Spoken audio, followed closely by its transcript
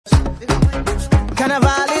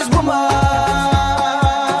Carnival is woman.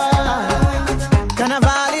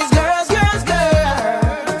 Carnival is girls, girls,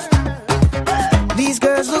 girls. These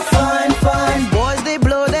girls look fine, fine. Boys, they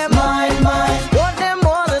blow their mind, mind. Want them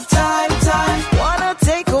all the time, time. Wanna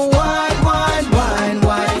take a wine, wine, wine,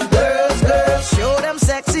 wine. Girls, girls, show them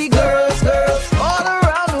sexy girls, girls. All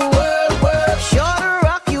around the world, world. Sure to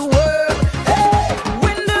rock your world. Hey,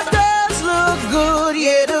 when the girls look good,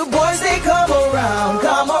 yeah, the boys, they come around,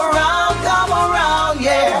 come around, come around,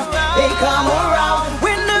 yeah. They come around.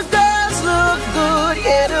 When the girls look good,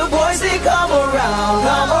 yeah, the boys, they come around,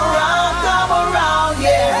 come around, come around,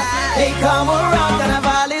 yeah. They come around.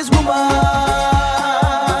 Carnival is woman.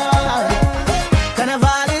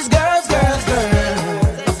 Carnival is girls, girls, girls.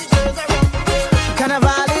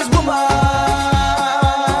 Carnival is woman.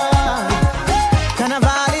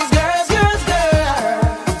 Carnival is girls, girls,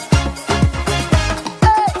 girls.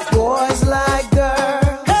 Hey. Boys like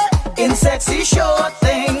girls in sexy short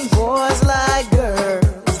things. Boys like girls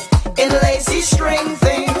in lacy string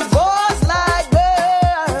things. Boys like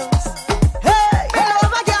girls. Hey, hello,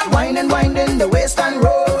 my girl, wine and wind in the waist and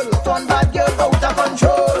roll. Turn bad girl out of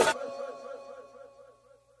control.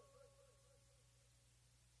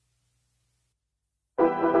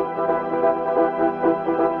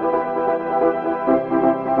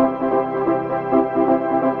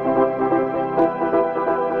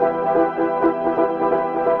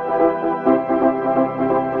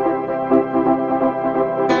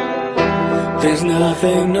 There's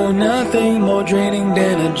nothing, no nothing more draining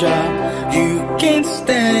than a job you can't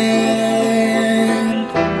stand.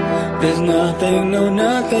 There's nothing, no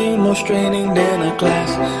nothing more straining than a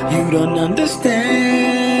class you don't understand.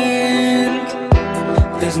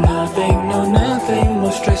 There's nothing, no nothing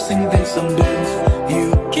more stressing than some bills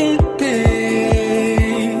you can't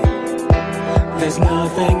pay. There's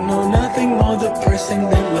nothing, no nothing more depressing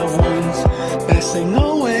than loved ones passing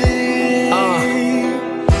away.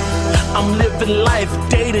 I'm living life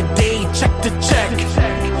day to day, check to check.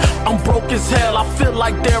 I'm broke as hell, I feel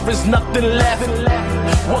like there is nothing left.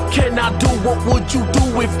 What can I do? What would you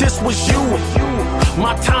do if this was you?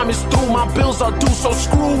 My time is through, my bills are due, so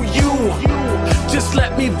screw you. Just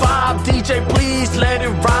let me vibe, DJ, please let it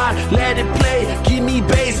ride, let it play. Give me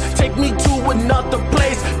bass, take me to another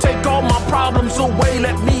place. Take all my problems away,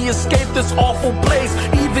 let me escape this awful place.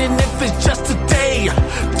 Even if it's just today,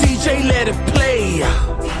 DJ, let it play.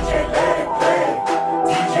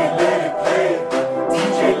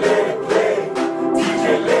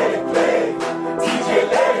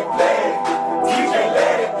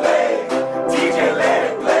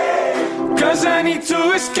 Cause I need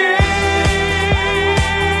to escape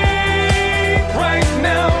right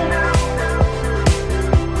now.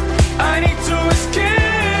 I need to escape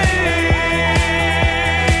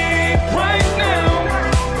right now.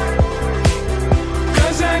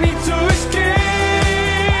 Cause I need to escape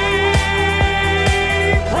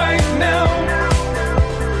right now.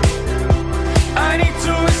 I need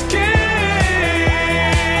to escape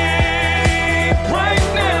right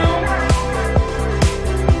now.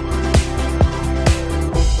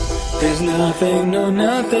 There's nothing, no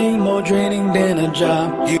nothing more draining than a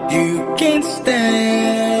job you can't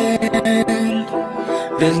stand.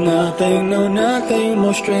 There's nothing, no nothing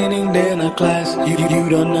more straining than a class you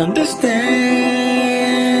don't understand.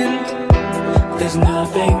 There's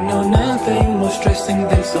nothing, no nothing more stressing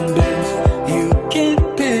than some bills you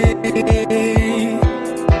can't pay.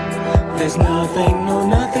 There's nothing, no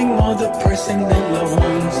nothing more depressing than loved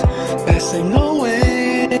ones passing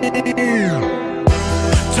away.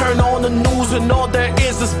 Turn on the news and all there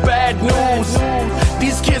is bad news.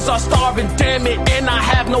 These kids are starving, damn it, and I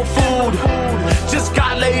have no food. Just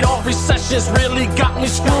got laid off, recessions really got me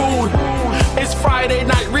screwed. It's Friday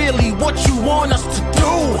night, really, what you want us to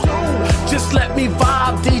do? Just let me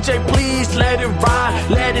vibe, DJ, please let it ride,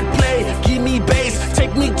 let it play. Give me bass,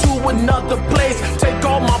 take me to another place. Take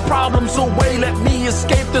all my problems away, let me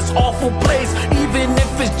escape this awful place. Even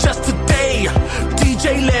if it's just today,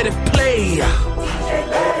 DJ, let it play.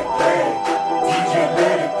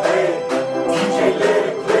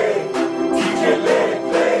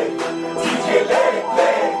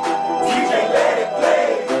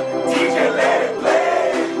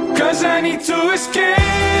 Cause I need to escape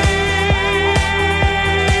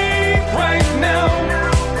right now.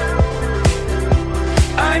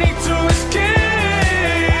 I need to escape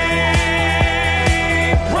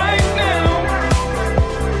right now.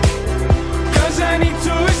 Cause I need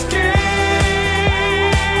to escape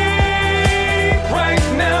right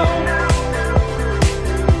now.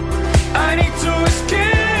 I need to escape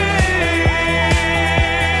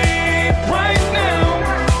right now.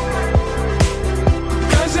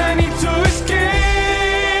 Cause I need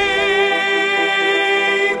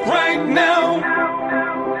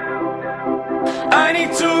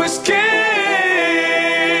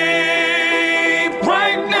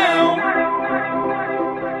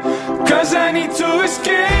 'cause I need to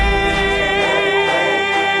escape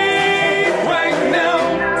right now.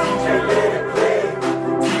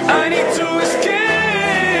 I need to escape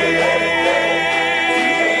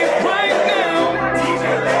right now.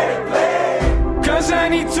 'Cause I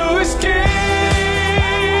need to escape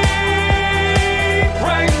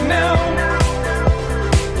right now.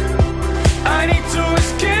 I need to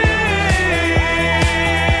escape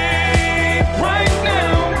right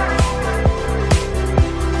now.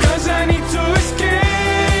 'Cause I need to escape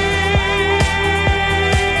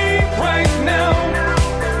right now.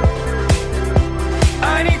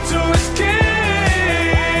 I need to escape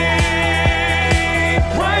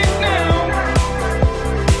right now.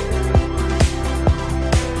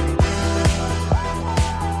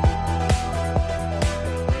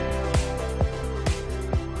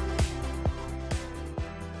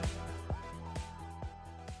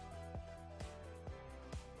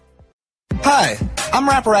 Hi, I'm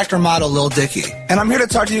rapper, actor, model Lil Dicky, and I'm here to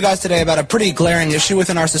talk to you guys today about a pretty glaring issue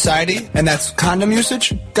within our society, and that's condom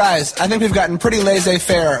usage. Guys, I think we've gotten pretty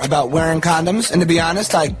laissez-faire about wearing condoms, and to be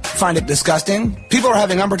honest, I find it disgusting. People are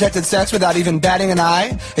having unprotected sex without even batting an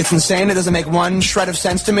eye. It's insane. It doesn't make one shred of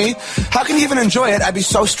sense to me. How can you even enjoy it? I'd be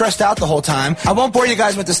so stressed out the whole time. I won't bore you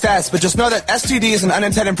guys with the stats, but just know that STDs and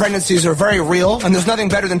unintended pregnancies are very real, and there's nothing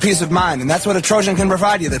better than peace of mind, and that's what a Trojan can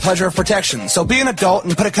provide you, the pleasure of protection. So be an adult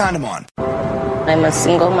and put a condom on. I'm a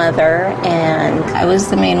single mother, and I was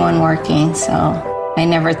the main one working, so I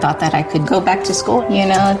never thought that I could go back to school, you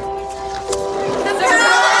know.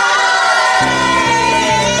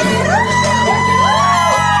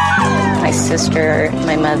 My sister,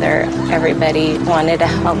 my mother, everybody wanted to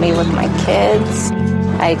help me with my kids.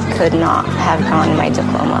 I could not have gotten my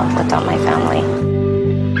diploma without my family.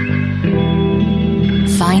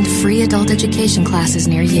 Find free adult education classes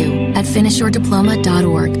near you at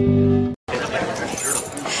finishyourdiploma.org.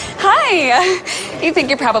 Hi! You think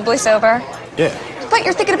you're probably sober? Yeah. But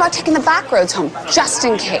you're thinking about taking the back roads home, just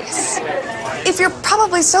in case. If you're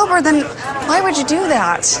probably sober, then why would you do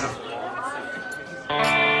that?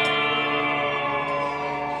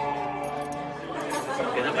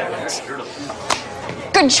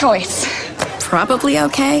 Good choice. Probably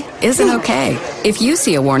okay isn't okay. If you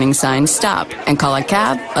see a warning sign, stop and call a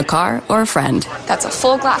cab, a car, or a friend. That's a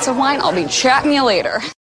full glass of wine. I'll be chatting you later.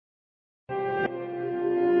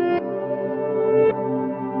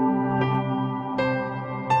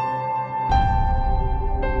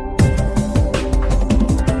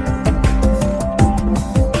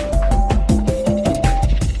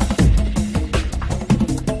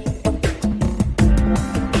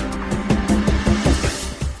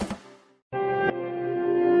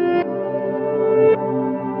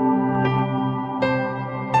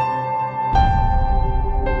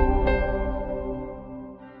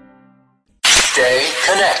 Stay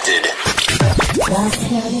connected.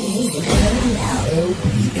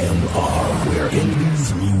 LPMR, where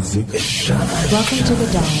indies music shines. Welcome to the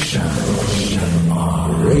Dawn.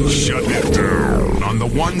 Shut it down on the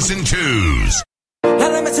ones and twos. Now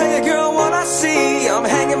let me tell you, girl, what I see. I'm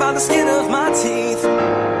hanging by the skin of my teeth.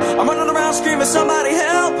 I'm running around screaming, somebody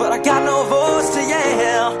help, but I got no voice to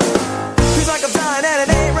yell. Feels like I'm dying and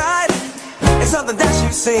it ain't right. It's something that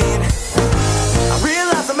you've seen. I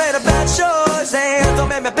realize I made a bad choice, and don't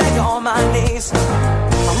make me beg on my knees.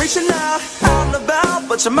 I'm reaching out and about,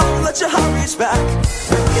 but you won't let your heart reach back.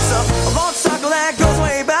 It's a long cycle that goes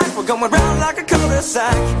way back. We're going round like a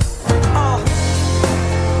cul-de-sac.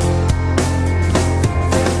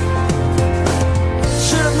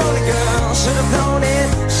 Should've known it, girl, should've known it.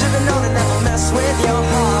 Should've known it, never mess with your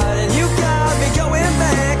heart. And you got me going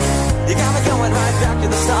back. You got me going right back to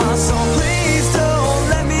the start. So please don't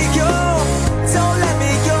let me go. Don't let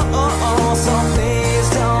me go. So please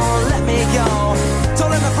don't let me go.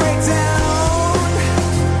 Don't let me break down.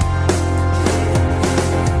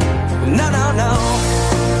 No, no, no.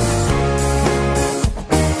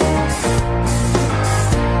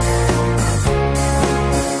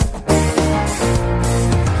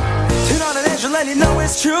 Tune on an angel and you know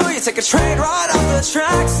it's true. You take a train right off the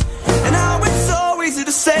tracks. And now it's so easy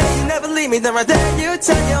to say you never leave me, then right there you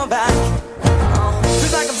turn your back.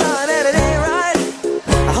 Feels like I'm dying and it ain't right.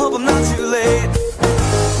 I hope I'm not too late.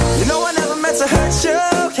 You know I never meant to hurt you.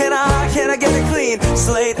 Can I get a clean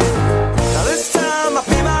slate? Now this time I'll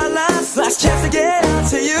be my last chance to get out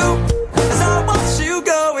to you. As I watch you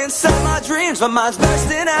go inside my dreams, my mind's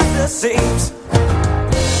bursting at the seams.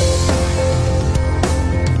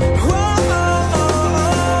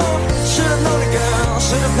 Should've known it, girl,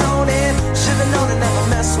 should've known it. Should've known it, never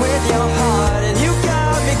mess with your heart. And you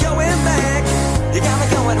got me going back. You got me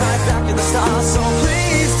going right back to the start. So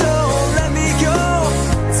please don't let me go.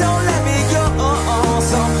 Don't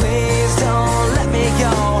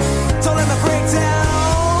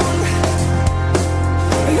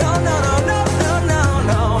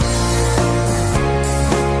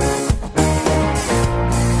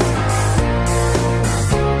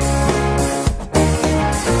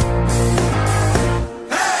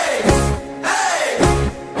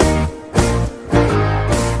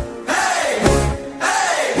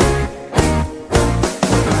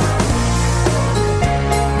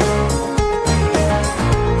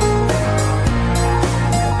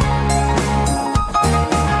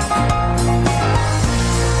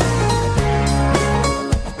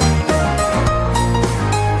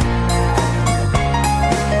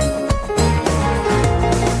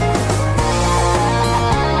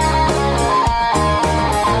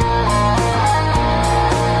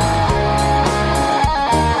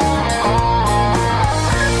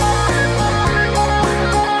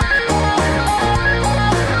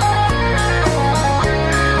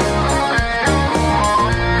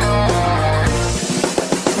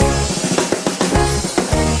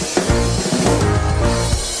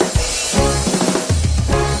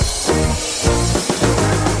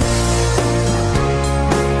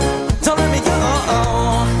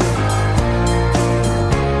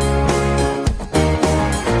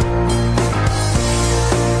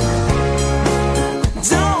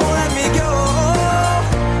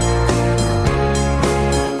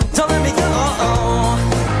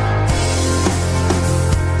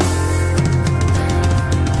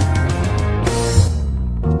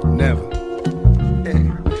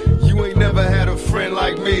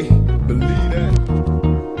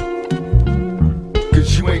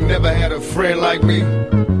ain't never had a friend like me.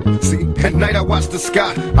 See, at night I watch the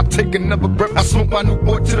sky, I take another breath, I smoke my new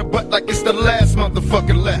boy to the butt like it's the last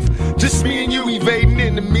motherfucker left. Just me and you evading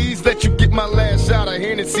enemies, let you get my last shot of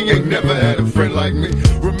Hennessy. Ain't never had a friend like me.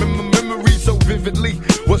 Remember memories so vividly,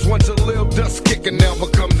 was once a little dust kicker, now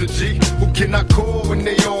becomes a G. Who can I call when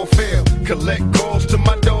they all fail? Collect calls to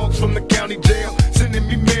my dogs from the county jail, sending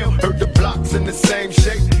me mail, heard the blocks in the same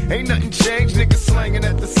shape. Ain't nothing changed, niggas slanging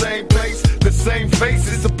at the same place, the same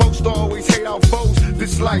faces, supposed to always hate our foes.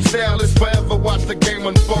 This lifestyle is forever, watch the game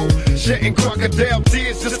unfold. Shedding crocodile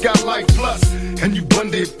tears, just got life plus. And you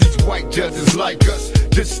wonder if these white judges like us.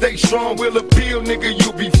 Just stay strong, we'll appeal, nigga,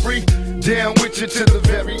 you'll be free. Down with you to the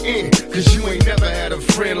very end, cause you ain't never had a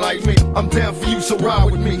friend like me. I'm down for you, so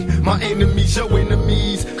ride with me. My enemies, your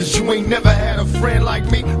enemies, cause you ain't never had a friend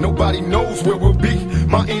like me. Nobody knows where we'll be.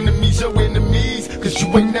 My enemies, your enemies, cause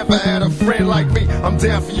you ain't never had a friend like me. I'm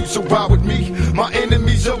down for you, so ride with me. My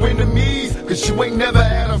enemies, your enemies, cause you ain't never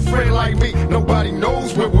had a friend like me. Nobody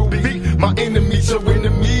knows where we'll be. My enemies, your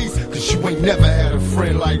enemies, cause you ain't never had a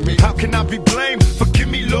friend like me. How can I be blamed? Forgive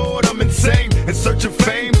me, Lord, I'm insane. In search of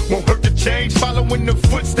fame, won't hurt to change. Following the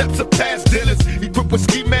footsteps of past dealers. Equipped with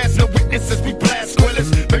ski masks, no witnesses, we blast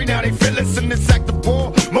squillers. Maybe now they feel us in this act of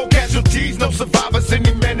war. More casualties, no survivors.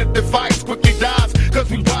 Any man that defies quickly dies.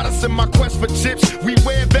 Cause we ride us in my quest for chips. We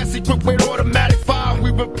wear vests equipped with automatic fire.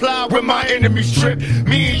 We reply when my enemies trip.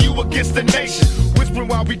 Me and you against the nation. Whispering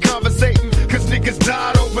while we conversating. Cause niggas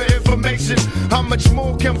died over information. How much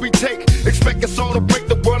more can we take? Expect us all to break,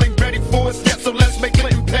 the world ain't ready for us yet, so let's make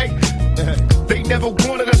Clinton pay. They never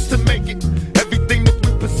wanted us to make it. Everything that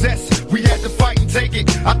we possess, we had to fight and take it.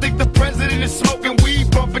 I think the president is smoking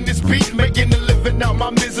weed, bumping this beat, making a living out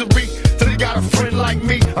my misery. So they got a friend like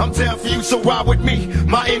me, I'm down for you, so ride with me.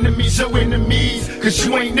 My enemies, your enemies, cause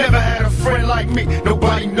you ain't never had a friend like me.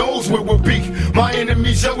 Nobody knows where we'll be. My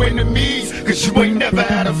enemies, your enemies, cause you ain't never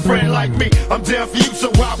had a friend like me. I'm down for you,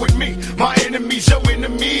 so ride with me. My enemies, your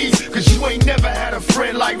enemies, cause you ain't never had a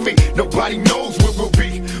friend like me. Nobody knows where we'll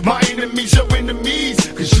be. My enemies, your enemies,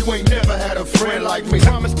 cause you ain't never had a friend like me.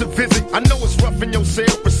 Promise to visit, I know it's rough in your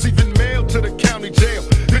cell, receiving mail to the county jail.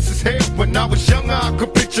 This is hell, when I was younger I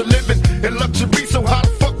could picture living in luxury, so how the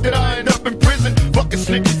fuck did I end up in prison? Fucking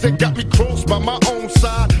snitches that got me crossed by my own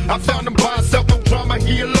side. I found him by himself, no drama,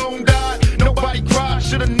 he alone died. Nobody cried,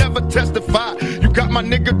 should've never testified. You got my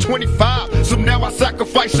nigga 25, so now I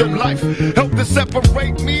sacrifice your life. Help to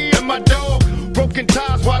separate me and my dog. Broken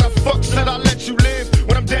ties, why the fuck should I let you live?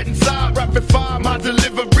 When I'm dead inside, rapid fire my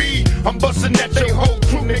delivery. I'm busting at your whole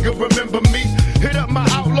crew, nigga, remember me. Hit up my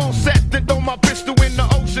outlaw set, then throw my pistol in the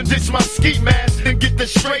ocean. Ditch my ski mask, then get the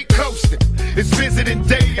straight coasting. It's visiting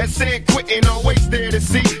day at San Quentin, always there to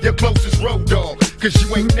see your closest road dog. Cause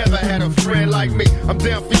you ain't never had a friend like me. I'm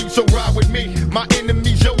down for you, so ride with me. My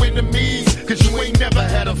enemies, your enemies, cause you ain't never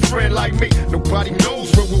had a friend like me. Nobody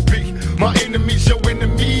knows where we'll be. My enemies, your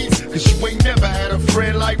enemies, cause you ain't never had a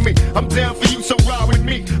friend like me. I'm down for you, so ride with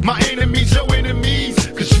me. My enemies, your enemies,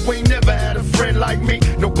 cause you ain't never had a friend like me.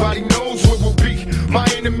 Nobody knows where we'll be. My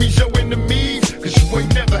enemies, your enemies, cause you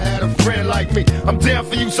ain't never had a friend like me. I'm down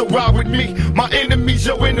for you, so ride with me. My enemies,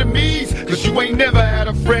 your enemies, cause you ain't never had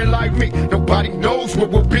a friend like me. Nobody knows where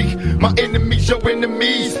we'll be. My enemies, your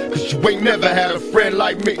enemies, cause you ain't never had a friend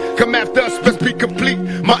like me. Come after us, let's be complete.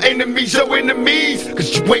 My enemies, your enemies,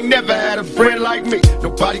 cause you ain't never had a friend like me.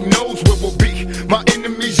 Nobody knows where we'll be. My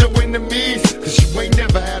enemies, your enemies, cause you ain't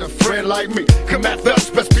never had a friend like me. Come after us,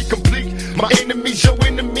 let's be complete. My enemies, your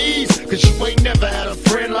enemies, cause you ain't never had a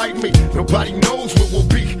friend like me. Nobody knows where we'll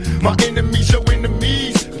be. My enemies, your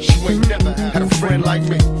enemies, cause you ain't never had a friend like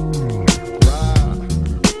me.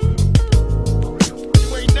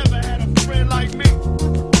 You ain't never had a friend like me.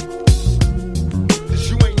 Cause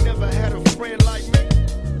you ain't never had a friend like me.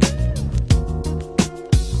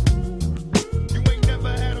 You ain't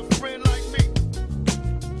never had a friend like me.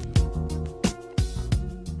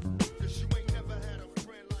 Cause you ain't never had a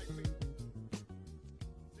friend like me.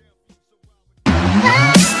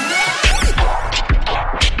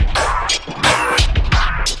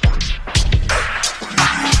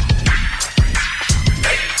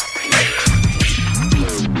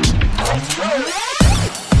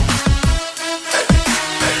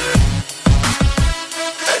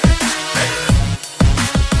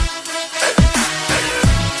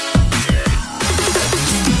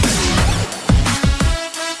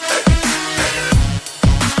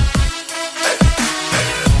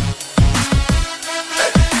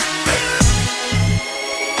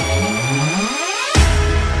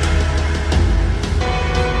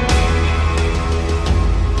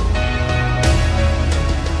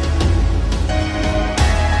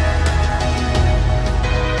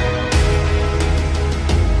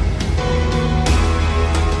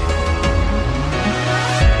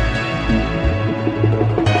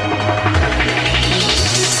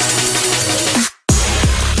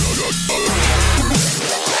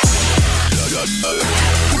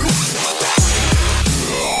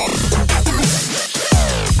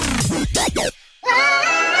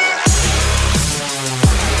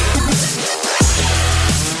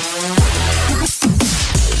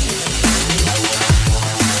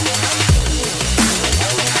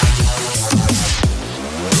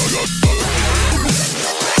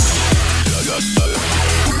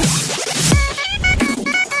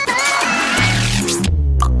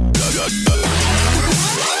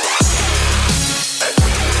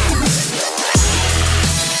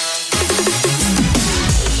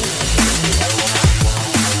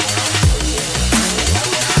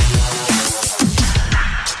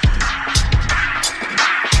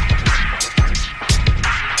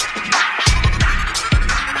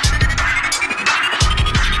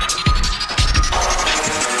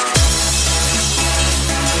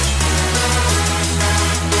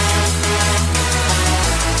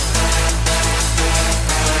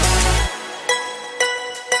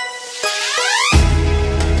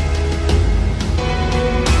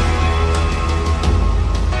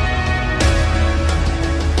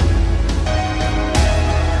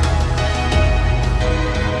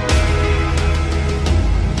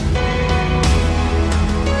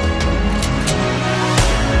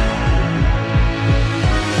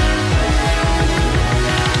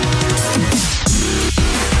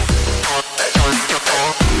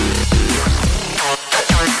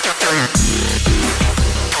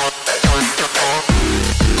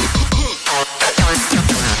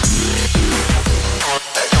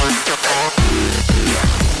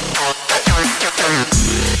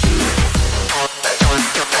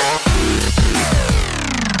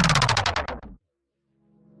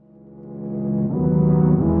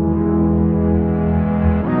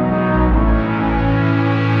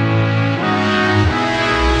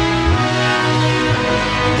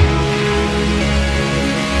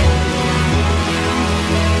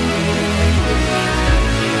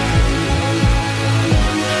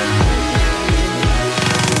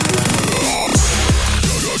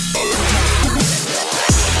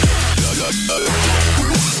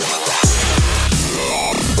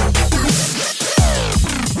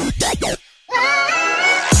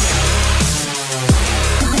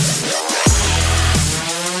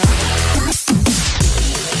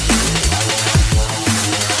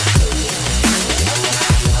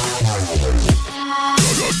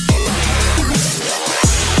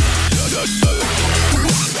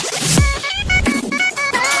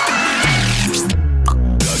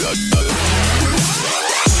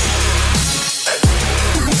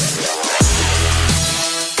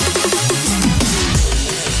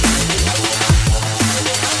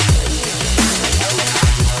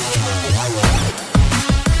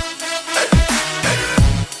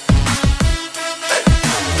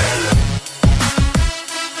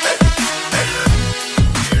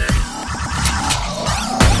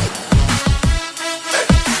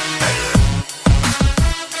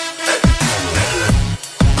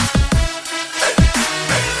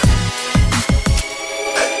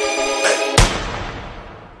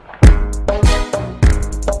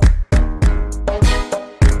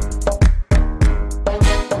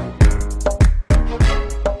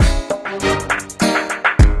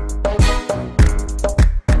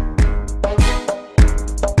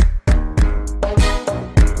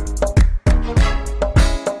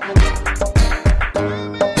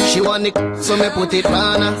 want it, so me put it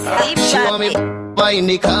on her. She want me in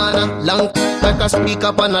the corner. Long like a speak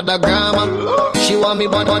up another grammar. She want me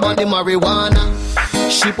but the marijuana.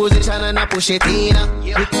 She position and I push it in her.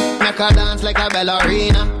 Make her dance like a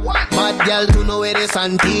ballerina. Bad girl to know where it's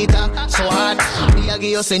Santita. So hard, I give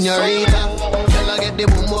you señorita. Tell her get the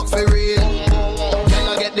boom up for real. Tell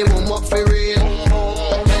her get the boom up for real.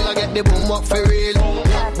 Tell her get the boom up for real.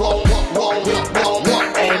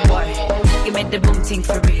 Hey boy, give me the boom thing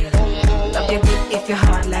for real. Love you good if you're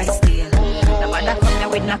hard like steel. Nobody come there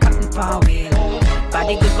with no cotton power wheel.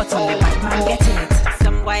 Body good but only bad man get it.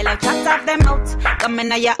 Some while I chat off them out. Come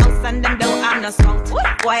in your house and them don't have no smoke.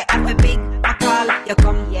 Why I'm a big, I call you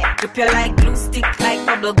come. Grip you like glue, stick like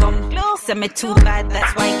bubble gum. Say me too bad,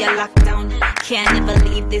 that's why you're locked down. Can't never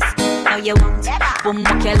leave this, no you won't. Boom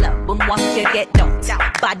walk your love, boom walk you get dumped.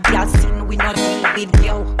 Bad girl sin, we not deal with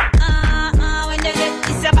you. When you get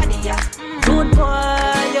this a body, yeah. Good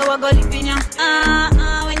boy, you a go live in ya.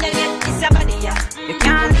 When you get this a body, yeah. You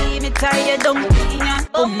can't leave me tired, don't be ya.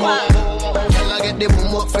 Boom walk. Tell her get the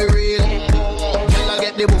boom up for real. Tell her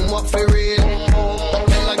get the boom up for real.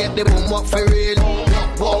 Tell her get the boom up for real.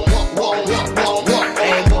 Walk.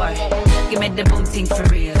 Hey boy, give me the boom thing for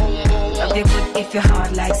real. Love you good if you're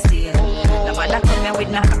hard like steel. Nobody come here with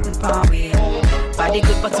no cotton power wheel. Body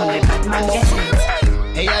good but only bad man get it.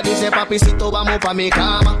 Ella dice papicito vamos pa mi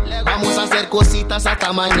cama. Vamos a hacer cositas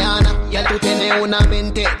hasta mañana. Ya tú tienes una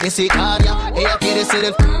mente de sicaria. Ella quiere ser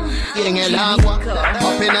el en el agua.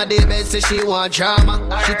 Up in the bed say she want drama.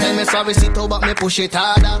 She tell me suavecito but me push it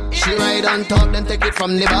harder. She ride on top then take it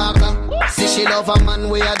from the back. Say she love a man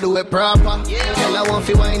where I do it proper. Tell her want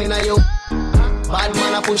fi wine in a yo. Bad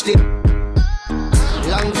man I push it.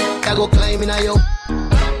 Long I go climb in a yo.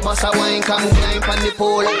 Boss a wine come climb on the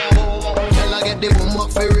pole. Tell her get the boom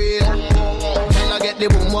up for real. Tell her get the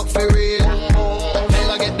boom up for real. Tell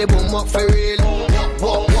her get the boom up for real.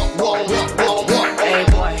 Walk. Hey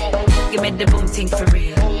boy, give me the boom thing for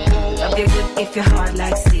real. Love you good if you're hard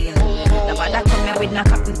like steel. Nobody come here with no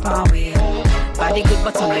cotton power wheel. Body good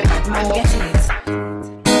but only bad man get it.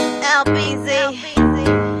 LBZ,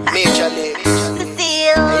 Major Leagues,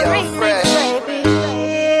 Cecile, hey, fresh.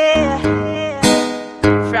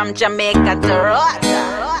 From Jamaica to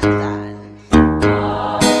Rotterdam.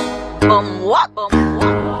 Boom walk.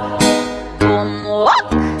 Boom walk.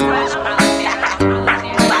 Bad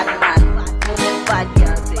man. Bad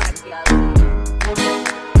girl.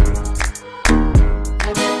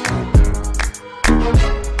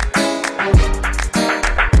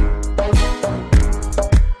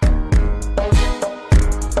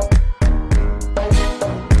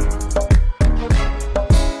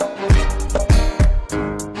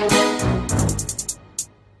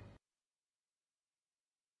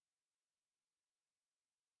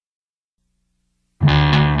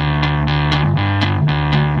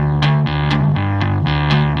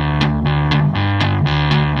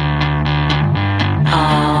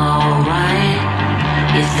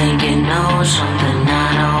 Something I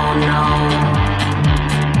don't know.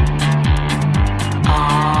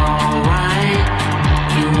 Alright,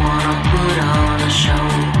 you wanna put on a show.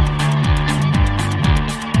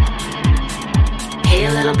 Hey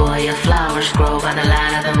little boy, your flowers grow by the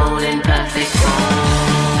light of the moon in perfect flow.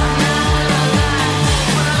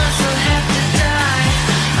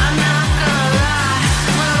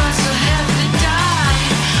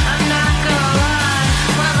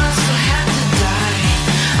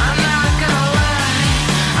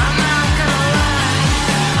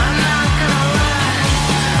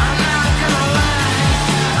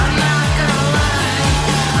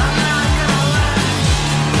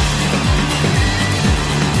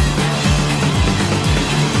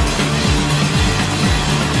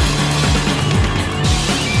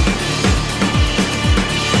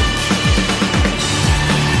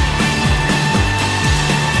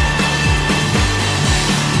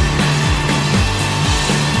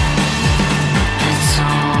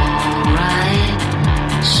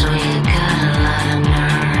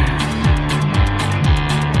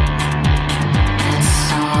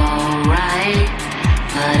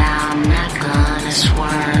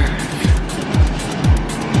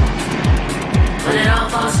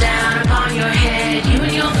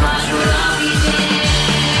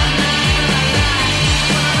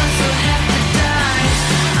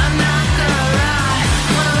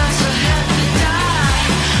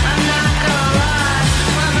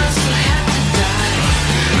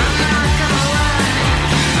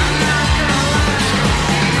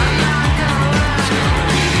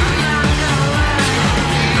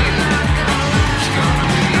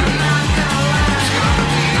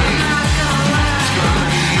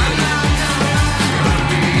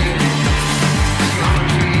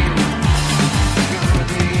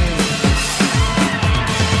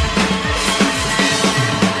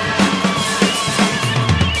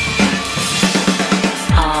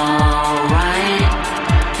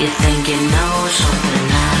 you know something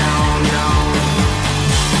I don't know.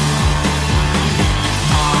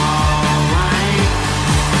 Alright,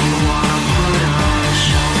 you wanna put on a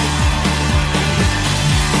show.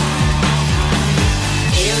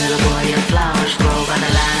 Hey little boy, your flowers grow by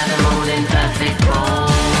the light of the moon in perfect row.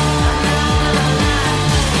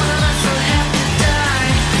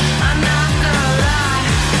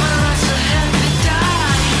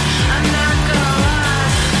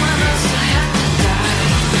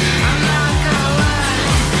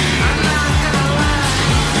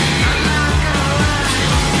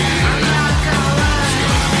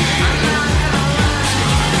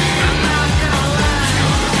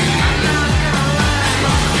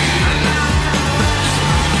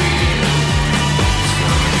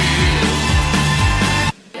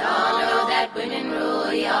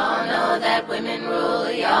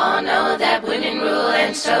 Y'all know that women rule,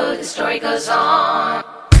 and so the story goes on.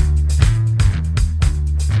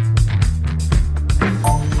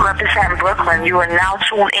 Representing Brooklyn, you are now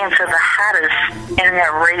tuned into the hottest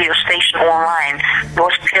internet radio station online,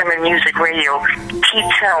 North Pyramid Music Radio. Keep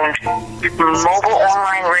tuned.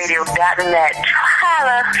 MobileOnlineRadio.net.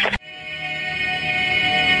 Holla!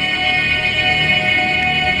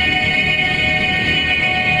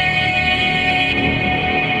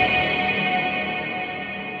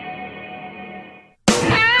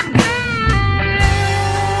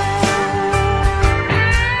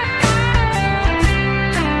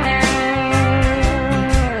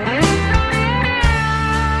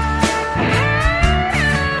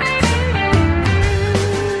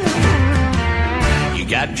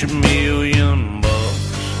 Got your $1,000,000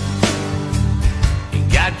 bucks. You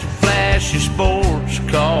got your flashy sports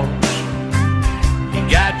cars. You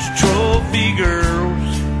got your trophy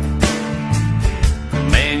girls.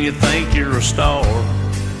 Man, you think you're a star.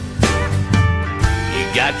 You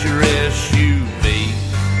got your SUV.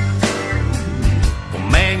 Well,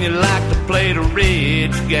 man, you like to play the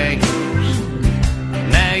rich games.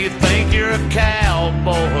 Now you think you're a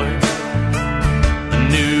cowboy, the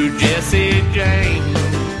new Jesse James.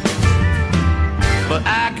 But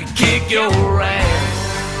I could kick your ass.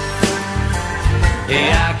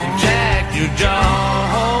 Yeah, I can jack your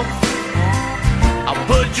jaw. I'll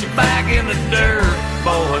put you back in the dirt,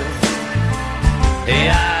 boy.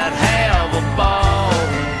 Yeah, I'd have a ball.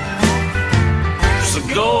 So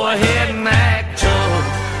go ahead and act tough,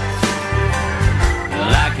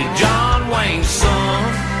 like a John Wayne son.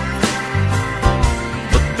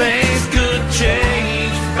 But things could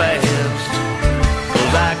change fast,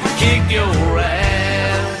 'cause I could kick your ass.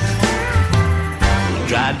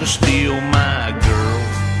 Tried to steal my girl.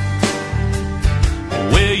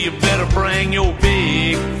 Well, you better bring your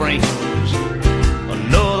big friends,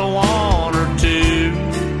 another one or two,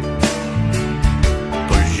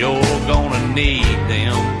 'cause you're gonna need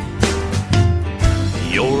them.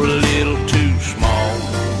 You're a little too small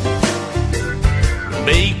to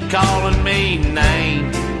be calling me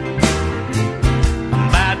names. I'm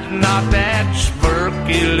about to knock that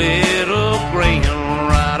smirky little grin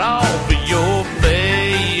right off of your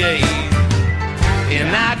face, and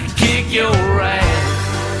I could kick your ass.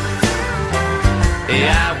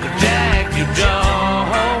 Yeah, I could jack your jaw.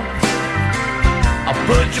 I'll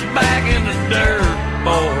put you back in the dirt,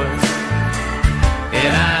 boy,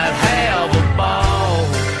 and I'd have a ball.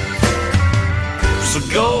 So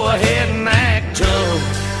go ahead and act tough,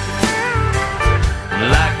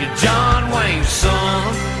 like you're John Wayne's son.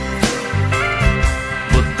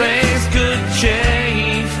 But things could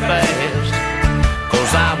change fast,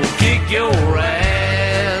 'cause I will kick your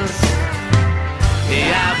ass.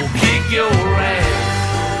 Yeah, I will kick your ass.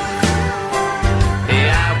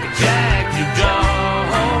 Yeah, I will jack your jaw.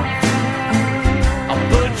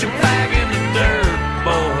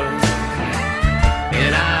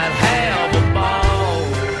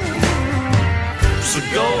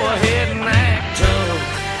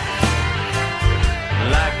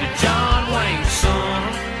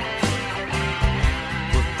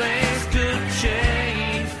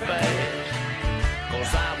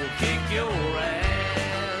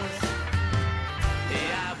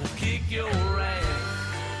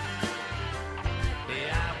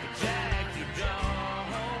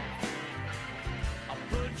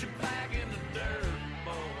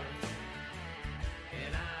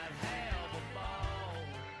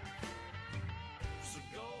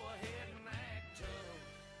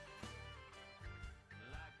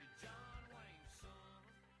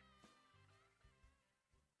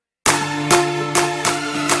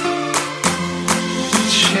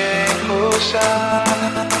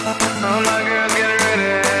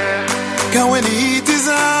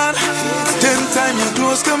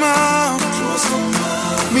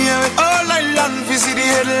 you see the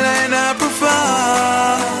headline I prefer.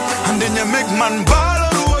 And then you make man ball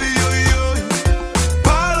out the way, yo, yo.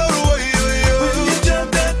 Ball out the way, yo, yo. When you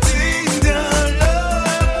jump that thing down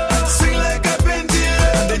low, swing like a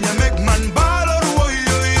pendulum. And then you make man ball out the way,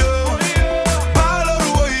 yo, yo. Ball out the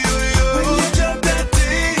way, yo, yo. When you jump that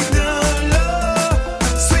thing down low,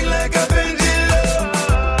 swing like a pendulum.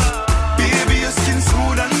 Baby, your skin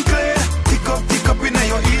smooth and clear. Tick up in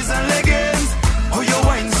your ears and leggings. Oh, you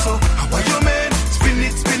wine so, how you mean?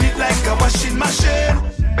 Spin it like a washing machine.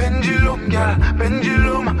 Pendulum, girl,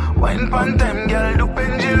 pendulum. Wine pan time, girl, do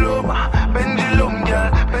pendulum. Pendulum, girl,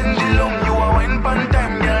 pendulum. You are wine pan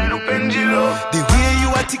time, girl, do pendulum. The way you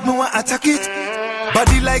attack me, want attack it.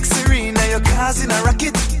 Body like Serena, you're causing a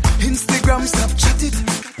racket. Instagram, Snapchat it.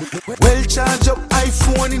 Well, charge up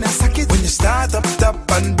iPhone in a socket. When you start up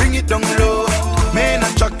top and bring it down low. Main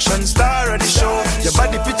attraction, star of the show. Your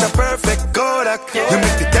body picture perfect, Kodak. You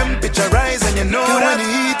make the temperature rise and you know that when the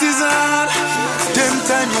heat is on, them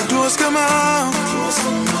time your doors come out.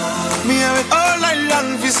 Me have it all night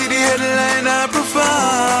long if you see the headline I prefer.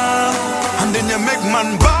 And then you make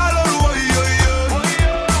man ball out the way, yo, yo.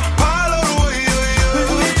 Ball out the way, yo, yo.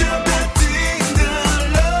 When you jump that thing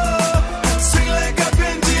down low, swing like a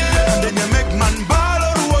pendulum. And then you make man ball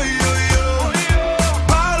out the way, yo, yo.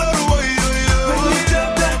 Ball out the way, yo, yo. When you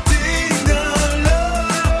jump that thing down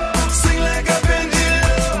low, swing like a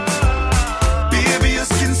pendulum. Baby, your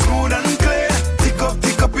skin smooth and clear. Tick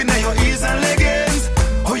up in your ears and leggings.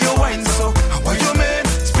 Oh, you wine so, how you mean?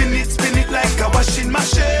 Spin it like a washing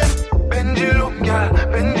machine. Pendulum, girl,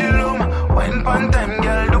 pendulum. Wine pan time,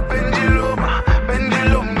 girl, do pendulum.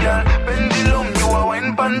 Pendulum, girl, pendulum. You are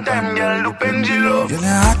wine pan time, girl, do pendulum. You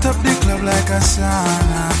hot up the club like a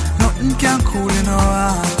sauna. Nothing can cool in no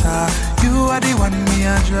water. You are the one me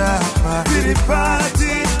a dropper. To the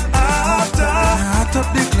party after. Hot up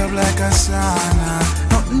the club like a sauna.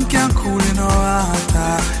 Nothing can cool in no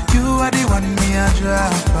water. You are the one me a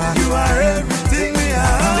dropper. You are everything we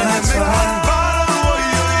have. And that's why.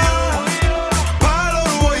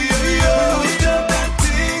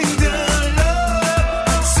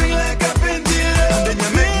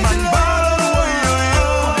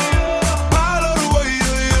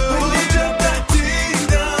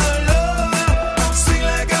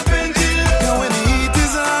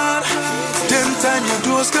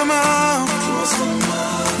 Come out.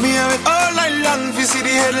 Me have it all night long if you see the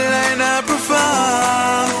headline I prefer.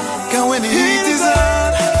 Cause when the heat is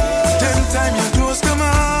on, them time your clothes come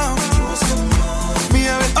out. Me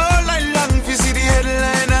have it all night long if you see the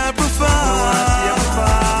headline I prefer.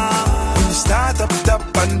 When you start up top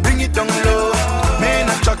and bring it down low, main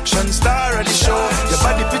attraction, star of the show. Your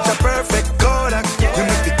body picture perfect, Kodak. You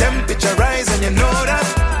make the temperature rise and you know that.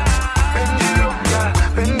 Pendulum, girl,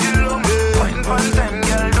 pendulum. Wine pan time.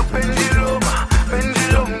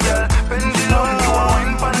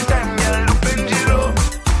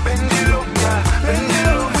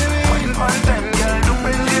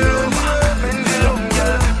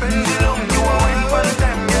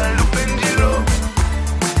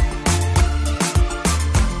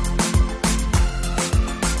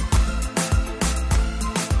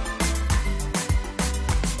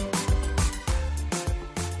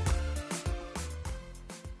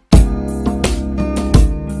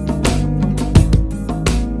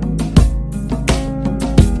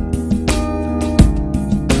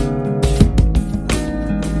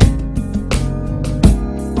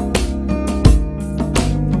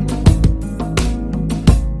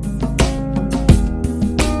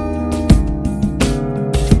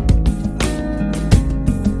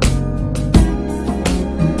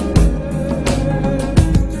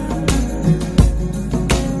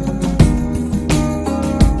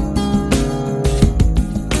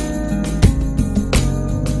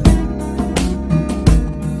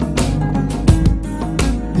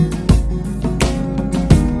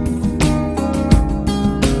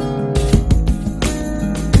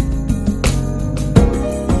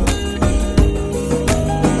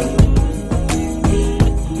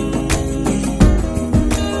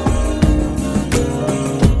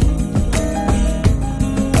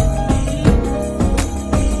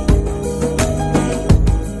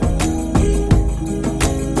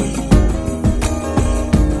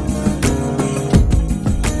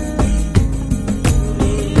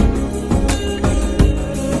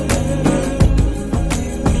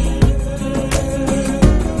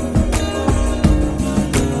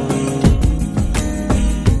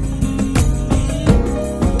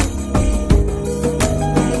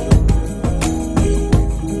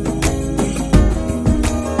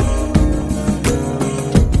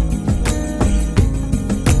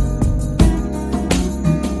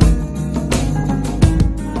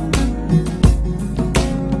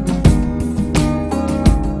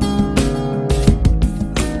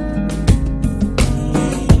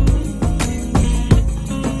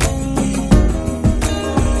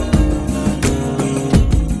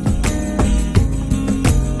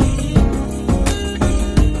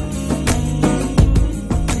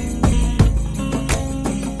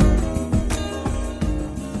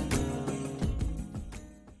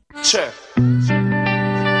 Check. Ooh,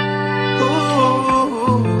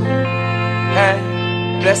 hey,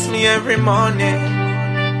 bless me every morning,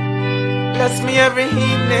 bless me every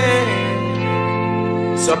evening.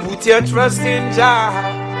 So put your trust in Jah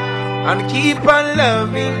and keep on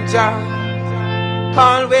loving Jah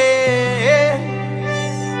always.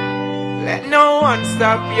 Let no one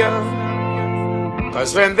stop you,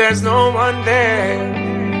 'cause when there's no one there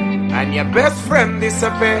and your best friend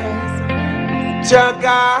disappears, Jah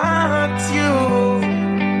got you,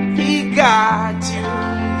 He got you,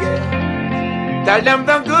 yeah. Tell them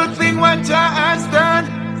the good thing what Jah has done.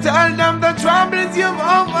 Tell them the troubles you've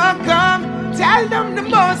overcome. Tell them the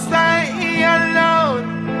Most High He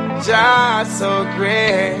alone, Jah so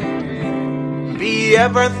great. Be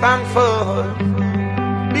ever thankful,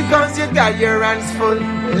 because you got your hands full.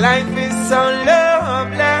 Life is so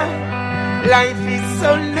lovely, life is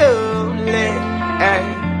so lonely, hey.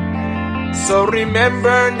 So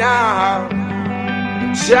remember now,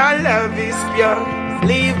 Jah love is pure.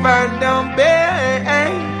 Live and obey,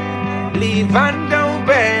 live and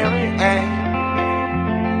obey, hey.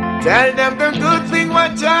 Tell them the good thing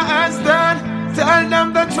what Jah has done. Tell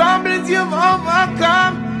them the troubles you've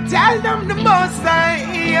overcome. Tell them the Most High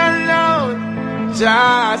He alone,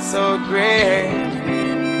 Jah so great.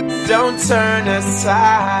 Don't turn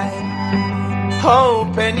aside,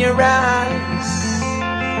 open your eyes.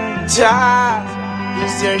 Jah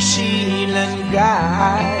is your shield and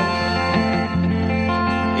guide.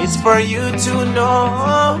 It's for you to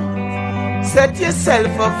know. Set yourself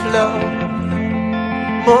afloat.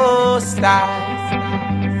 Most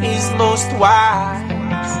High is most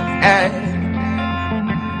wise. And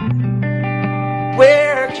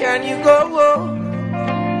where can you go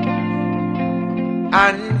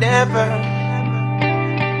and never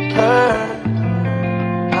heard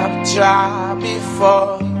of Jah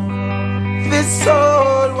before? This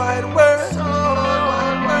whole wide world,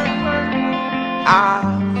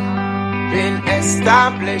 I've been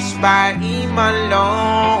established by Him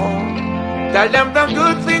alone. Tell them the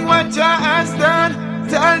good thing what Jah has done.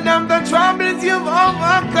 Tell them the troubles you've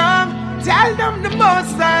overcome. Tell them the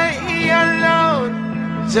Most High He alone,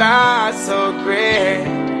 Jah so great.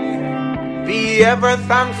 Be ever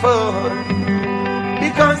thankful,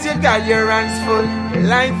 because you got your hands full.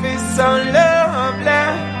 Life is so lovely,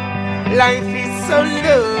 life is so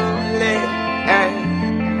lonely, hey.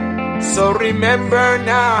 So remember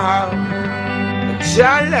now,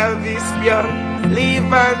 Jah love is pure.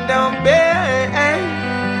 Live and obey,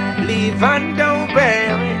 live and obey,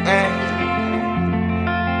 hey.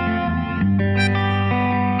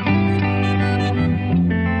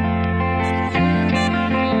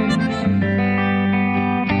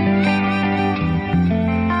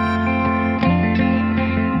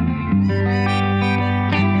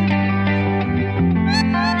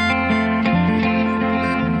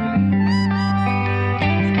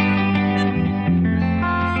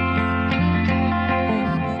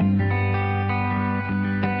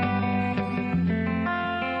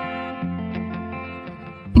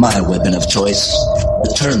 My weapon of choice, the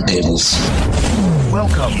turntables.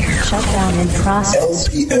 Welcome. Shut down in process.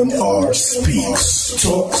 LPMR Speaks.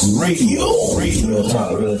 Talk Radio. Real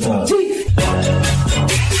talk, real talk.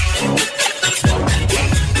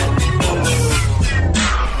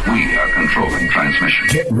 We are controlling transmission.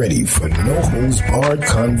 Get ready for no-holds-barred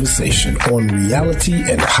conversation on reality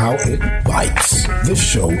and how it bites. This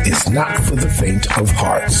show is not for the faint of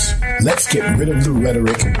hearts. Let's get rid of the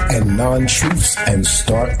rhetoric and non-truths and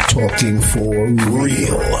start talking for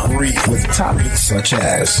real. With topics such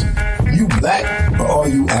as, you black or are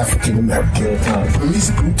you African American? Police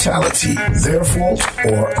brutality, their fault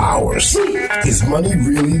or ours? Is money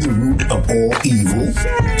really the root of all evil?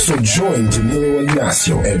 So join Danilo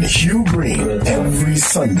Ignacio and Hugh Green every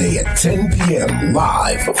Sunday at 10 p.m.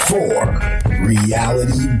 live for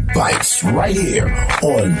Reality Bites right here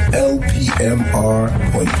on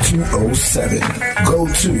LPMR.207. Go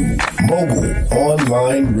to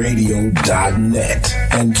mobileonlineradio.net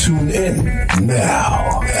and tune in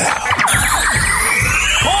now.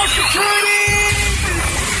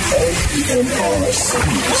 LPMR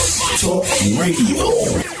Speaks Talk Radio.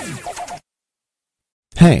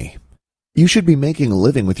 Hey, you should be making a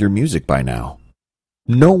living with your music by now.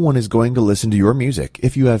 No one is going to listen to your music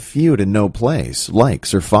if you have few to no plays,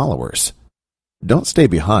 likes, or followers. Don't stay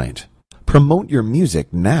behind. Promote your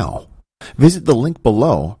music now. Visit the link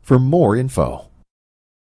below for more info.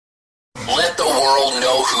 Let the world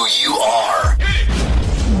know who you are.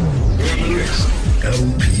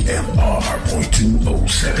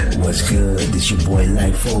 LPMR.207. What's good? This your boy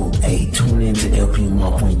Lifeo. Hey, tune in to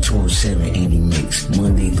LPMR.207 Indie Mix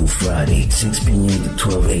Monday through Friday, 6 p.m. to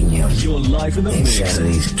 12 a.m. You're live in the and mix.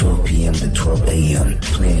 Saturdays, 12 p.m. to 12 a.m.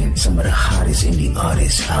 Playing some of the hottest indie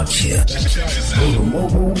artists out here. Go to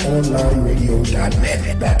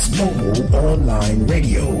mobileonlineradio.net. That's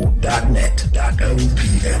mobileonlineradio.net.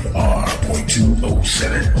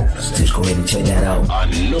 LPMR.207. Just go ahead and check that out. I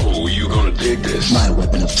know you're gonna dig this. My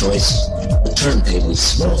weapon of choice, the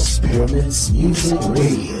turntables. Los Pyramids Music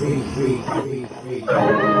Radio.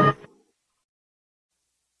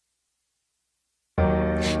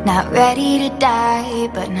 Not ready to die,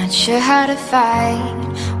 but not sure how to fight.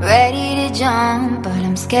 Ready to jump, but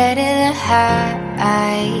I'm scared of the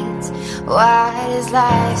heights. Why does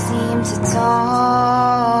life seem to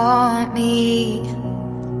taunt me?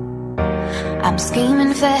 I'm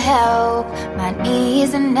screaming for help, my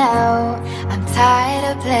knees are knelt. I'm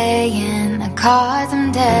tired of playing the cards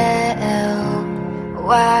I'm dealt.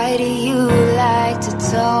 Why do you like to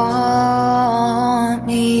taunt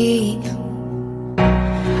me?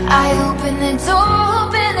 I open the door,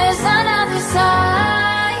 hoping there's another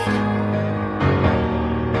side.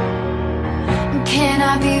 Can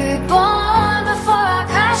I be reborn before I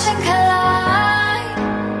crash and collide?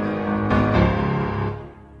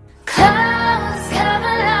 Clouds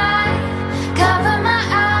cover light, cover my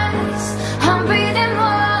eyes. I'm breathing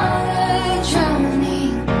water,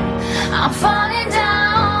 drowning. I'm falling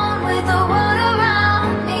down with the world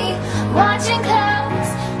around me. Watching clouds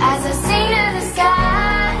as I sing to the sky.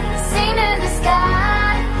 Sing to the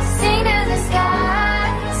sky, sing to the sky,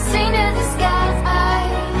 sing to the sky.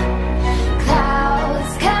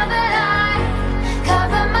 Clouds cover light,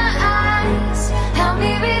 cover my eyes, help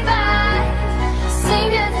me revive. Sing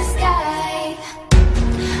to the sky.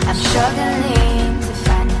 I'm struggling to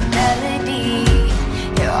find a melody.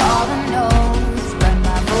 Hear all the notes, but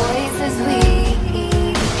my voice is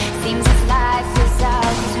weak. Seems as life is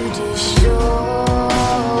out to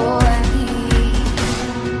destroy me.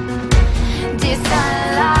 Dear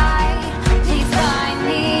sunlight, please find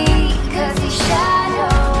me, 'cause these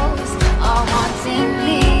shadows are haunting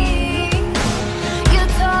me. Your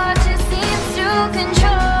torture seems to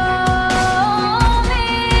control me.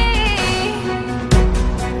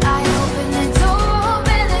 I open the door,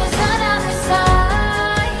 but there's another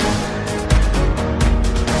side.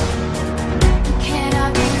 Can I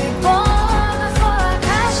be reborn before I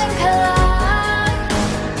crash and collide?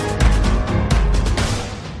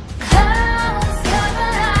 Clouds cover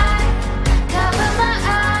light, cover my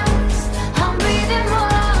eyes. I'm breathing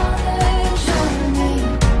water, drowning.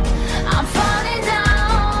 I'm falling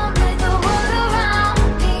down with the world around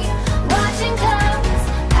me. Watching clouds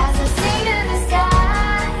as I sing to the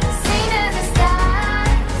sky, sing to the sky,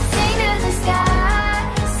 sing to the sky,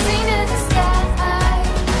 sing to the sky.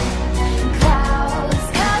 Clouds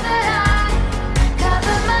cover light,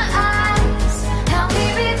 cover my eyes, help me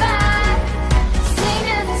revive. Sing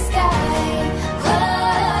to the sky.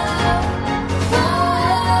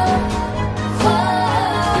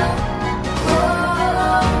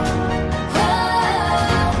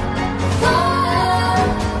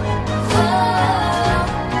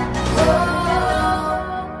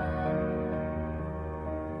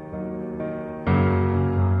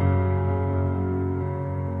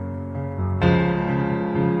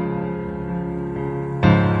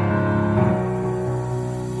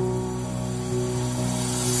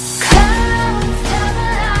 Clouds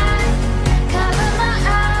cover light, cover my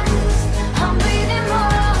eyes. I'm breathing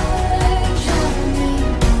water, drowning.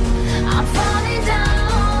 I'm falling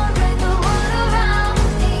down with the world around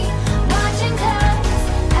me. Watching clouds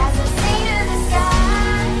as I sing to the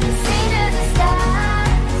sky, sing to the sky,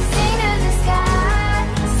 sing to the sky,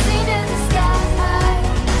 sing to the sky.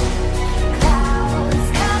 Clouds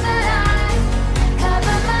cover light,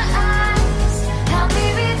 cover my eyes, help me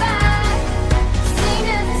revive. Sing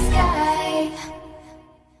to the sky.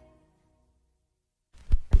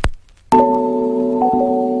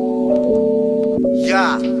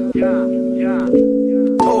 Yeah.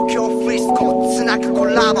 Tokyo Frisco, snack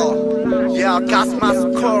collabo. Yeah, gas mask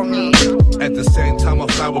call me. At the same time a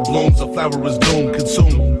flower blooms, a flower is doomed,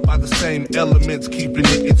 consumed by the same elements, keeping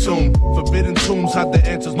it in tune. Forbidden tombs hide the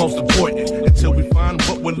answers most important. Until we find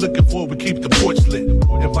what we're looking for, we keep the porch lit.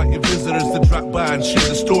 Inviting visitors to drop by and share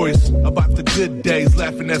the stories about the good days,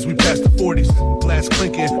 laughing as we pass the 40s. Glass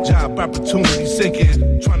clinking, job opportunity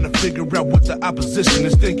sinking. Trying to figure out what the opposition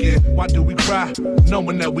is thinking. Why do we cry,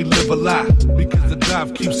 knowing that we live a lie? Because the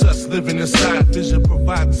drive keeps us living inside. Vision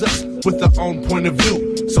provides us with our own point of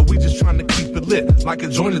view. So we just trying to keep it lit, like a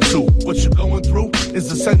joint or two. What you're going through is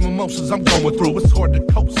the same emotions I'm going through. It's hard to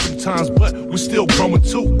cope sometimes, but we're still growing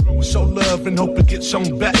too. We show love and hope it gets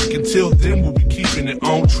shown back. Until then, we'll be keeping it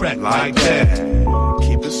on track like that.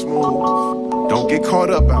 Keep it smooth. smooth. Don't get caught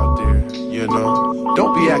up out there, you know.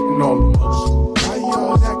 Don't be acting all emotional. Why you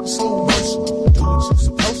always acting so emotional? Do what you're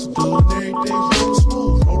supposed to do and everything's real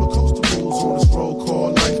smooth. Roller coaster moves on this road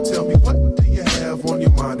called life. Tell me, what do you have on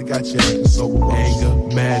your mind that got you acting so emotional?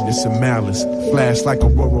 Anger, madness, and malice. Flash like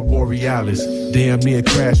Aurora Borealis. Damn near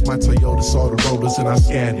crashed my Toyota, saw the rollers and I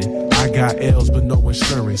scanned it. I got L's but no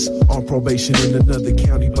insurance. On probation in another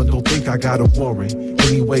county, but don't think I got a warrant.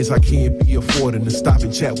 Anyways, I can't be affording to stop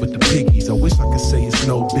and chat with the piggies. I wish I could say it's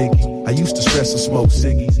no biggie. I used to stress and smoke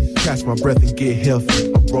ciggies, catch my breath and get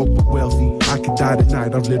healthy. I'm broke but wealthy. I could die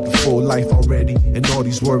tonight. I've lived a full life already, and all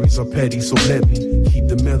these worries are petty. So let me keep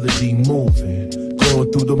the melody moving.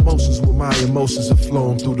 Going through the motions where my emotions are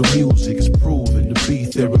flowing through the music. It's proven to be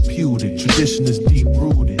therapeutic. Tradition is deep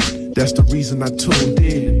rooted. That's the reason I tuned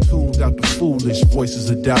in and tuned out the foolish voices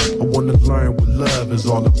of doubt. I wanna learn what love is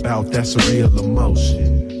all about. That's a real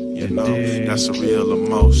emotion, you know. That's a real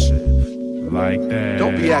emotion, like that.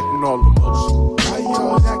 Don't be acting all emotional. Why you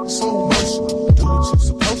always acting so emotional? Do what you're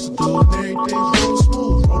supposed to do and everything's real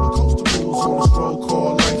smooth. Roller coaster moves on this road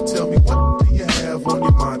called life. Tell me, what do you have on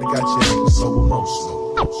your mind that got you acting so emotional?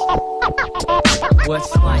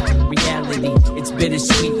 What's life? Reality. It's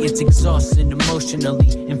bittersweet, it's exhausting emotionally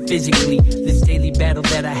and physically. This daily battle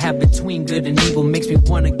that I have between good and evil makes me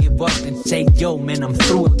wanna give up and say, yo man, I'm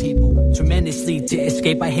through with people. Tremendously to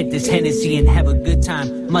escape, I hit this Hennessy and have a good time.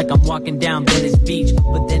 I'm like I'm walking down Venice Beach.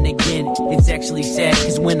 But then again, it's actually sad,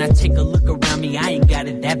 cause when I take a look around me, I ain't got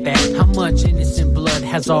it that bad. How much innocent blood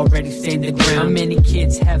has already stained the ground? How many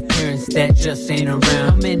kids have parents that just ain't around?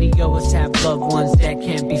 How many of us have loved ones that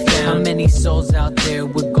can't be found? How many souls out there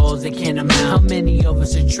with goals that can't amount? How many of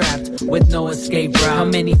us are trapped with no escape route? How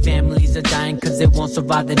many families are dying cause they won't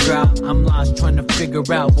survive the drought? I'm lost trying to figure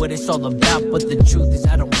out what it's all about, but the truth is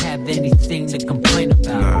I don't have anything to complain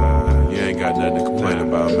about. Nah, you ain't got nothing to complain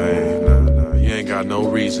about, man. Nah, you ain't got no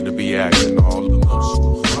reason to be acting all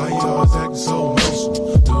emotional. Why you always acting so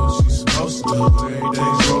emotional? Do what you supposed to do,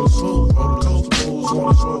 everything's roll smooth. Roller coaster moves on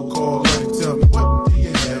this road called life. Tell me, what do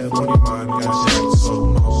you have on your mind that got you acting so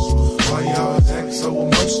emotional? Why you always acting so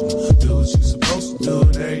emotional? Do what you supposed to do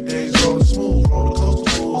and everything's rolling smooth. Roller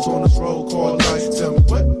coaster moves on this road called life. Tell me,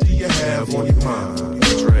 what do you have on your mind?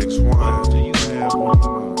 Drake's one, do you have on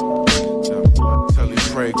your mind? Tell me what, Telly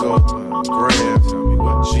Prego, Graham, tell me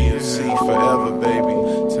what, GFC forever, baby.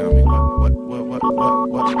 Tell me what.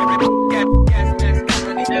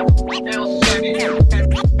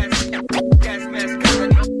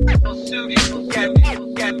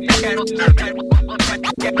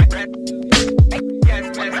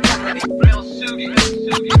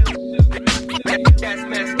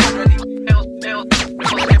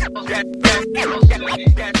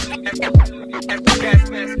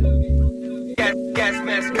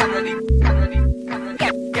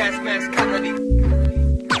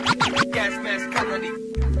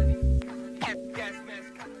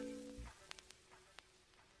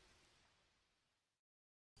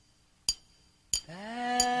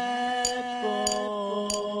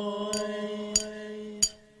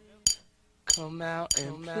 Come out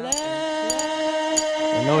and play.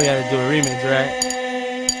 I know we gotta do a remix, right?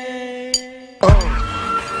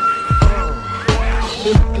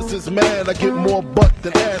 Niggas is mad, I get more butt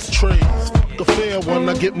than ashtrays. Fuck a fair one,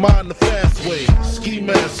 I get mine the fast way. Ski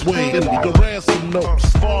mask way, and nigga ransom notes.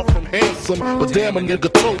 Far from handsome, but damn a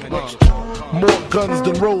nigga tote much. More guns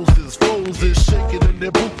than roses, foes is shaking in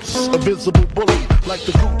their boots. A visible bully, like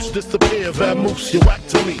the gooch, disappear, vamoose, you whack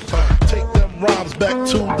to me. Take them rhymes back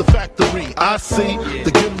to the factory. I see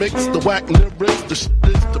the gimmicks, the whack lyrics, the shit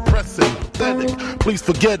is depressing, pathetic. Please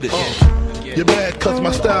forget it. You're mad cause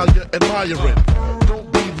my style you're admiring.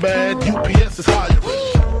 Don't be mad, UPS is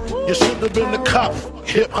hiring. You should have been a cop,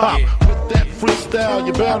 hip hop. With that freestyle,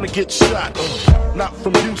 you're bound to get shot. Not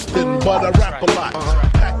from Houston, but I rap a lot.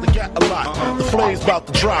 Pack the gat a lot. The flame's about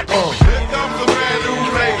to drop. Here comes a brand new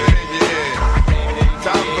flavor in your ear.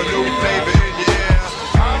 Time for new flavor in your ear.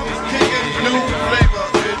 I'm just kicking new flavor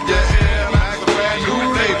in your ear. Like a brand new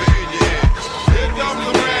flavor in your ear. Here comes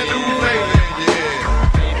a brand new flavor in your ear.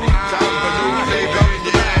 Time for new flavor in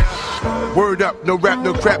your ear. Word up, no rap,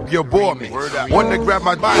 no crap, you bore me. Wanna grab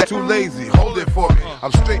my body, too lazy, hold it for me.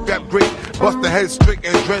 I'm straight rap great, bust the head straight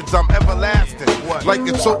and dreads, I'm everlasting. Like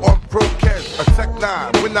it's so on Procast, a Tech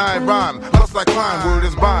 9, when I rhyme, plus I climb, word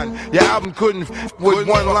is bond. Your album couldn't with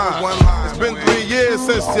one line. It's been 3 years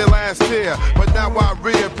since your last year, but now I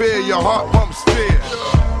reappear, your heart pumps fear.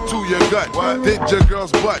 To your gut, did your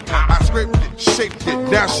girl's butt. I scraped it, shaped it,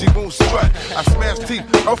 now she won't strut. I smashed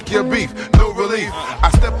teeth, off your beef, no relief. I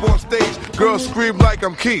step on stage, girls scream like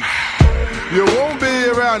I'm Keith. You won't be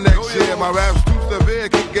around next year, my rap's too the beer,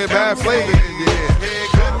 keep get bad flavor in your ear. Here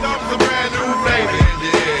comes a brand new flavor in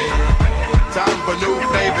your ear. Time for new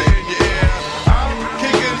flavor in your ear. I'm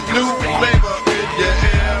kicking new flavor in your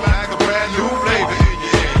ear. Like a brand new flavor in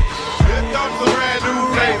your ear. Here comes a brand new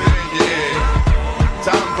flavor in your ear.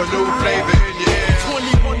 Time for new flavor in your ear.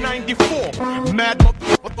 2194, mad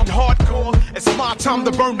motherfucking hardcore. It's my time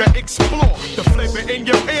to burn, to explore. The flavor in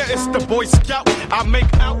your ear is the Boy Scout. I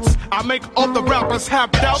make outs, I make all the rappers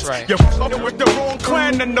have doubts. Right. You're fucking with the wrong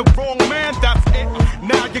clan and the wrong man, that's it.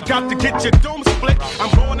 Now you got to get your dome split.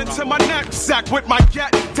 I'm going into my knapsack with my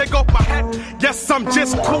gat. Take off my hat, yes, I'm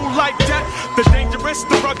just cool like that. The dangerous,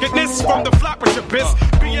 the ruggedness from the flappers abyss.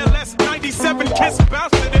 BLS 97 Kiss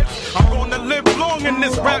bastard it. I'm gonna live long in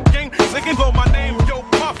this rap game. Singing for my name, Yo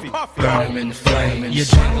Puffy. Burn 'em in the flame. You're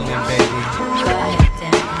jingling, baby.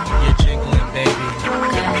 You're jingling, baby.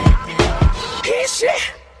 Hit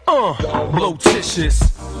shit. Blotitious,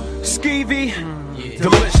 skeevy,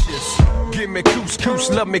 delicious. Give me couscous,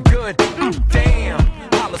 love me good. Damn,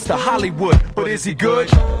 Hollis to Hollywood, but is he good?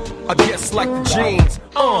 I guess like the jeans.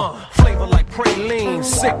 Flavor like praline,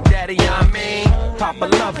 sick daddy, I mean. Papa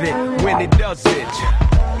love it when he does it.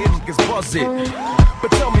 Niggas buzz it.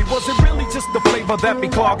 But tell me, was it really just the flavor that be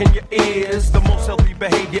clogging your ears? The most healthy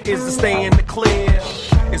behavior is to stay in the clear.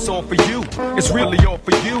 It's all for you, it's really all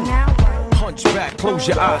for you. Hunch back, close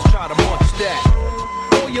your eyes, try to munch that.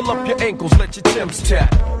 Oil up your ankles, let your Timbs tap.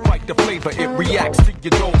 Bite the flavor, it reacts to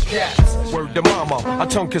your gold cats. Word to mama, I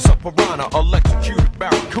tongue kiss a piranha, electrocuted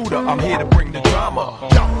barracuda. I'm here to bring the drama.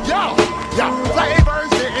 Yo,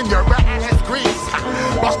 flavors in your ass grease.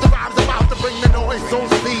 Busta Rhymes about to bring the noise, so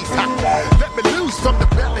please. Let me loose from the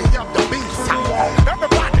belly of the beast.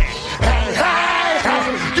 Everybody, hey,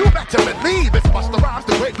 you better believe it's Busta Rhymes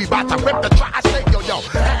the way we about to rip the tri-state, yo.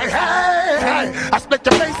 Hey, I split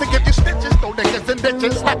your face and give you stitches, throw niggas and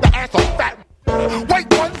bitches, slap the ass on fat. Wait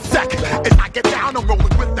 1 second, as I get down, I'm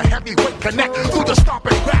rolling with the heavyweight connect through the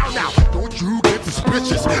stomping ground now. Don't you get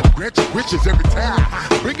suspicious, I grant you wishes every time.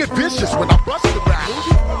 Bring it vicious when I bust the rap.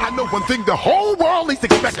 I know one thing the whole world is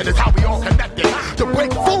expecting is how we all connected. To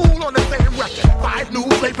break fool on the same record. 5 new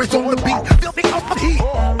flavors on the beat, filthy up the heat.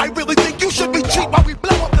 I really think you should be cheap while we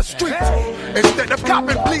blow up the streets. Instead of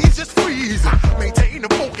copping, please just freeze. Maintain the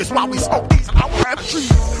focus while we smoke these our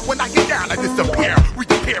trees. When I get down, I disappear,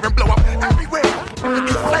 reappear and blow up everywhere.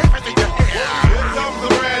 These flavors in your ear. Here comes a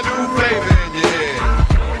brand new flavor in your ear.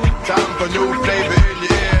 Time for new flavor in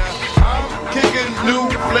your ear. I'm kicking new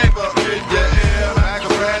flavor in your ear. Like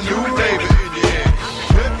a brand new flavor in your ear.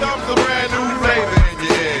 Here comes a brand new flavor in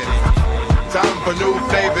your ear. Time for new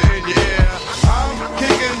flavor in your ear. I'm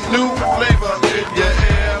kicking new flavor in your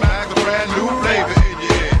ear. Like a brand new flavor in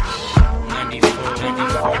your ear.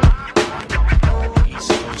 94.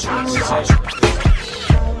 East Coast,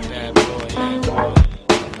 bad boy.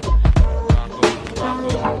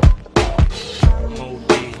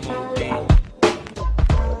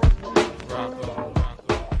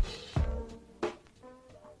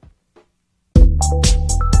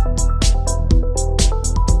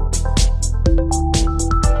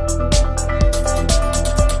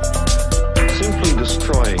 Simply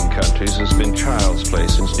destroying countries has been child's play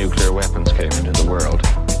since nuclear weapons came into the world.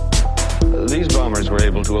 These bombers were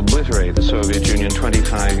able to obliterate the Soviet Union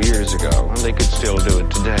 25 years ago, and they could still do it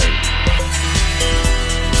today.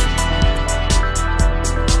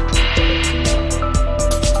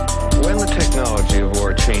 When the technology of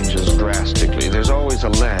war changes drastically, there's always a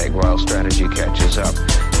lag while strategy catches up.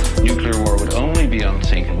 Nuclear war would only be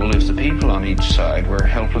unthinkable if the people on each side were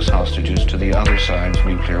helpless hostages to the other side's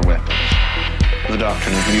nuclear weapons. The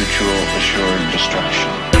doctrine of mutual assured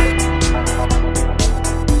destruction.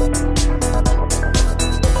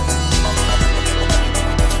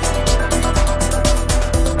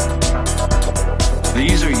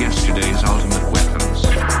 These are yesterday's ultimate weapons.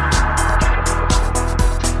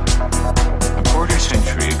 A quarter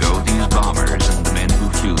century ago, these bombers and the men who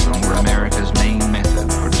flew them were America's main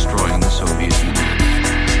method for destroying the Soviet Union.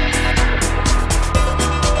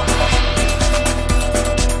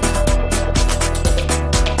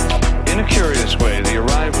 In a curious way, the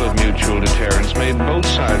arrival of mutual deterrence made both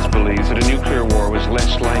sides believe that a nuclear war was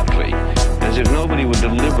less likely, as if nobody would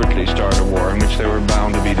deliberately start a war in which they were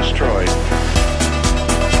bound to be destroyed.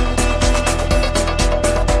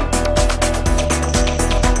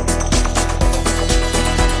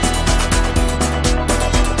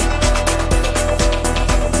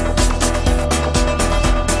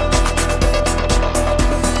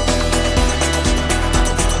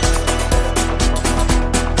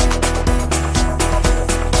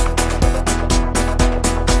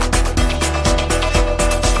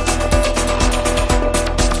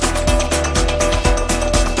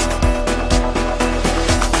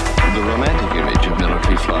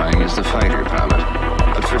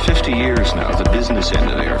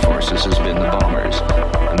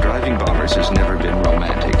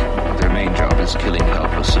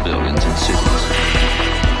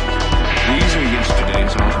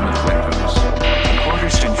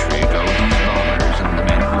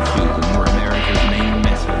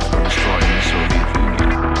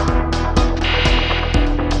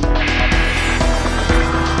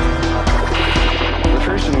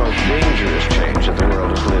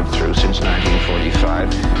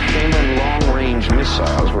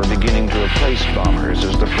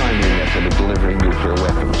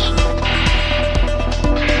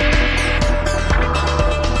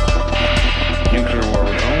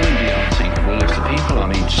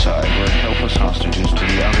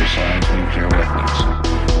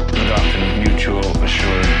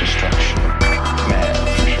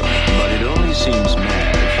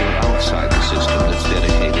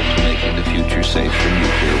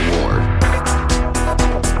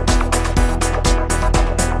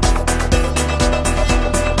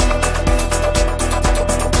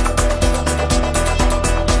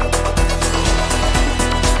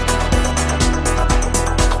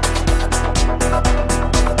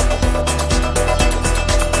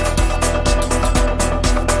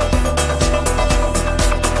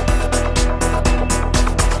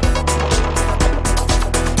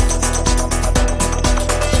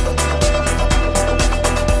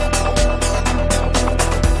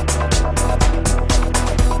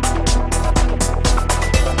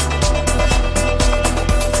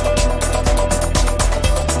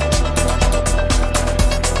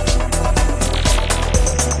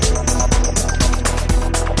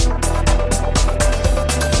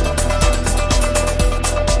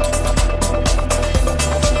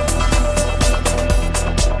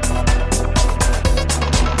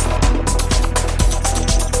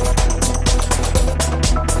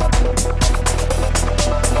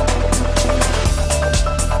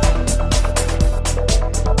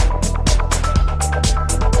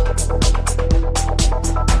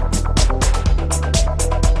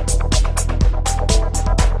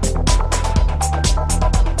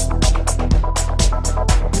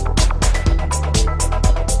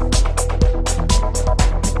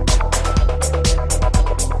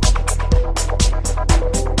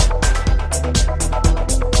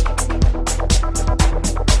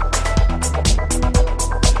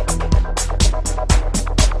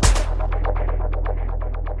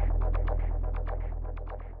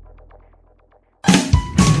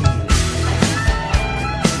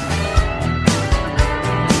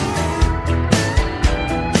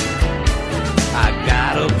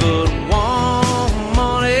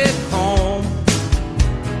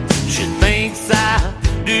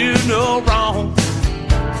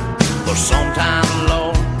 but sometimes,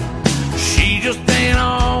 Lord, she just ain't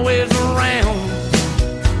always around.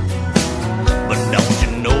 But don't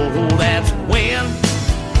you know that's when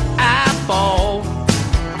I fall?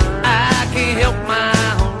 I can't help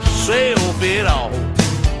myself at all,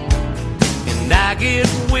 and I get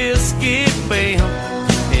whiskey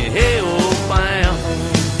bound and hellbound.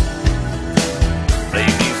 Play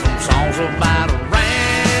me some songs about a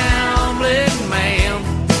rambling man,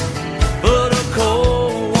 put a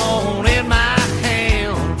cold one in my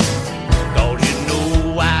hand, 'cause you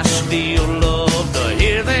know I still love to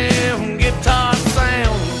hear them guitar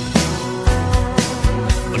sound.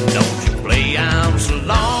 But don't you play I'm so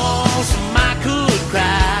lonesome I could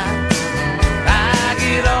cry. I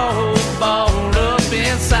get all balled up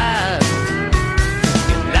inside,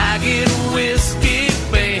 and I get whiskey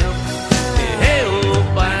bound and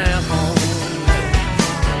hellbound.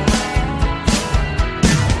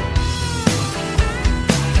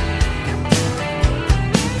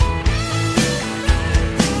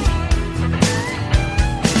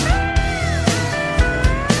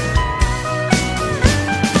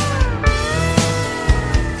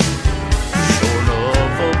 Sure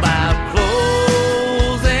enough about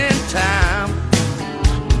closing time,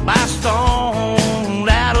 I stoned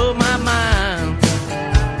out of my mind,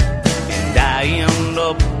 and I end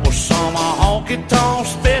up with some honky-tonk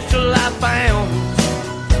special I found.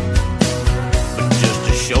 But just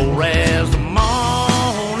as sure as the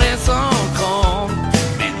morning sun comes,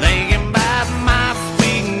 be thinking about my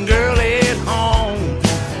sweet girl at home,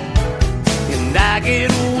 and I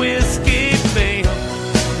get whiskey bound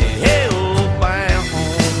and hellbound.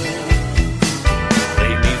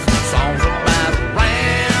 Play me some songs about a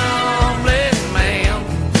rambling man,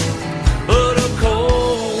 put a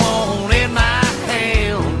cold one in my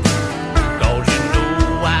hand, 'cause you know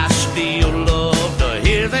I still love to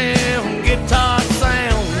hear them guitar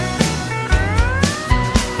sound.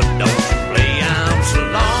 But don't you play I'm so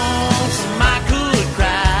lonesome I could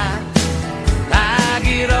cry. I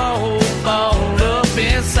get all balled up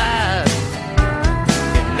inside,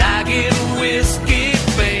 and I get whiskey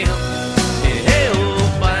bound and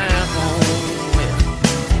hellbound.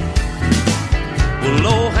 Well,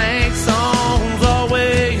 old Hank songs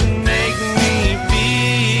always make me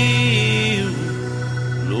feel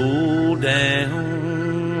low down.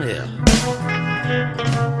 Yeah.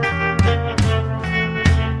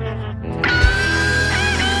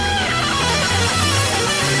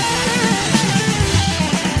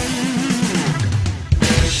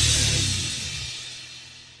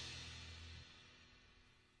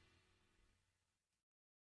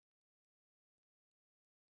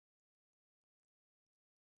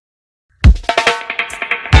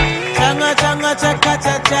 Changa changa chaka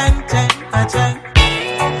cha chang chang a chang.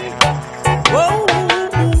 Whoa,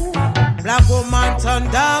 black woman turn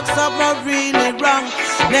dark, something really wrong.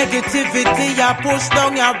 Negativity you push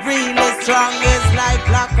down, you really strong. It's like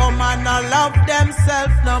black woman no love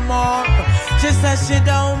themselves no more. She says she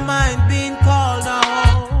don't mind being called no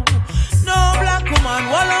hoe. No black woman,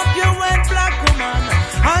 what up you went black woman?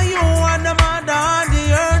 Are you on the mother on the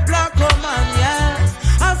earth black woman? Yes,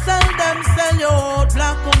 I sell you out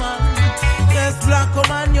black woman. Yes, black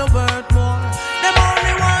woman, you worth more. Them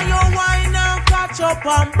only want you wine and catch up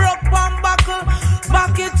and broke and buckle.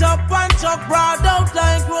 Back it up and chuck broad out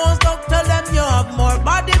like rose. Don't tell them you have more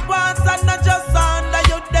body parts and not just under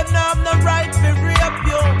you. Them not have no right to rape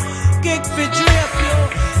you, kick for drape you.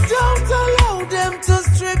 Don't allow them to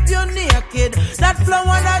strip you naked. That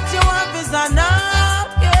flower that you have is a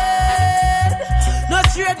naked. Not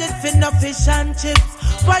traded for no fish and chips.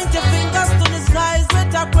 Point your fingers to the skies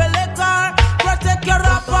with a acrylic car. Protect your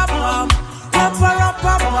pam, pam. Black woman,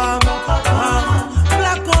 protect your pam, pam, pam.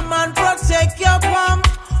 Black woman, protect your pam,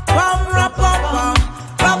 pam, pam.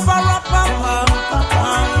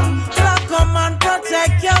 Black woman,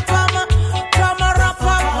 protect your pam, pam,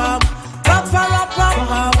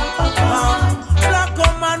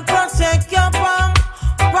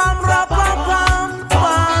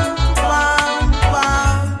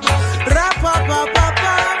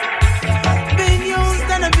 been used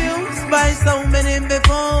and abused by so many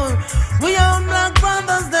before. We own black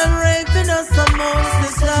brothers, them raping us the most.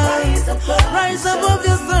 Rise above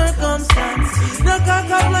your circumstance. No cock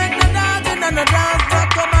up like the dog in the dance.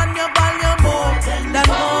 Black woman, you value more than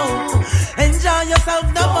gold. Enjoy yourself,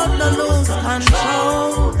 don't lose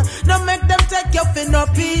control. Don't make them take you for no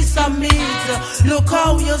piece of meat. Look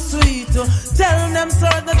how you're sweet. Tell them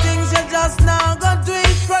certain things you just now gonna do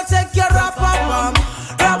it. Protect your rapper.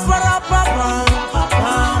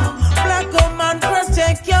 Black woman,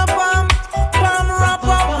 protect your bum.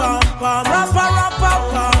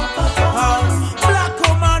 Black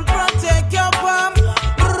woman, protect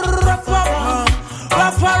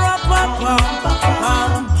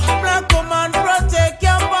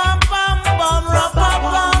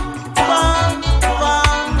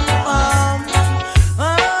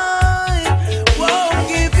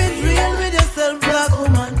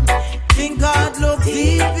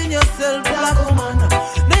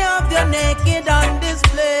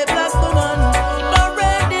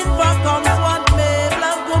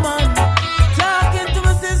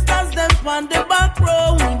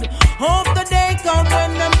road. Hope the day come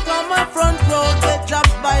when them come a front road, get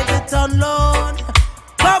dropped by the ton load.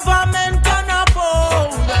 Government can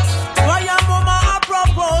afford. Why your mama a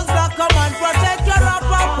propose that come and protect your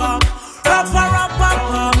rapper.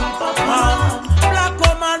 Black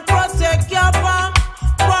woman protect your pam.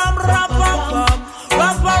 Pam rapper.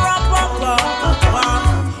 Black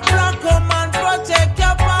woman protect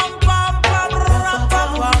your pam. Pam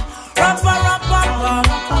rapper.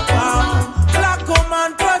 Black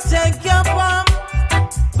woman protect your pam.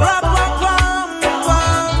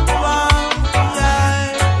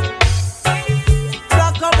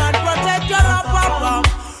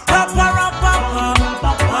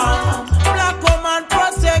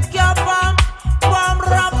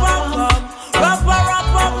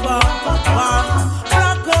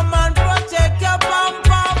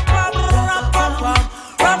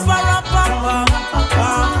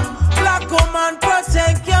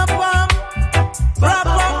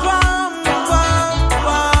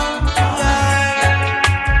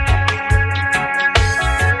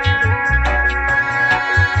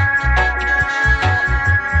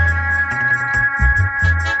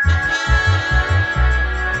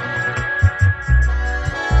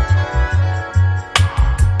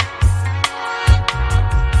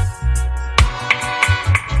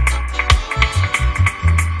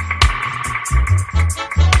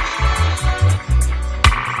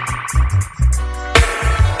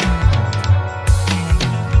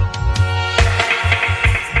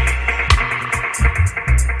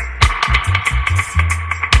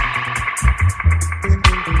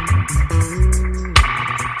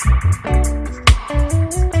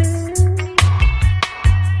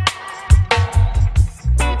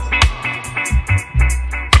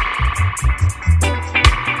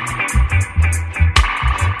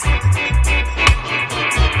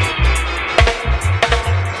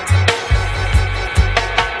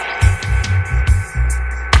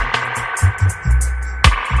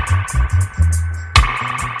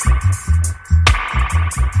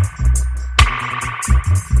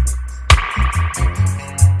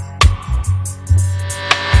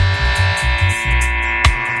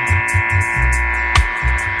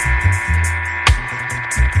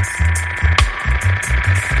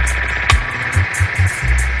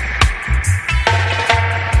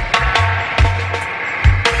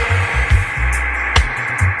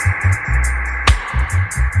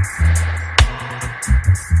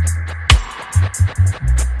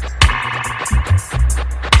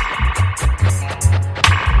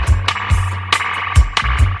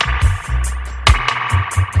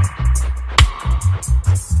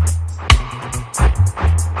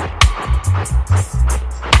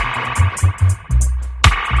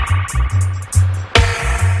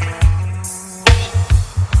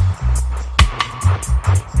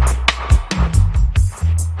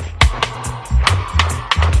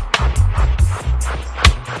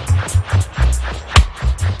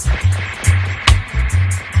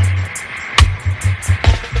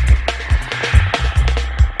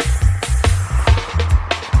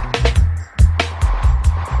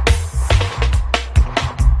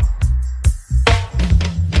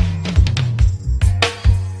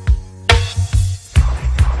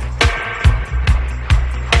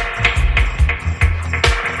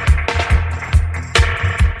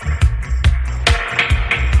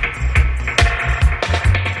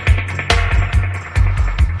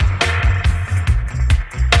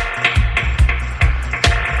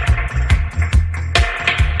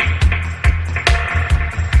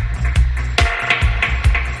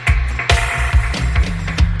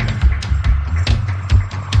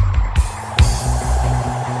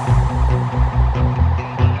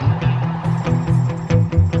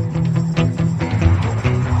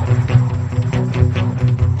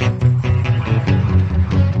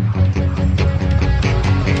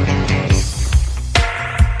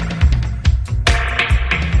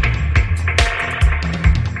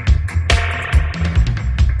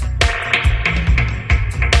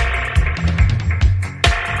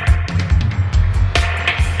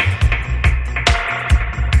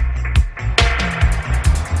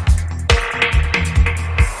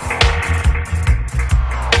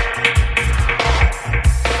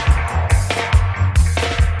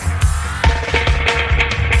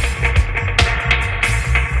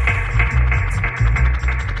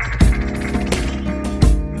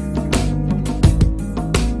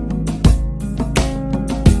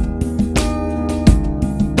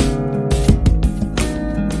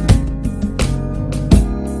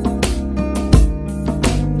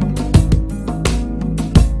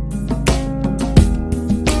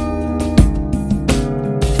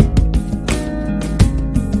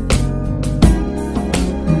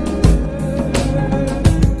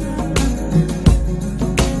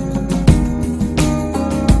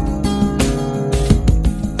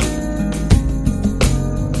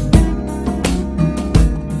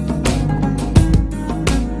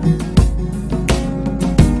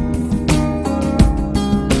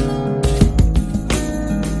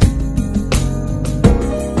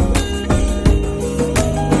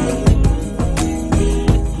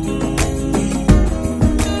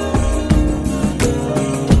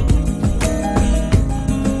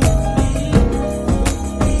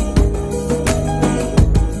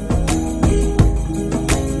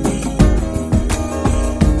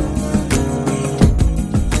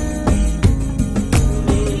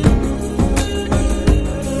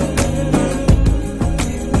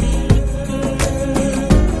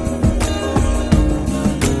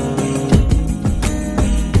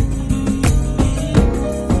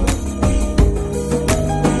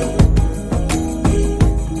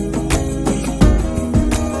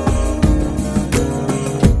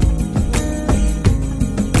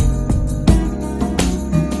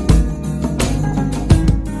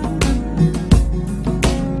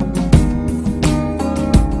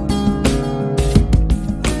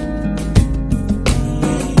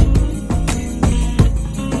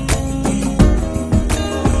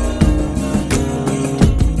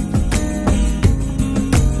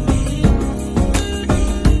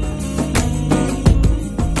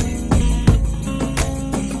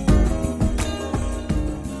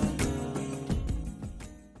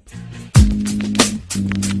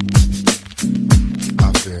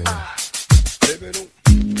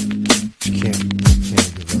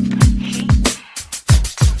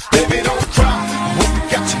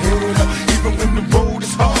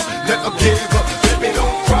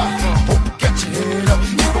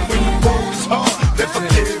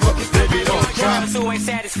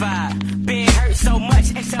 satisfied. Being hurt so much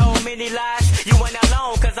and so many lies. You ain't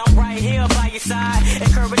alone, cause I'm right here by your side.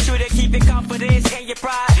 Encourage you to keep your confidence and your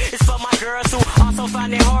pride. It's for my girls who also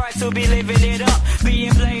find it hard to be living it up.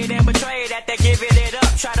 Being played and betrayed after giving it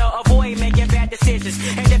up. Try to avoid making bad decisions.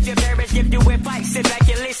 And if your parents give you advice, sit back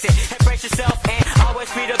and listen. Embrace yourself and always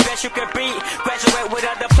be the best you can be. Graduate with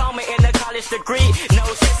a diploma and a college degree. No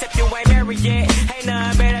sense if you ain't married yet. Ain't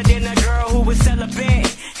nothing better than a girl who was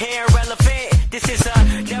celibate. Irrelevant. This is a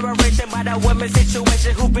narration about a woman's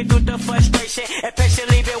situation who been through the frustration and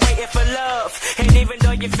patiently been waiting for love. And even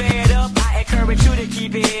though you're fed up, I encourage you to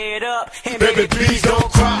keep your head up. And baby, please don't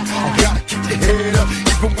cry. You gotta keep your head up,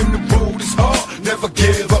 even when the road is hard. Never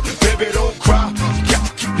give up, baby, don't cry. You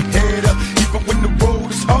gotta keep your head up, even when the road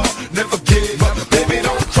is hard. Never give up, baby,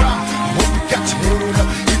 don't cry. When you got your head up,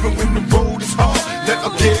 even when the road is hard. Never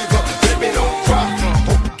give up, baby, don't cry.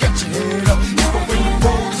 Hope you got your head up, even when the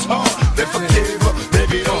road is hard. Never give up,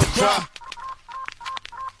 baby, don't cry.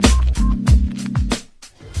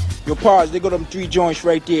 Yo, pause, they got them 3 joints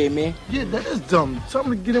right there, man. Yeah, that is dumb. Tell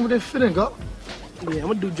them to get in with their fitting, go. Yeah, I'm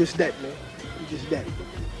gonna do just that, man. Just that.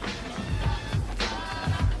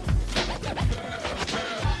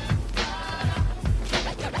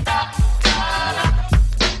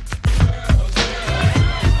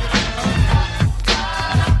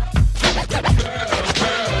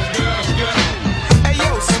 Hey,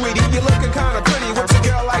 yo, sweetie, you looking kinda pretty. What's a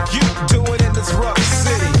girl like you doing in this rough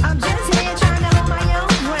city? I'm just here trying to hold my own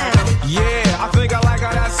ground. Yeah, I think I like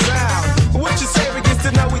how that sound. What you say we get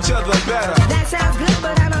to know each other better? That sounds good,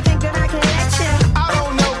 but I don't think that I can let you. I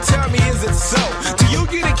don't know, tell me, is it so? Do you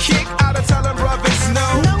get a kick out of telling brothers no?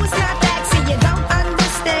 No, it's not that, see, you don't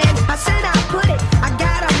understand. I said I'll put it, I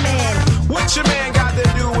got a man. What your man got to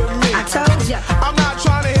do with me? I told ya. I'm not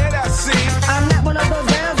trying to hear that, see? I'm not one of those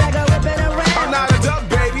girls that go whipping around. I'm not a duck,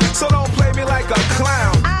 baby, so don't play me like a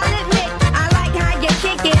clown. I'll admit, I like how you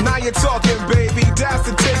kick it. Now you're talking, baby, that's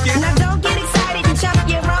the ticket. Now don't get excited and jump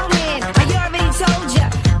your own man. I already told ya,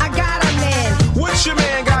 I got a man. What your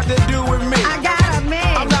man got to do with me? I got a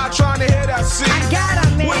man. I'm not trying to hear that, see? I got a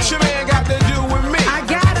man. What your man got to do with me? I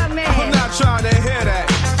got a man. I'm not trying to hear that.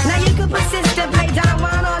 Now you can persist to play Don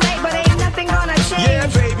Juan all night, but ain't nothing gonna change. Yeah,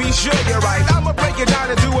 baby, sure you're right. I'ma break it down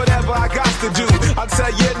and do whatever I got to do. I'll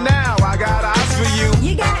tell you now, I got eyes for you.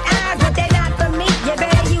 You got eyes, but they're not for me. You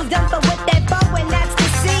better use them for with that bow, and that's the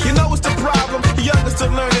scene. You know what's the problem? Young is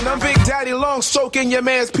still learning. I'm Big Daddy Long stroking your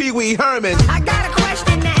man's Pee Wee Herman. I got a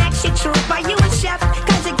question to ask you, truth. Are you a chef?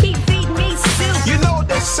 Cause you keep feeding me soup. You know what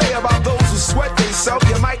they say about those who sweat themselves.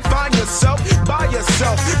 You might find yourself by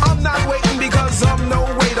yourself. I'm not waiting because I'm no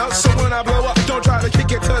waiter. So when I blow up, don't try to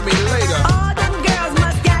kick it to me later. All them girls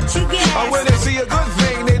must got you gas. Or when they see a good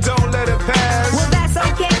thing, they don't let it pass. Well, that's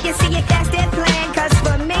okay. You see if that's their plan. Cause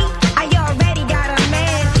for me, I already got a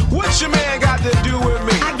man. What your man got to do with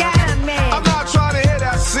me? I got a man. I'm not trying to hear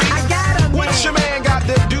that, see? I got a man. What your man got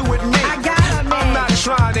to do with me? I got a man. I'm not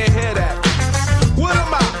trying to hear that. What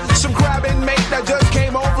am I? Some crabbing mate that just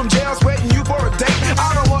came home from jail sweating you for a date.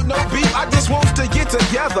 I don't want no beef, I just want to get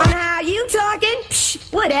together. On how you talking? Psh,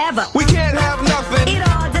 whatever. We can't have nothing. It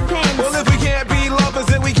all depends. Well, if we can't be lovers,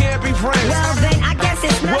 then we can't be friends. Well, then I guess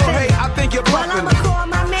it's nothing. Well, hey, I think you're bluffing. Well, I'ma call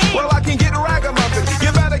my man. Well, I can get ragamuffin.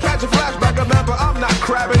 You better catch a flashback, remember, I'm not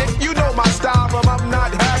crabbing it. You know my style, but I'm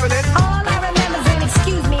not having it. All I remember is an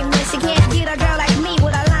excuse me, miss. You can't get a girl like me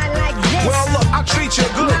with a line like this. Well, look, I treat you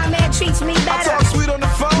good. My man treats me I better. talk sweet on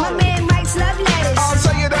the phone. My man writes love letters. I'll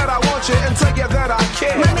tell you that I want you and tell you that I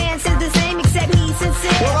care. My man says the same except he's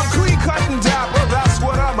sincere. Well, I'm clean cut and dapper, that's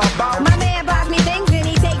what I'm about. My man buys me things and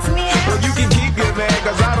he takes me out. Well, you can keep your man,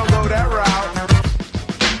 cause I don't go that route.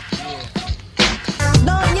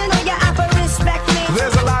 No, you know you're out for respect me.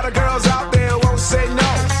 There's a lot of girls out there who won't say no.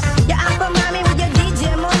 You're out for mommy with your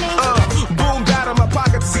DJ money. Boom, down, my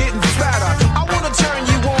pockets getting fatter. I wanna turn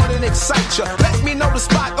you on and excite you. Let me know the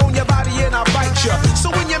spot on your body and I'll bite you. So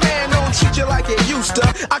when your man don't treat you like it used to,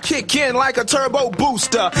 I kick in like a turbo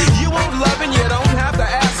booster. You won't love and you don't have to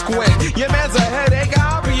ask when. Your man's a headache,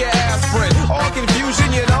 I'll be your aspirin. All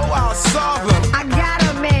confusion, you know I'll solve them. I got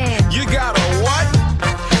a man. You got a what?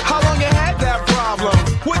 How long you had that problem?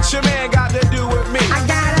 What your man got to do with me? I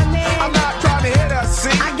got a man. I'm not trying to hear that,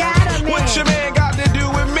 see? I got a man. What your man got to do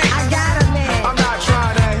with me? I got a man. I'm not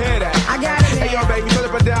trying to hear that. I got a man. Hey, yo, baby,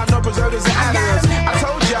 put it down, no preservatives and additives. I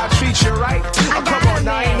told you I treat you right. Oh, come on,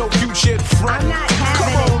 now ain't no cute shit front. I'm not having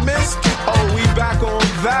Come on, miss. Oh, we back on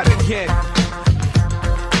that again.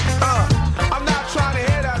 I'm not trying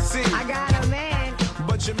to hear that, see? I got a man.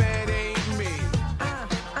 But your man ain't me.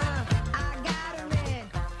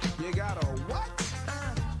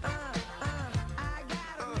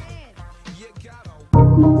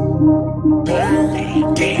 Throw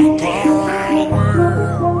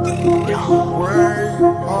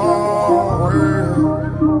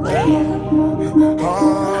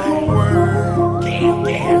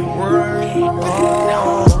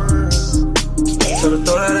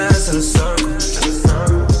that ass in a circle.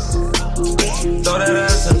 Throw that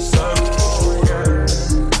ass in a circle.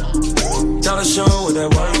 Gotta show what that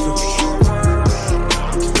work do.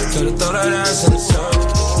 Gotta throw that ass in a circle.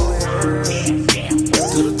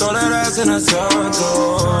 Gotta throw that ass in a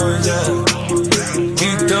circle, yeah.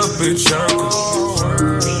 Keep the bitch circle.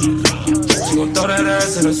 She gon' throw that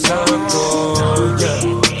ass in a circle, yeah.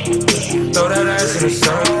 Throw that ass in a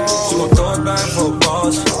circle. She gon' throw it back for a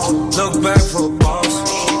boss. Look back for a boss.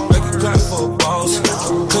 Make it clap for a boss.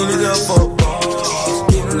 Clean it up for a boss.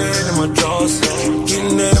 Getting it in my drawers.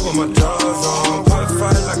 Getting it with my drawers on. Point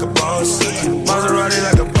fight like a boss. Maserati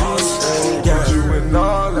like a boss. Yeah. You and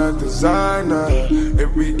all that designer. If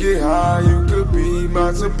we get high, you could be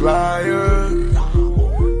my supplier.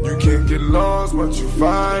 You can't get lost, but you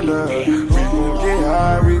find her. We gon' get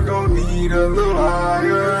high, we gon' need a little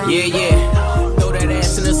higher. Yeah. Throw that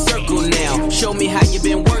ass in a circle now. Show me how you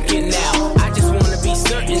been working now. I just wanna be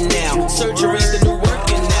certain now. Surgery's the new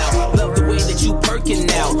working now. Love the way that you perking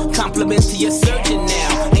now. Compliment to your surgeon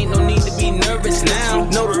now. Ain't no need to be nervous now.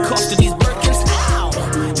 Know the cost of these Birkins. Ow.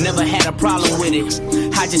 Never had a problem with it.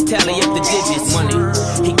 I just tally up the digits. Money,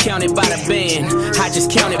 he counted by the band. I just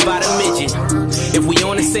counted by the midget. If we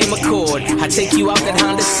on the same accord, I take you out that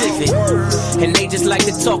Honda Civic. And they just like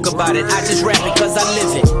to talk about it. I just rap it cause I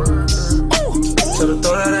live it. So to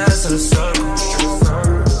throw that ass in a circle.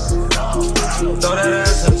 Throw that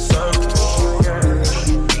ass in a circle.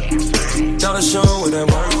 Gotta show what that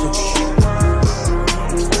work do.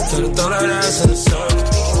 So to throw that ass in a circle.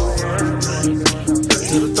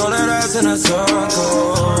 So to throw that ass in a circle,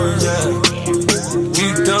 yeah.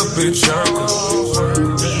 Keep the bitch circle.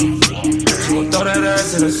 She gon' throw that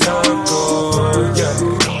ass in a circle, yeah.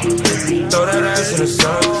 Throw that ass in a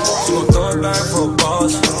circle. She gon' throw it back for a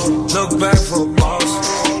boss. Look back for a boss.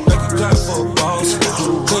 Make it clap for a boss.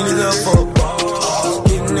 Clean it up for a boss.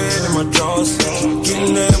 Getting it in my drawers.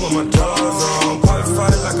 Getting it with my drawers on. Point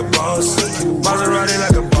fight like a boss. Maserati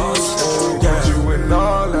like a boss, yeah. You and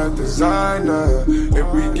all that designer. If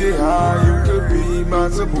we get high, you could be my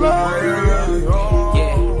supplier.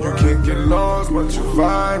 You can't get lost, but you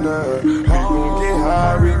find her. We gon' get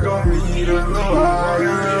high, we gon' need a little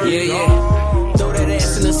higher. Yeah. Throw that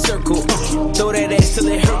ass in a circle. Throw that ass till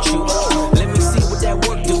it hurt you. Let me see what that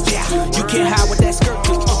work do. You can't hide what that skirt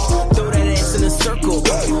do. Throw that ass in a circle.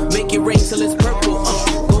 Make it rain till it's purple.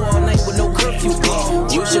 Go all night with no curfew.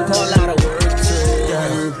 You should call out a word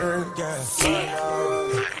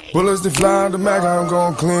Bullets that fly in the Mac, I'm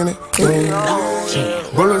gon' clean it.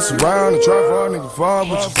 Bullets around and try for a nigga fall,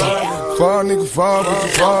 but you fall. Fall nigga fall, but you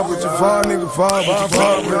fall, but you fall nigga fall, but you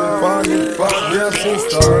fall, but you fall nigga fall. Yeah,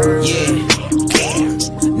 sister. Yeah.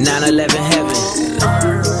 9/11 heaven.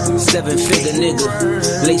 7-figure nigga.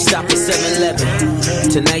 Late stop at 7-Eleven.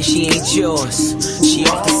 Tonight she ain't yours. She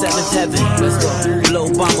off the 7th heaven. Let's go. Blow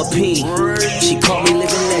Obama P. She called me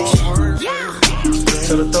living legend.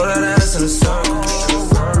 So to throw that ass in a circle.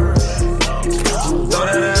 Throw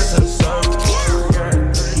that ass in a circle.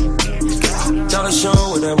 Gotta show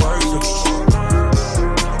what that work do.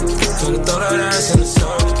 So to throw that ass in a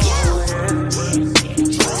circle.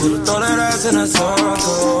 So to throw that ass in a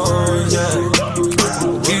circle, yeah.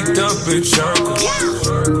 Keep the bitch circle.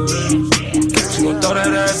 She gon' throw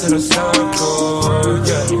that ass in a circle,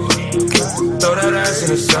 yeah. Throw that ass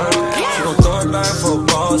in a circle. She gon' throw it back for a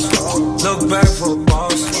boss. Look back for a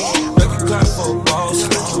boss. Make it clap for a boss.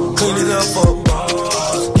 Clean it up for a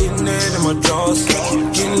boss. Getting it in my drawers.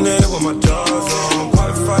 Getting it with my drawers on.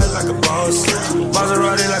 Point fight like a boss.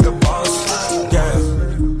 Maserati like a boss, yeah.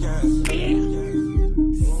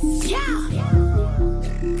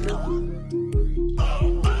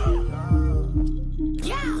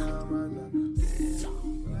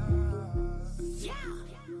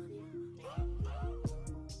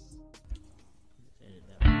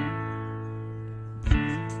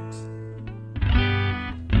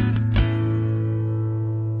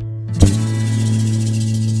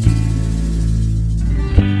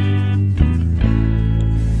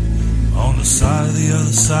 The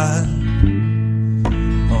other side,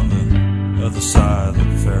 on the other side of the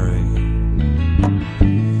ferry.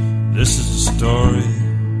 This is the story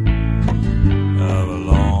of a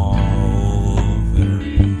long old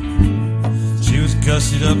ferry. She was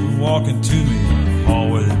gussied up and walking to me in a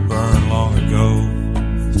hallway that burned long ago.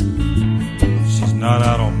 She's not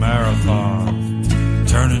out on marathon,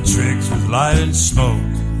 turning tricks with light and smoke.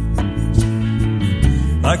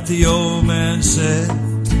 Like the old man said,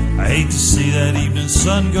 I hate to see that evening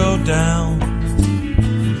sun go down.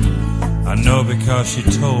 I know because she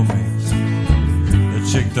told me the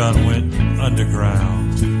chick done went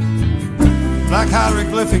underground. Black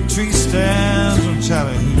hieroglyphic tree stands on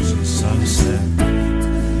Chattahoochee sunset.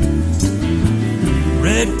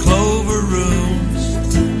 Red clover rooms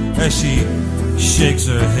as she shakes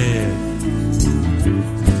her head.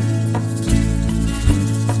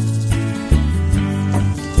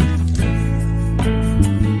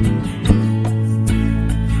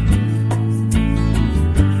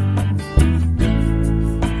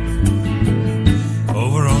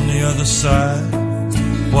 Over on the other side,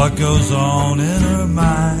 what goes on in her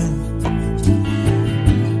mind?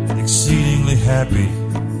 Exceedingly happy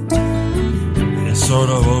and sort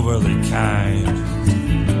of overly kind.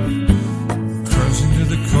 Cruising to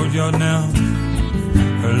the courtyard now,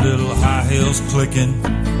 her little high heels clicking.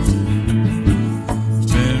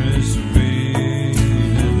 Memories read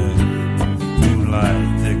in the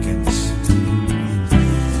moonlight thickens.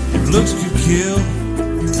 If looks could kill,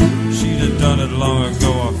 she'd have done it long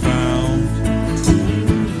ago, I found.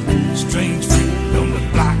 Strange feet on the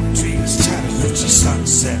black trees, Chattahoochee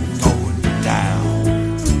sunset going down.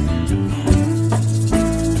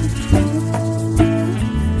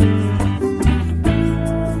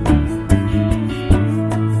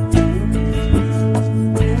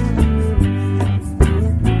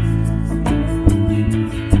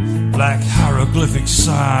 Black hieroglyphic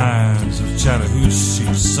signs of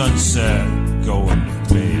Chattahoochee sunset going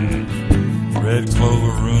to bed. Red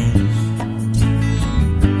clover rooms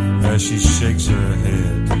as she shakes her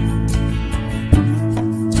head.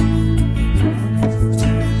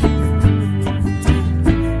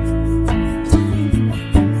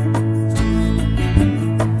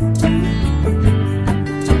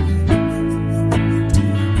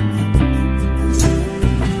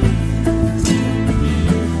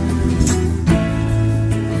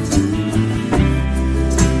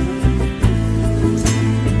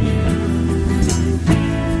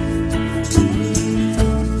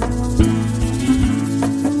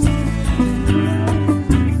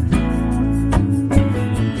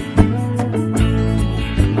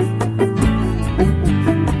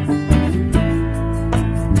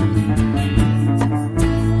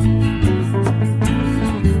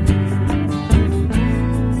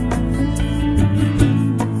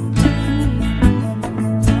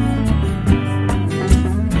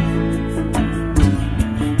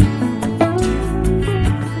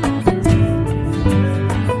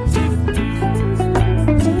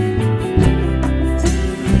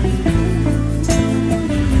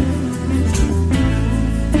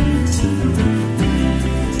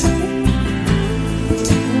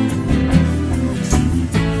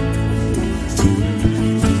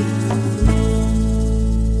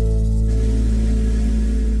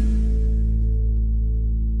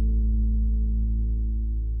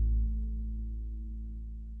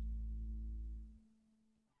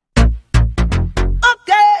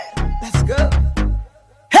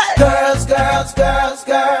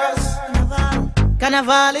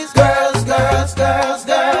 Carnival is girls, girls, girls,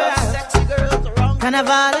 girls. Sexy girls around.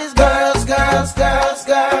 Carnival is girls, girls, girls,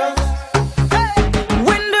 girls.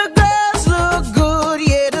 When the girls look good,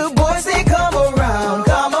 yeah, the boys they come around,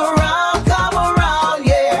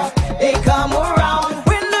 yeah, they come around.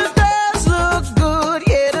 When the girls look good,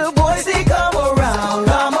 yeah, the boys they come around,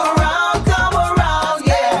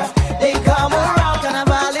 yeah, they come around.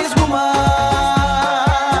 Carnival is woman,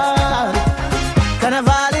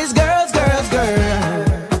 Carnival is girls, girls, girls.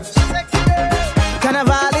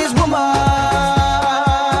 Carnival is woman.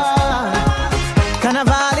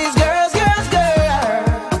 Carnival is girls, girls,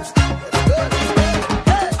 girls.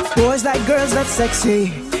 Boys like girls that's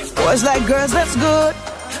sexy. Boys like girls that's good.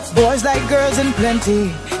 Boys like girls in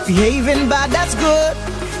plenty. Behaving bad, that's good.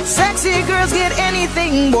 Sexy girls get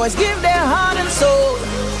anything. Boys give their heart and soul.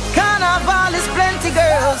 Carnival is plenty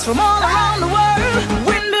girls from all around the world.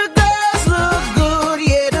 When the girls look good,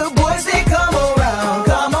 yeah, the boys they come around,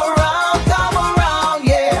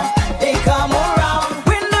 yeah, they come around.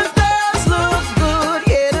 When the girls look good,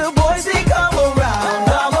 yeah, the boys they come around,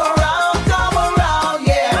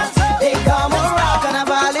 yeah, they come around.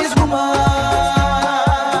 Carnival is woman,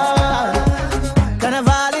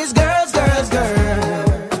 Carnival is girls, girls,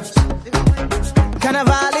 girls.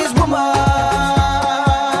 Carnival is woman,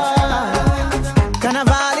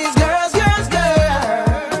 Carnival is girls, girls,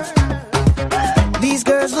 girls. These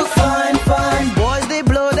girls look fine, fine. Boys they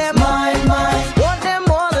blow their mind, mind. Want them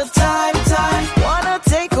all the time, time. Wanna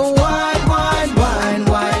take a wine, wine, wine,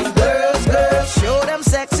 wine. Girls, girls, show them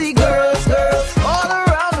sexy girls, girls. All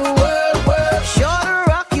around the world, world. Short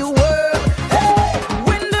around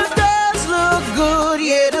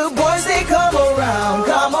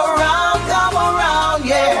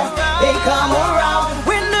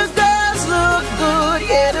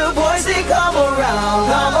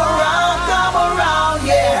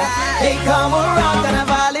come around,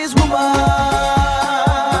 Carnival is woman.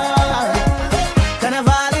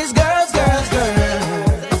 Carnival is girls, girls, girls.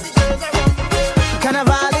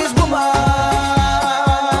 Carnival is woman.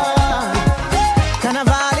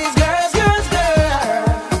 Carnival is girls, girls, girls.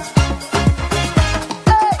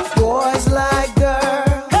 Boys like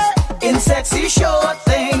girls in sexy short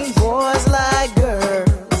things. Boys like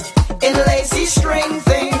girls in lacy string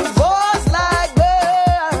things. Boys like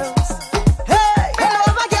girls. Hey,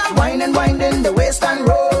 clever girl, winding the waist and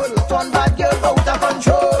roll. Turn bad girl out of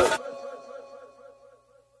control.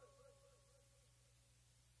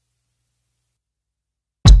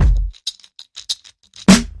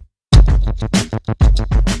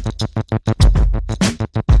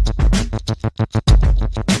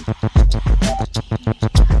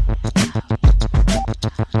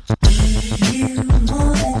 You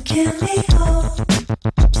more than kill me all.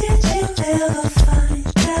 Did you ever find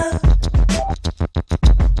out?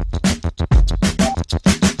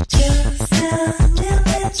 Just an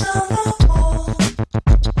image on the wall.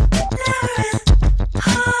 Narrowing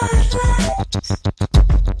hard lines.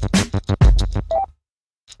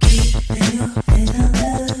 Keeping your head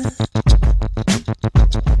under.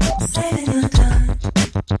 Saving your time.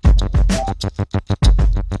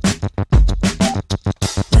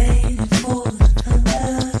 Waiting for the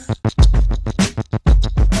thunder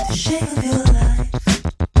to shake up your life.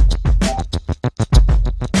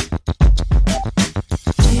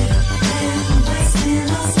 You've been wasting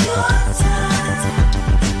all your time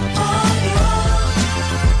on your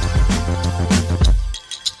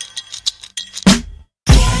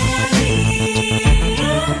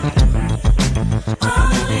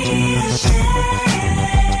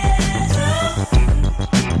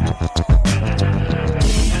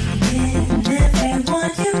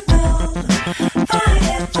everyone you know,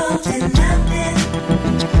 fire floating nothing.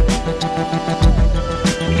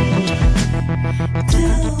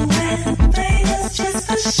 Doing favors just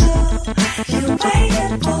for show. You're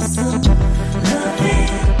waiting for some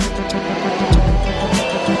loving.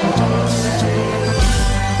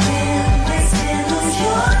 Been wasting all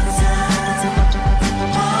your time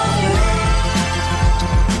on your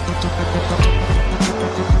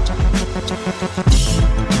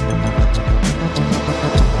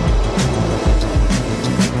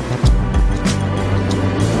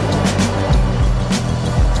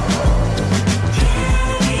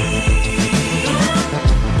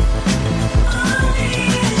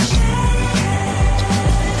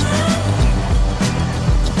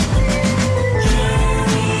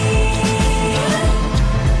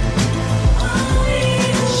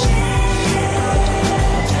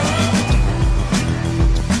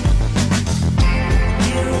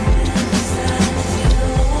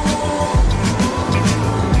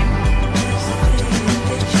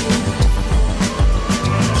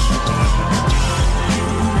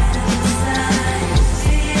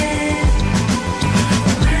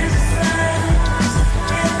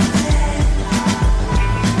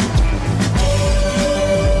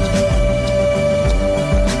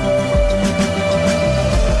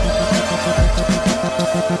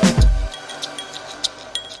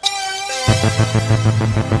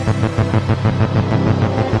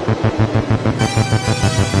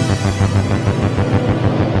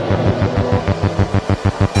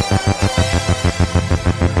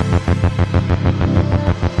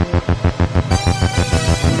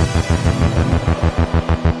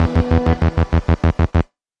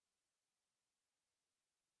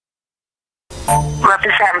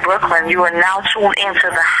Representing Brooklyn, you are now tuned into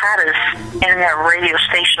the hottest internet radio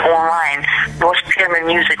station online, North Pyramid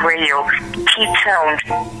Music Radio. Keep tuned.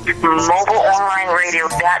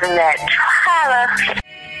 MobileOnlineRadio.net. Holla!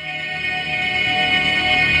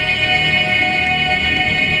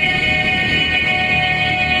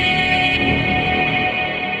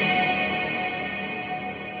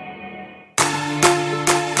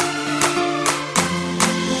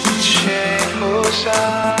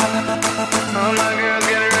 All my girls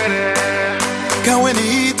get ready. Cause when the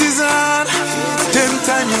heat is on, them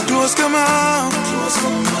time your clothes come out.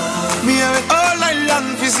 Me have it all night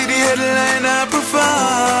long to see the headline I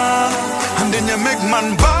perform. And then you make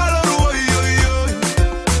man ball out, oh, yo, yo.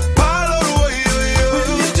 Ball out, oh, yo, yo. When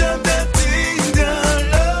you jump that thing down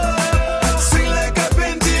low, swing like a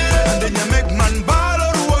pendulum. And then you make man ball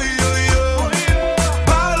out, oh, yo, yo.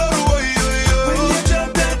 Ball out, oh, yo, yo. When you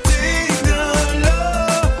jump that thing down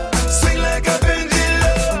low, swing like a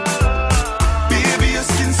pendulum. Baby, your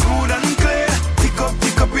skin smooth and clear. Tick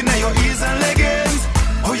up in your ears and leggings.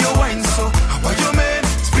 Oh, you wine so, what you mean?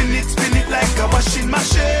 Spin it like a washing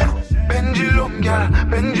machine. Pendulum, girl,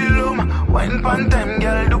 pendulum.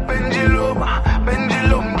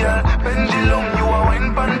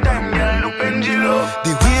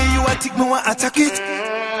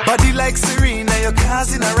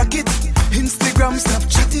 Dance in a racket. Instagram,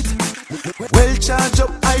 Snapchat it. Well charge up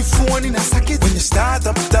iPhone in a socket. When you start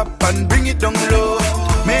up top and bring it down low.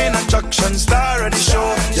 Main attraction, star of the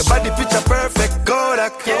show. Your body picture perfect,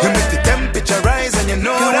 Kodak. You make the temperature rise and you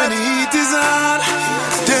know that when the heat is on,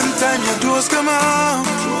 10 times your clothes come out.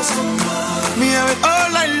 Me have it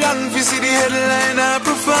all night long if you see the headline I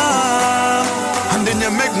perform. And then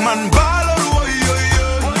you make man ball.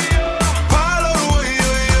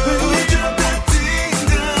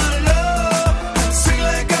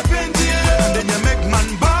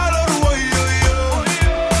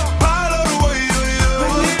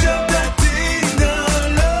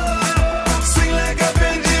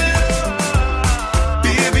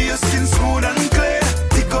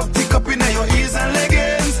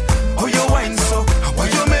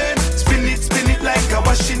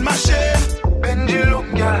 Pendulum,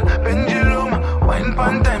 girl, pendulum. Wine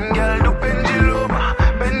pan time, girl, do pendulum.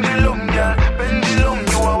 Pendulum, girl, pendulum.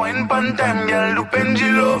 You a wine pan time, girl, do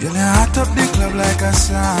pendulum. Girl, you hot up the club like a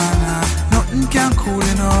sauna. Nothing can cool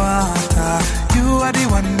in no water. You are the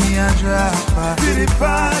one me a dropper. To the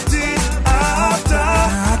party after.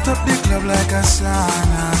 Hot up the club like a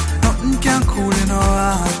sauna. Nothing can cool in no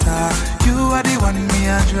water. You are the one me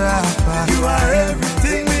a dropper. You are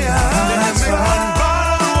everything me have. That's why.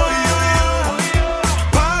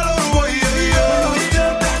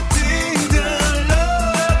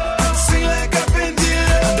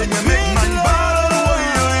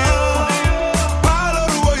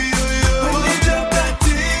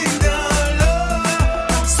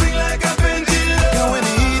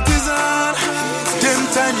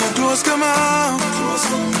 Come on,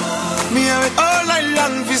 me have it all night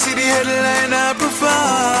long if you see the headline I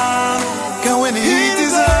perform. Cause when the heat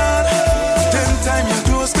is on, 10 times your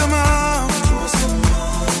clothes come on.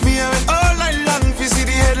 Me have it all night long if you see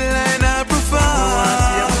the headline I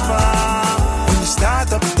perform. When you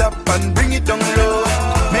start up top and bring it down low.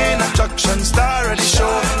 Main attraction, star of the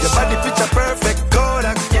show. Your body picture perfect,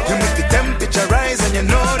 Kodak. You make the temperature rise and you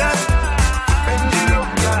know that. Pendulum,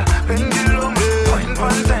 girl, pendulum. Wine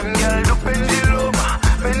pan time, girl, do pendulum.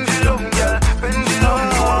 Pendulum, girl, pendulum.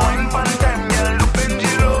 You a wine pan time, girl, do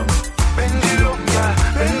pendulum. Pendulum, girl,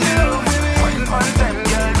 pendulum. Wine pan time,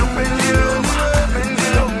 girl, do pendulum.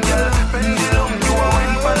 Pendulum, girl, pendulum. You a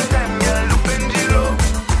wine pan time, girl, do pendulum.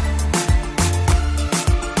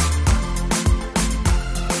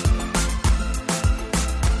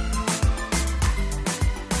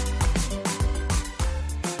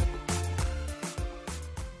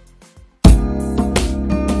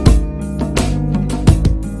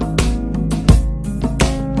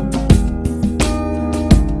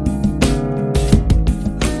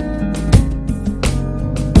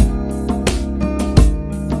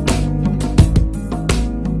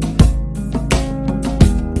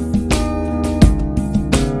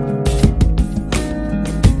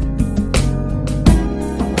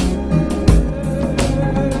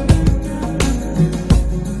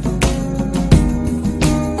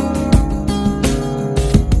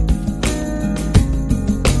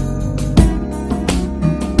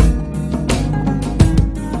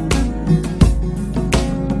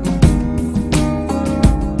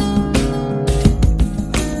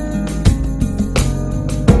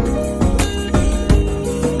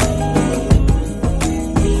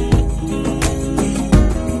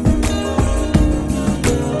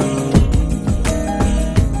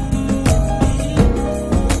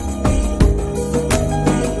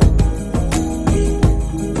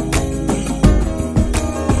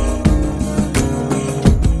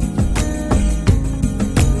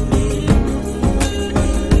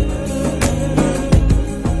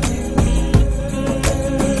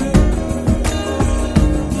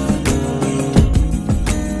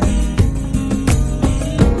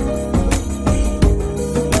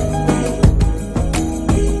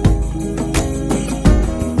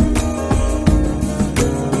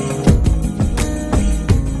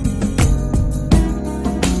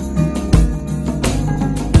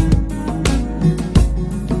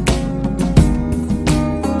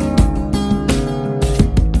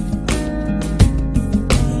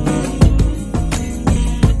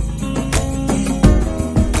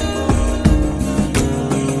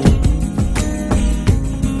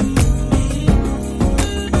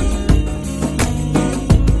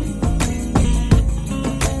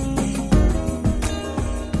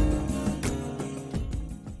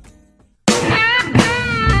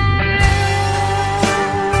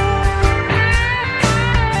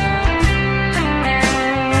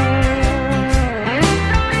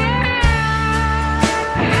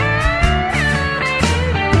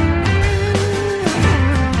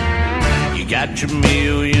 got your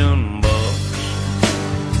 $1,000,000.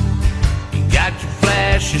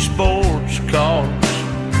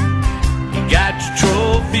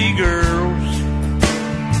 pretty girls.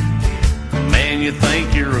 Man, you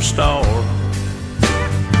think you're a star.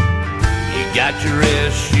 You got your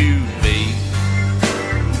SUV.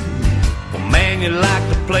 Well, man, you like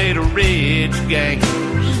to play the rich games.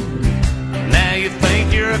 Now you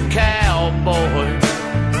think you're a cowboy,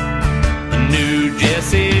 the new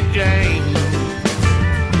Jesse James.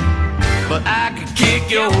 But I could kick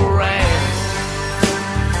your ass.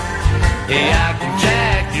 Yeah, I can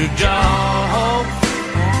jack your jaw.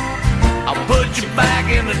 I'll put you back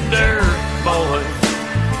in the dirt, boy.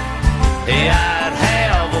 Yeah, I'd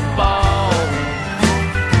have a ball.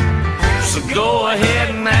 So go ahead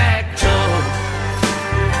and act tough,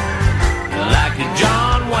 like a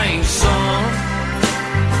John Wayne son.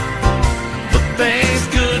 But things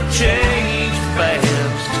could change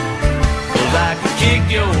fast, 'cause I could kick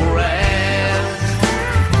your ass.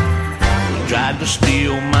 Tried to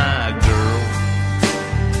steal my girl.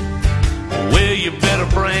 Well, you better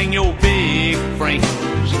bring your big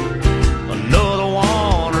friends, another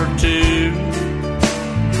one or two,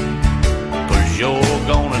 'cause you're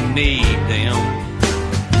gonna need them.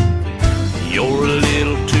 You're a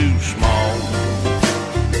little too small.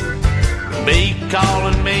 Be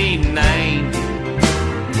calling me names.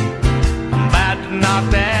 I'm about to knock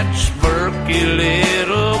that spurky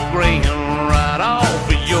little grin right off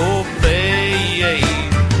of your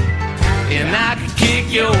face, and I could kick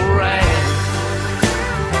your ass.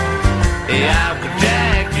 Yeah, I could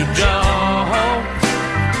jack your jaw.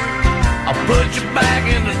 I'll put you back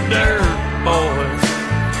in the dirt, boy,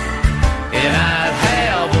 and I'd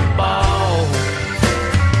have a ball.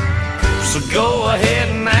 So go ahead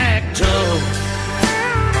and act tough,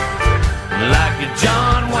 like a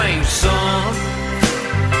John Wayne son.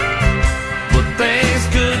 But things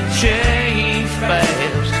could change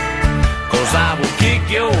fast, 'cause I will kick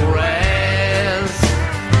your ass.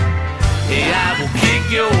 Yeah, I will kick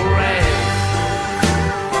your ass.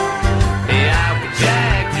 Yeah, I will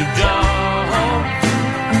jack your jaw.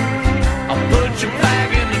 I'll put you back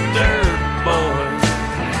in the dirt, boy,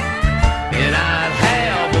 and I'd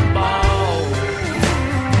have a ball.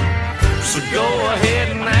 So go ahead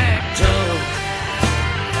and act tough,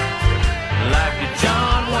 like a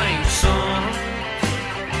John Wayne son.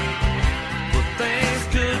 But things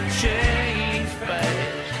could change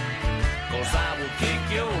fast, 'cause I will kick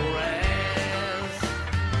your ass.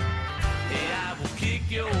 Yeah, I will kick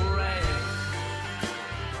your ass.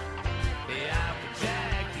 Yeah, I will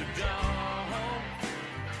jack your jaw.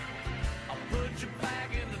 I'll put you back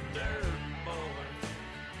in the dirt, boy,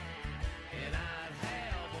 and I'd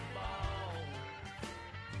have a ball.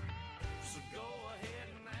 So go ahead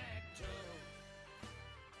and act tough,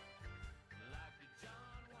 like a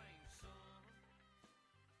John Wayne son.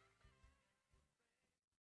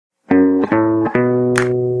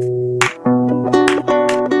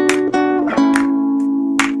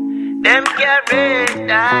 Them get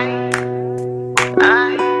red eye.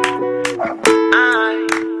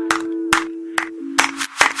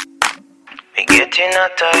 Me getting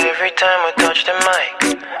hotter every time we touch the mic.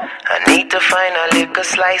 I need to find a little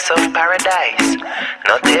slice of paradise.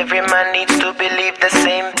 Not every man needs to believe the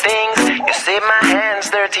same things. You say my hands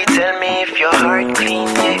dirty, tell me if your heart clean,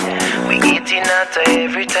 yeah. We getting hotter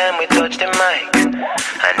every time we touch the mic.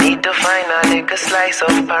 I need to find a little slice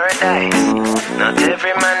of paradise. Not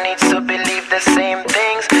every man needs to believe the same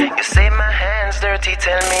things. You say my hands dirty,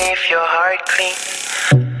 tell me if your heart clean.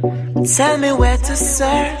 Tell me where to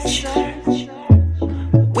search.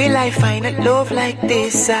 Will I find a love like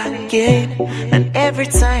this again? And every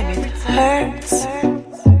time it hurts,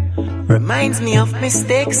 reminds me of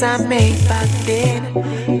mistakes I made back then.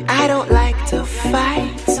 I don't like to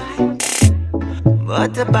fight,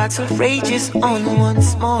 but the battle rages on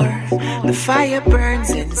once more. The fire burns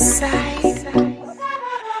inside.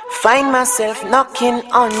 Find myself knocking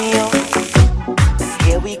on you.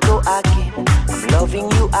 Here we go again. I'm loving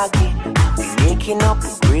you again. We making up,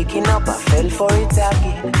 breaking up. I fell for it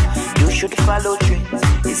again. You should follow trends,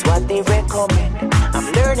 is what they recommend. I'm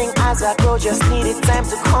learning as I grow, just needed time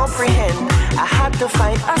to comprehend. I had to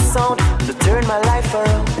find a sound to turn my life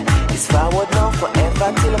around. It's forward now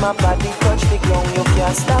forever till my body touch the ground. You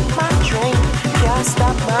can't stop my train, can't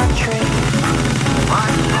stop my train.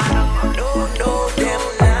 No, them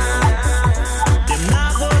now. Them now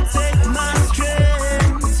gon' take my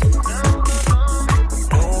strength.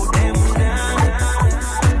 No, them now.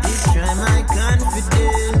 Destroy my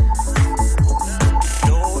confidence.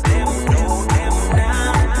 No, them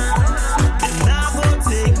now. Them now gon'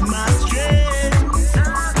 take my strength.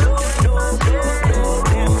 No,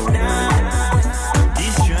 them now.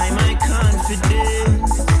 Destroy my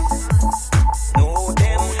confidence. No,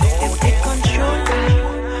 them take control.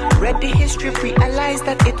 read the history, realized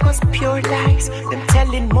that it was pure lies. Them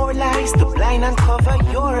telling more lies to blind and cover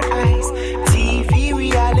your eyes. TV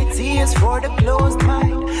reality is for the closed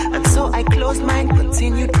mind, and so I closed mine,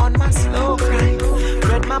 continued on my slow grind.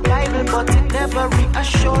 Read my Bible, but it never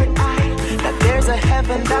reassured I that there's a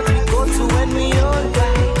heaven that we go to when we all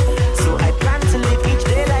die. So I plan to live each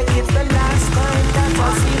day like it's the last time that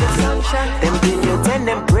I'll see the sunshine. Them give you 10,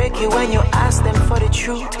 them break you when you ask them for the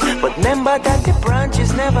truth. But remember that the branch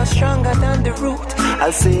is never stronger than the root.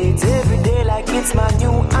 I'll say it every day like it's my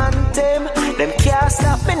new anthem. Them can't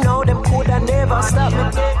stop me now, them coulda never stop me.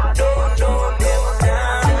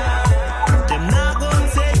 Them not gonna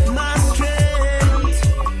take my strength.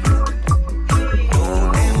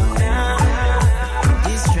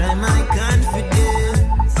 Destroy my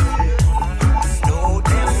confidence.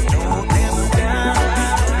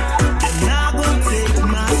 Them not gonna take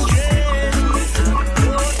my strength.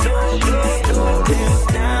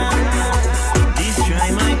 Destroy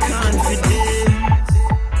my confidence.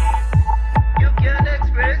 You can't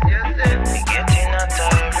express yourself. We getting hotter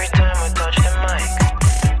every time we touch the mic.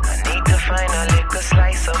 I need to find a little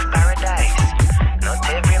slice of paradise. Not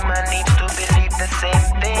every man needs to believe the same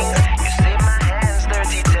things. You say my hands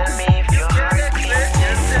dirty, tell me if your heart clean.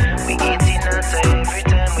 We getting hotter every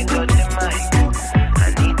time we touch the mic. I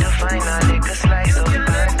need to find a little slice of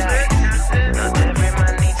paradise. Not every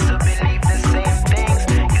man needs to believe the same things.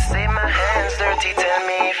 You say my hands dirty, tell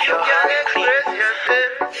me if your heart clean.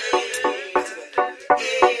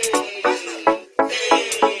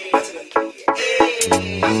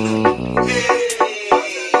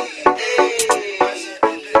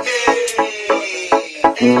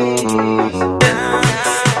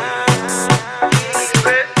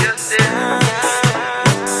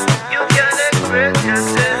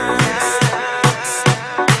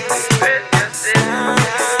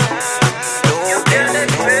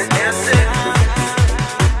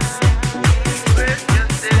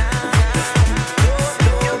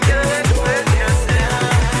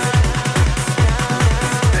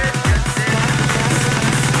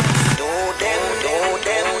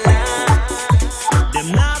 Them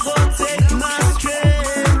not gonna take my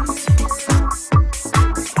strength.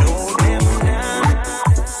 No, them not.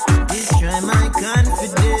 Destroy my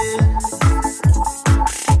confidence.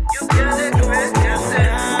 You can't express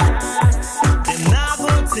yourself. Them not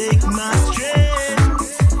gonna take my strength.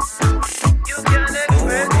 You can't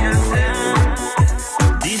express yourself.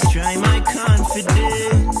 Destroy my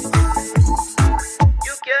confidence.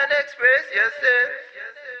 You can't express yourself.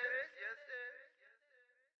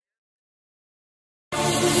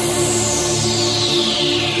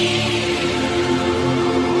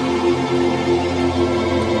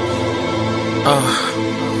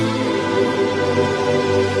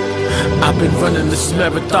 I've been running this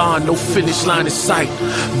marathon, no finish line in sight,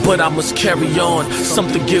 but I must carry on,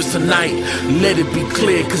 something gives tonight. Let it be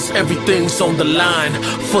clear, cause everything's on the line.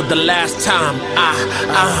 For the last time,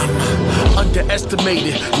 I'm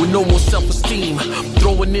underestimated with no more self-esteem.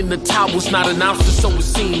 Throwing in the towel's not an option, so it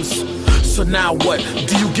seems. So now what?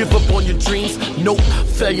 Do you give up on your dreams? Nope,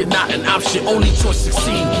 failure not an option, only choice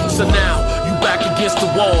succeed. So now you back against the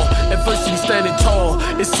wall, adversity standing tall.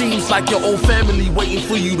 It seems like your own family waiting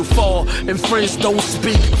for you to fall, and friends don't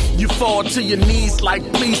speak. You fall to your knees like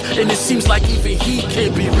please, and it seems like even he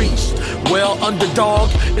can't be reached. Well,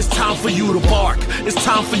 underdog, it's time for you to bark. It's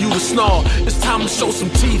time for you to snarl. It's time to show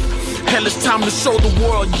some teeth. Hell, it's time to show the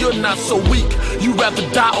world you're not so weak. You rather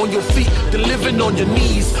die on your feet than living on your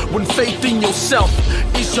knees. When faith in yourself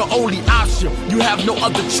is your only option, you have no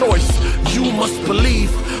other choice. You must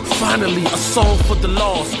believe. Finally, a song for the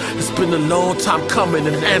lost. It's been a long time coming,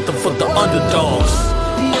 an anthem for the underdogs.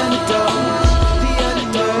 The underdogs, the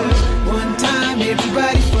underdogs. One time,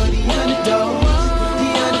 everybody for the underdogs. The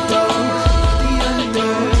underdogs, the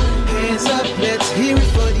underdogs. Hands up, let's hear it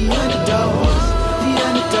for the underdogs. The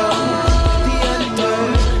underdogs, the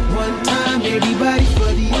underdogs. One time, everybody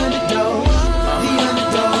for the underdogs. The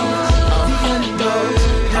underdogs, the underdogs.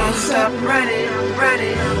 Hands up, running,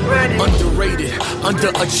 running, running. Underrated,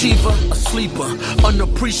 underachiever, a sleeper,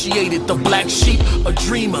 unappreciated, the black sheep, a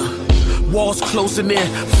dreamer. Walls closing in,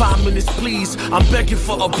 5 minutes please, I'm begging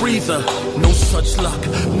for a breather. No such luck,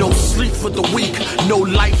 no sleep for the weak, no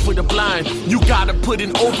light for the blind. You gotta put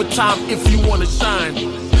in overtime if you wanna shine.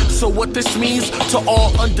 So what this means to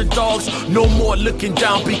all underdogs, no more looking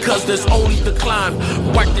down because there's only decline.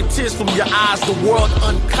 Wipe the tears from your eyes, the world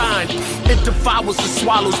unkind. It devours and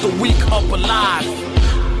swallows the weak up alive.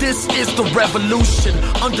 This is the revolution,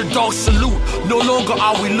 underdog salute. No longer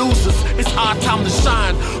are we losers, it's our time to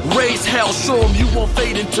shine. Raise hell, show them you won't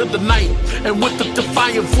fade into the night. And with a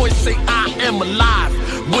defiant voice say I am alive.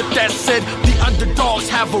 With that said, the underdogs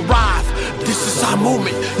have arrived. This is our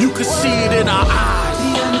moment, you can see it in our eyes.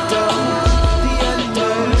 The underdog,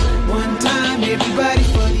 one time everybody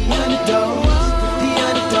for the underdog. The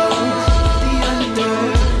underdog,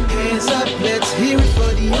 hands up, let's hear it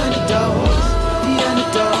for the underdog. The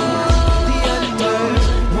underdog,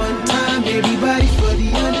 one time everybody for the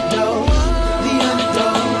underdog. The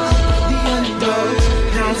underdog,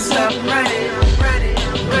 don't stop running.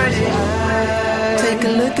 Take a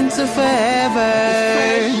look into forever,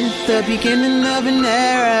 the beginning of an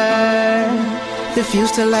era. The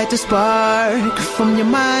fuse to light the spark from your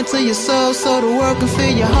mind to your soul, so the world can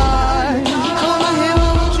fill your heart. Hold my hand,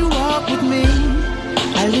 why won't you walk with me?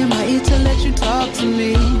 I lend my ear to let you talk to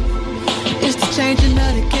me. It's the changing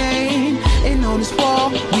of the game, and on this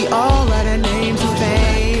wall we all write our names in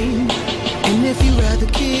fame. And if you rather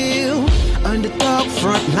kill, underdog,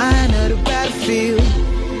 front line of the battlefield.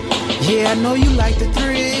 Yeah, I know you like the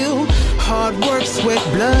thrill, hard work, sweat,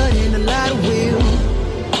 blood, and a lot of will.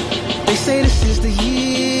 They say this is the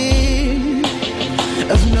year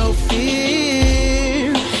of no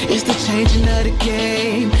fear. It's the changing of the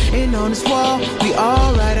game, and on this wall we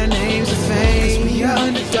all write our names of fame. 'Cause we are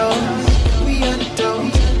underdogs,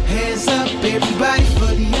 hands up everybody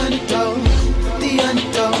for the underdogs. The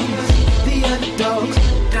underdogs,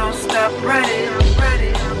 don't stop running.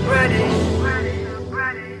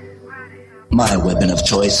 My weapon of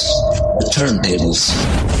choice, the turntables.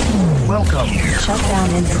 Welcome. Shutdown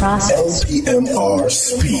in process. LPMR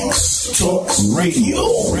Speaks. Talk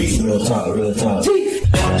Radio. Real talk.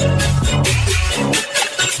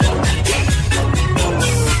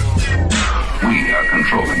 We are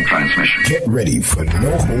controlling transmission. Get ready for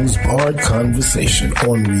no-holds-barred conversation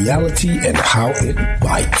on reality and how it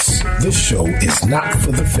bites. This show is not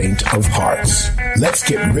for the faint of hearts. Let's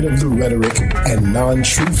get rid of the rhetoric and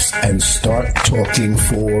non-truths and start talking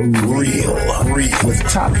for real. With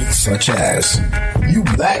topics such as, you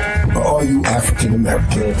black or are you African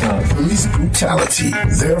American? Police brutality,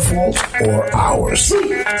 their fault or ours?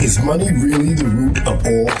 Is money really the root of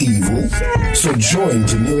all evil? So join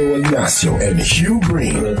Danilo Ignacio and Hugh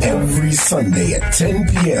Green every Sunday at 10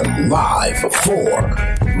 p.m. live for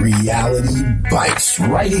Reality Bites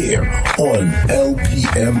right here on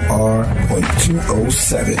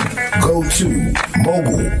LPMR.207. Go to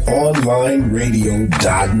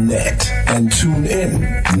mobileonlineradio.net and tune in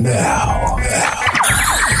now.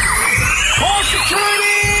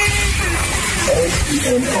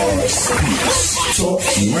 LPMR Speaks Talk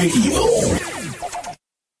Radio.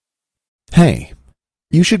 Hey,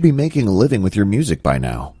 you should be making a living with your music by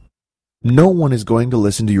now. No one is going to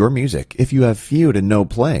listen to your music if you have few to no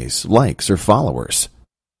plays, likes, or followers.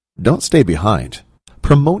 Don't stay behind.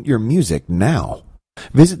 Promote your music now.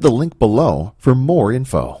 Visit the link below for more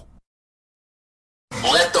info.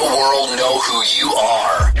 Let the world know who you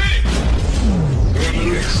are.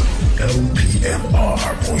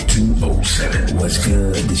 LPMR.207. What's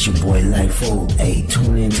good? This your boy Lifeo. Hey,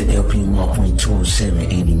 tune in to LPMR.207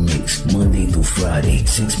 Indie Mix, Monday through Friday,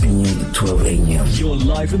 6 p.m. to 12 a.m. You're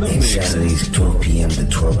live in the and mix. Saturdays, 12 p.m. to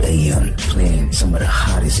 12 a.m. Playing some of the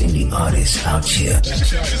hottest indie artists out here. Go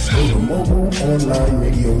to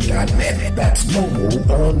mobileonlineradio.net. That's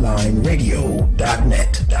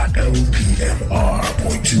mobileonlineradio.net.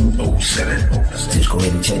 LPMR.207. Just go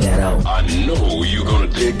ahead and check that out. I know you're gonna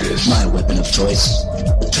dig this. My weapon of choice,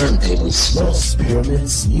 the turntables. Los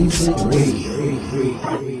Pyramids Music Radio.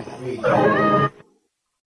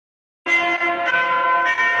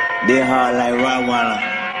 They hard like Rottweiler.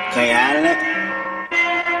 Can you handle it?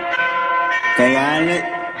 Can you handle it?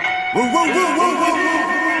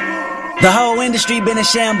 The whole industry been in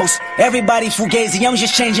shambles. Everybody fugazi, I'm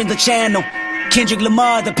just changing the channel. Kendrick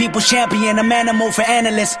Lamar, the people's champion, I'm animal for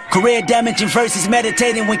analysts. Career damaging versus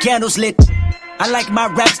meditating when candles lit. I like my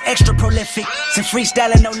raps extra prolific. Some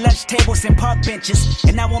freestyling, no lunch tables and park benches.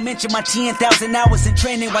 And I won't mention my 10,000 hours in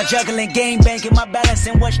training while juggling game banking. My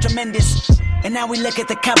balancing was tremendous. And now we look at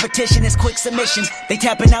the competition as quick submissions. They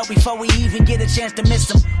tapping out before we even get a chance to miss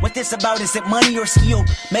them. What this about? Is it money or skill?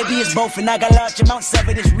 Maybe it's both, and I got large amounts of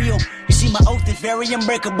it, it's real. You see, my oath is very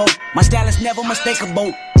unbreakable. My style is never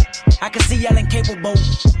mistakable. I can see y'all incapable.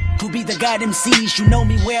 Who be the god MCs, you know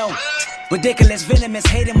me well. Ridiculous, venomous,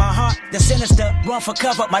 hate in my heart. The sinister, run for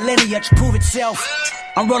cover, my lineage prove itself.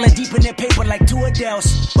 I'm rolling deep in that paper like two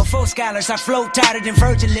Adele's. Before scholars, I float tighter than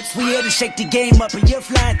virgin lips. We here to shake the game up and you're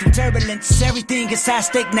flying through turbulence. Everything is high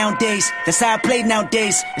stake nowadays. That's how I play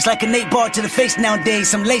nowadays. It's like an 8 ball to the face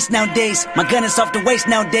nowadays. I'm laced nowadays. My gun is off the waist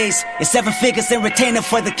nowadays. It's 7 figures and retainer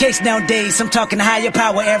for the case nowadays. I'm talking higher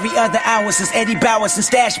power every other hour since Eddie Bowers and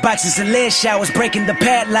stash boxes and lead showers. Breaking the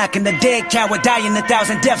padlock and the dead coward. Dying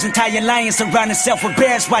 1,000 deaths. Entire lion surround itself with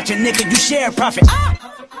bears watching. Nigga, you share a profit.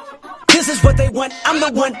 This is what they want, I'm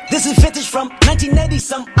the one. This is vintage from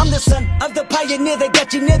 1980-some. I'm the son of the pioneer, they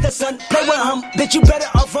got you near the sun. Play with him, bitch, you better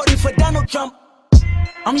off voting for Donald Trump.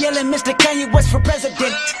 I'm yelling Mr. Kanye West for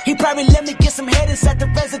president. He probably let me get some head inside the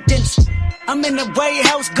residence. I'm in the White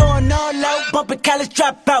House going all out, bumping college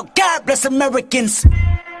dropout. God bless Americans.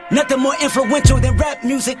 Nothing more influential than rap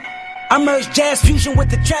music. I merge jazz fusion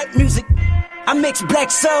with the trap music. I mix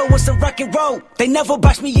black soul with some rock and roll. They never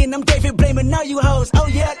box me in, I'm David blaming all you hoes. Oh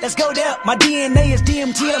yeah, let's go there. My DNA is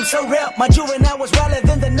DMT, I'm so real. My juvenile was wilder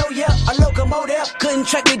than the no-yeah. A locomotive, couldn't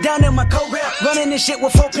track me down in my co-rap. Running this shit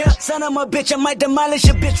with 4 pimp. Son of a bitch, I might demolish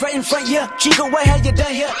a bitch right in front, yeah. Chico, what have you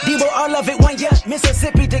done here? Debo, all of it 1 year.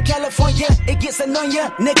 Mississippi to California, it gets annoying,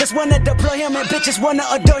 yeah. Niggas wanna deploy him and bitches wanna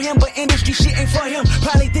adore him. But industry shit ain't for him,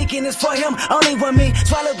 probably thinking it's for him. Only with me,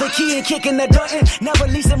 swallow the key and kicking the door in. Never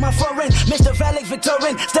leasing my foreign, Mr. Valley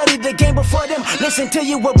Victorian, studied the game before them. Listen till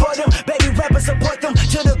you abort them. Baby rappers support them.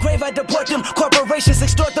 To the grave I deport them. Corporations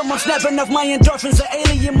extort them. I'm snapping off my endorphins. An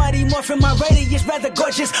alien mighty morphin. My radius rather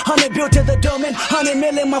gorgeous. 100 bill to the domain. 100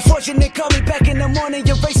 million my fortune. They call me back in the morning.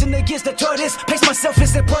 You're racing against the tortoise. Pace myself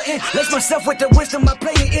is important. Lace myself with the wisdom. My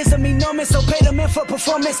player is enormous. So pay them in for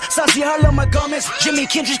performance. Saucy hollow my garments. Jimmy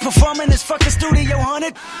Kendrick's performing. This fucking studio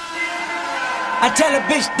haunted. I tell a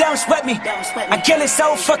bitch, don't sweat me. I kill it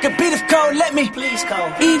so fucking beat if cold, let me. Please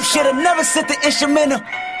call. Eve should've never sent the instrumental.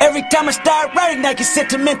 Every time I start writing, I get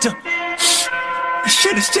sentimental. This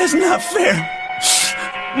shit is just not fair.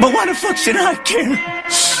 But why the fuck should I care?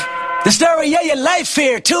 The story of your life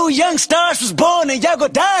here. 2 young stars was born and y'all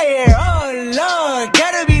gon' die here. Oh Lord,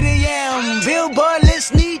 gotta be the yam. Billboard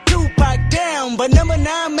list need Tupac down. But number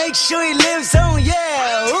 9, make sure he lives on,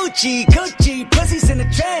 yeah. Oochie, coochie, pussies in the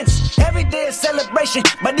trance. Every day is celebration,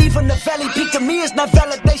 but even the valley peak to me is not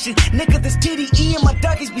validation. Nigga, this TDE and my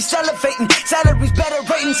doggies be salivating. Salaries, better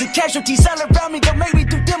ratings, and casualties all around me. Don't make me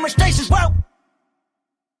do demonstrations, whoa.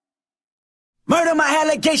 Murder my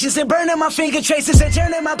allegations and burning my finger traces and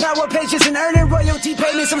turning my power pages and earning royalty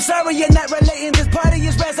payments. I'm sorry you're not relating, this party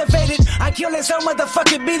is reservated. I kill it so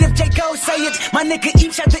motherfucking beat if J. Cole say it. My nigga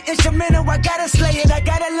each shot the instrumental, I gotta slay it, I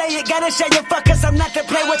gotta lay it, gotta show you fuckers I'm not to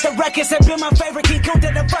play with the records. Have been my favorite, King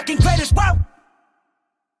Kunta the fucking greatest, whoa!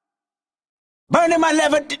 Burning my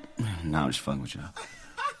lever. Nah, I'm just fucking with y'all.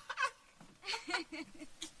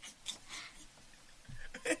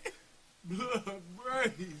 Blood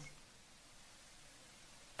brains.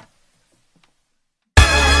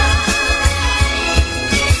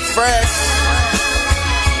 Fresh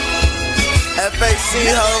FAC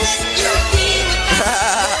hoes.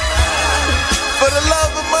 For the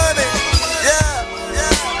love of money, yeah.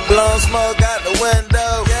 Blowing smoke out the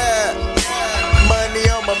window, yeah. Money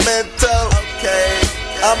on my mental, okay.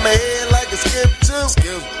 I'm ahead like a skip too.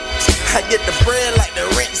 I get the bread like the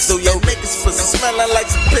rinse, so your niggas pussy smelling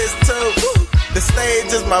like some piss too. The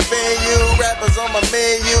stage is my venue, rappers on my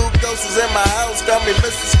menu. Ghosts is in my house, call me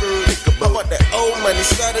Mr. Scrooge. I want that old money,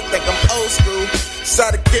 started think I'm old school.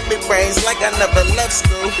 Started give me brains like I never left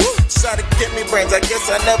school. Started give me brains, I guess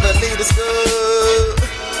I never leave school.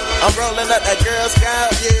 I'm rolling up that Girl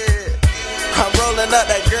Scout, yeah. I'm rolling up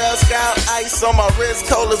that Girl Scout. Ice on my wrist,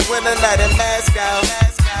 cold as winter night in Moscow.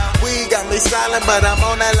 We got me silent, but I'm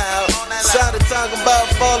on that loud. Started talking about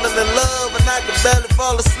falling in love, and I could barely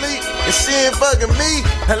fall asleep. And she ain't bugging me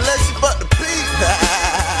unless she fuck the beat.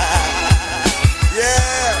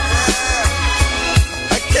 Yeah,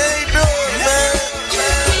 I can't do it, man.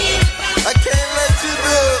 I can't let you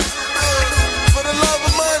do it for the love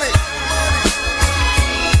of money.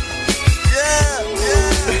 Yeah,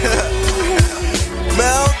 man,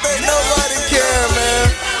 I don't think nobody care, man.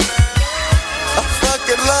 I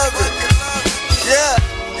fucking love it. Yeah.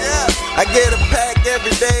 I get a pack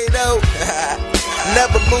every day though.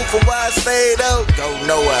 Never move from where I stay though. Go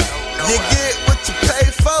nowhere. You get what you pay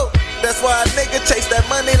for. That's why a nigga chase that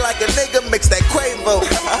money like a nigga mix that Quavo.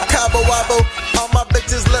 Cabo Wabo, all my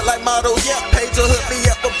bitches look like models. Yeah, Pedro hooked me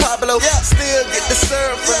up with Pablo. Yeah, still get the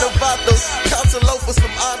syrup from the Vatos. Cops and loafers from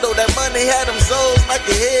Ando. That money had them zones like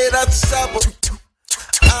a head out the shovel.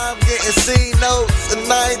 I'm getting C notes, and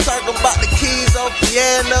I ain't talking about the keys on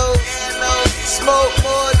piano. Smoke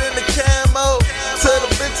more than the camo. To the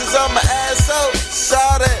bitches on my ass out.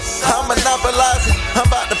 shout it. I'm monopolizing, I'm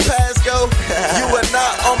about to pass go. You are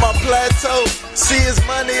not on my plateau. See it's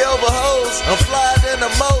money over hoes. I'm flyer than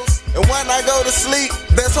the most. And when I go to sleep,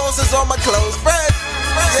 there's horses on my clothes. Fresh,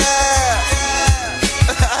 yeah.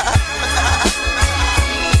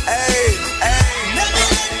 Hey,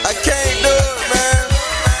 I can't do it, man.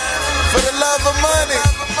 For the love of money,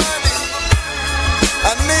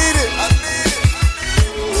 I need it.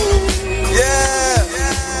 Yeah.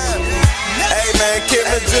 Hey, man, Kim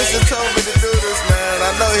and Justin told me to do this, man.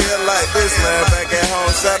 I know he'll like this, man. Back at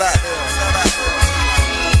home, shout out to him.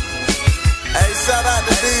 Hey, shout out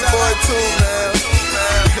to D-Boy too, man.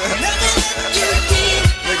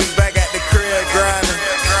 Niggas back at the crib grinding.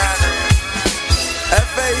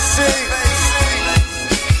 FAC.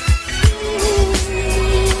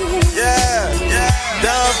 Yeah.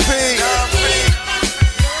 Don P.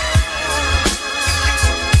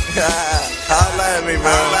 Holla at me, man.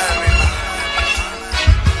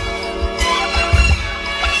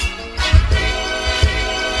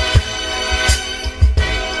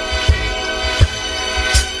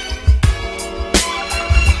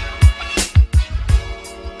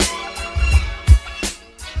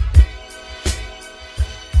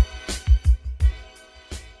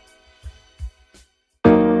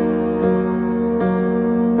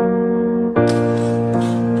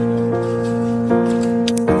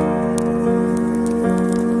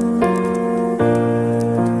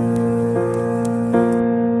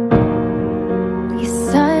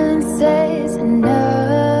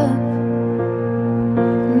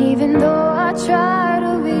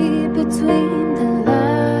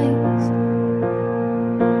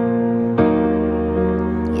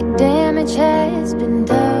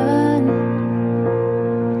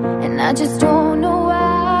 I just don't know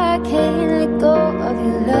why I can't let go of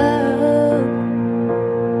your love.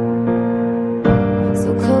 So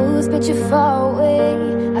close but you're far away,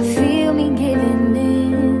 I feel me giving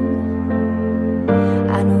in.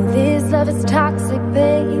 I know this love is toxic,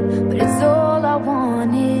 babe, but it's all I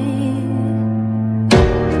wanted.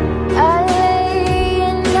 I lay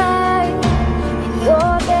at night in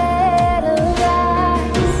your bed of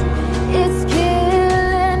lies. It's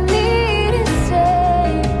killing me to say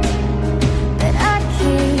that I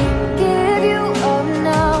can't give you up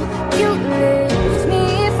now. You lift me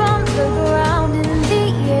from the ground in the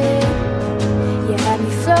air. You had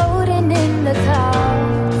me floating in the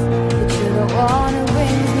clouds, but you're the one who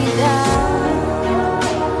brings me down.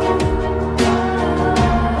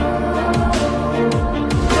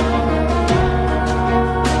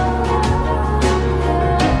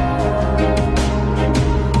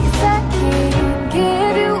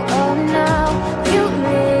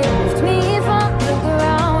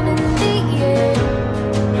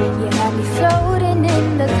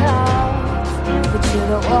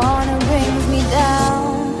 The one who brings me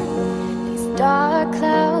down. These dark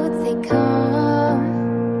clouds, they come.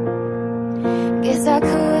 Guess I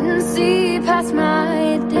couldn't see past my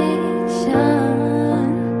addiction.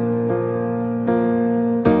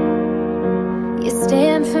 You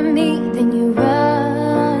stand for me, then you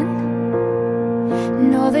run.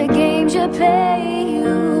 And all the games you play,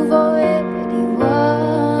 you've already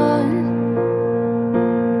won.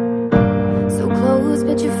 So close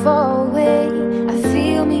but you're far away, I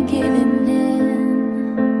feel me giving in.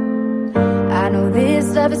 I know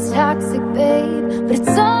this love is toxic, babe, but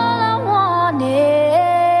it's all I wanted.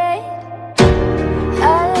 I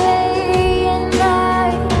lay at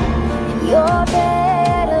night in your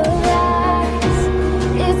bed of lies.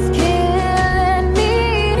 It's killing me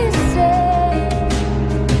to say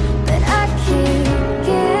that I can't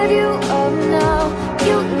give you up now.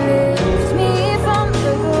 You lift me from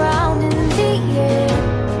the ground in the air.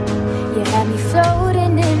 You had me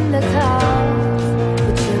floating in the clouds,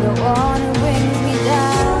 but you're the one who brings me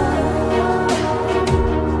down.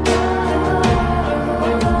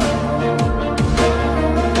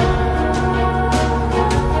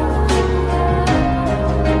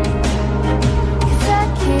 Cause I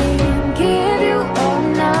can't give you up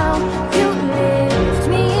now. You lift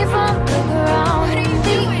me from the ground in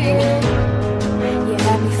the air. You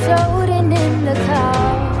had me floating in the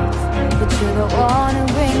clouds, but you're the one who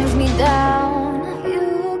brings me down. You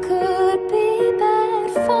could be bad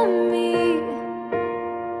for me,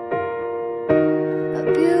 a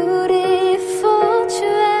beautiful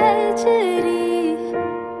tragedy.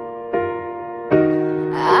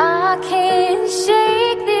 I can't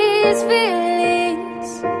shake these feelings.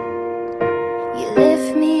 You lift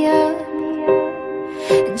me up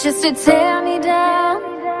just to tear me down.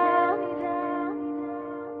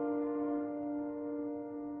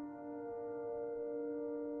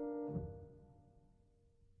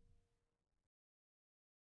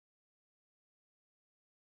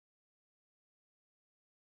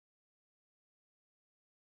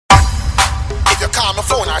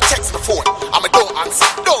 or text the phone, and me don't answer.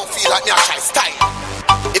 Don't feel like me a try style.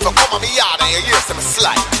 If you come on me yard and you hear some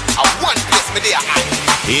slide, I one place me there hide.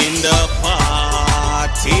 In the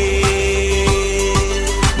party,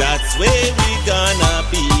 that's where we gonna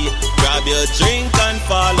be. Grab your drink and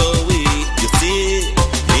follow we. You see,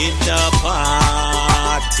 in the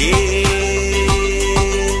party,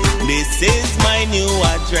 this is my new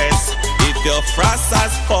address. If you're frost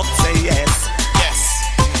as fuck, say yes. Yes.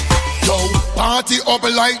 Yo, party up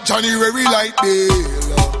like January like Dale.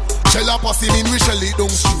 Shell a pass him in, we shell it down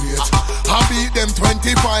straight. I beat them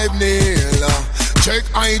 25 nail. Check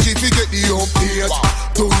IG to get the update.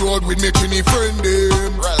 To road with me trini friend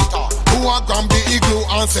them. Who a Gambi igloo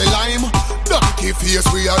and say lime. Donkey face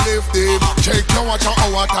we a left them. Check now watch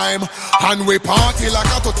our time. And we party like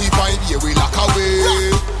a 35 year we lock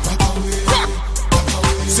away.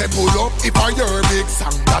 Say pull up if I hear a big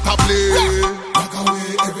song that I play. Rock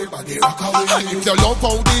away, everybody rock away. And if you love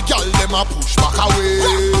how the girl them a push back away.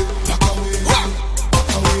 Rock away, rock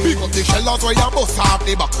away. Pick up the shellers where you bust off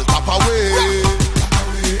the buckle top away. Rock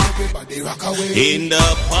away, everybody rock away. In the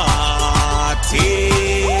party,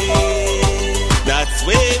 that's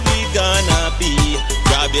where we gonna be.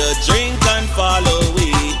 Grab your drink and follow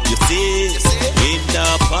we. You see, in the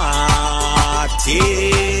party.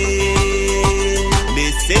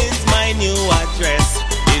 This is my new address.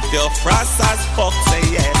 If you're frost as fuck, say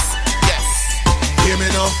yes. Yes. Hear me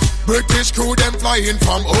now. British crew them flying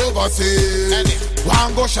from overseas.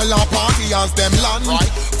 One go shell a party as them land. Right.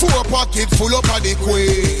 4 pockets full up of the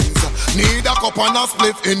queens. Need a cup and a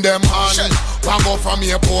spliff in them hand. One go from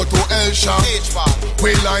airport to Elsha.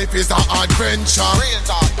 Where life is an adventure.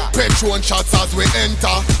 Petron shots as we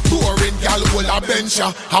enter. Boring gal will a bench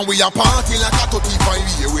ya. And we a party like a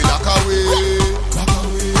 35 year we lock away.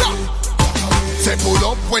 Say pull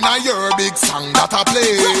up when I hear a big song that I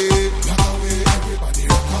play. Rock away, everybody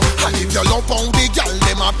rock away. And if you love how the girl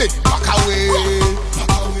them a big back away. Rock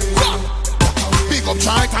away, rock away. Big up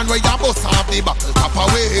Triton where you bust off the buckle top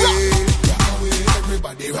away. Rock away,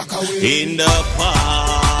 everybody rock away. In the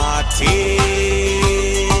party,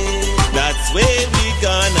 that's where we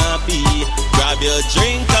gonna be. Grab your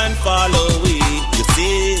drink and follow we. You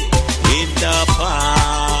see, in the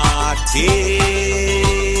party.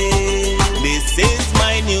 This is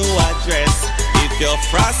my new address. If you're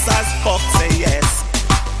frost as fuck, say yes.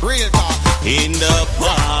 Real talk. In the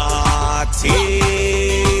party,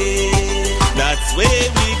 that's where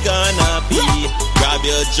we gonna be. Grab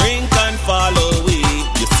your drink and follow we.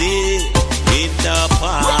 You see, in the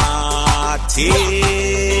party.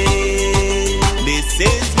 This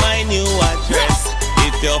is my new address.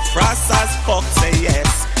 If you're frost as fuck, say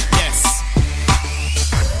yes. Yes.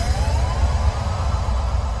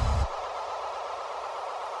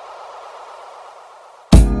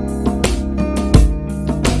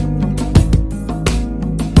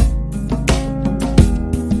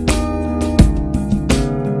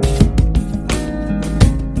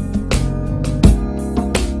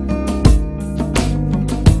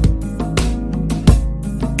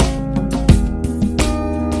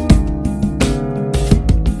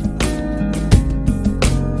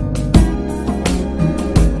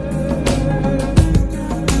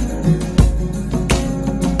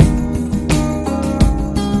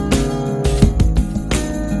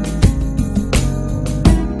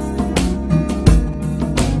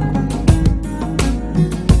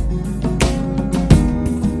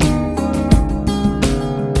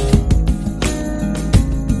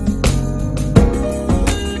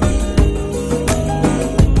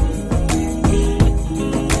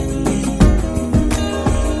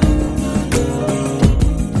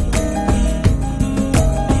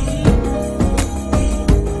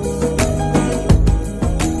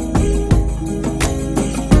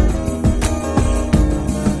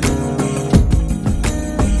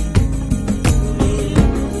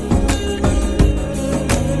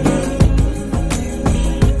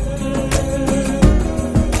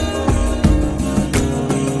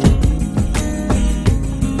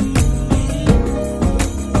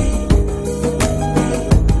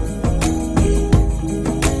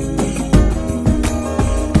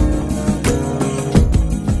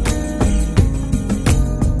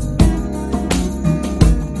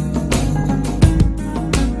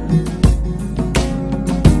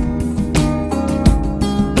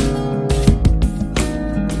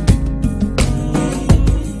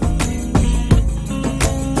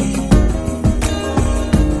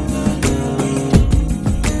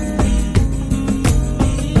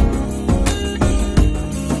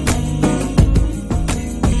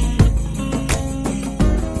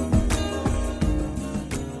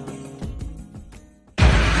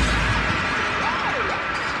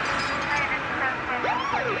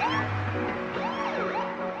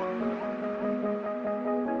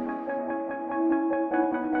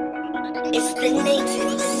 It's the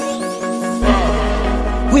Natives.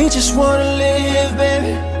 We just wanna live,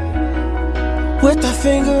 baby, with our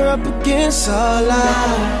finger up against our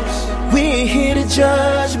lives. We ain't here to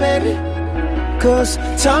judge, baby, cause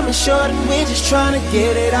time is short and we just tryna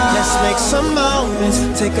get it out. Let's make some moments,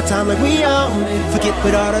 take our time like we own it. Forget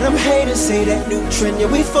what all of them haters say, that new trend, yeah,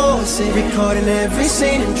 we force it. Recording every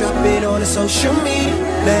scene and drop it on the social media.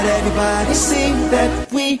 Let everybody see that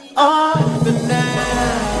we are the now.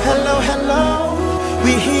 Hello, hello,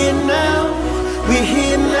 we here now. We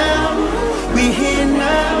here now, we here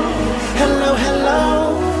now. Hello,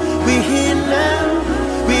 hello, we here now.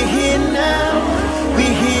 We here now, we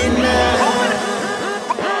here now.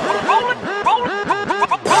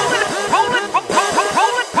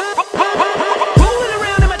 Rolling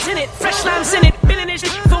around in my tenant, fresh limes in it, been in this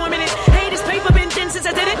shit for a minute. Hey, this paper been thin since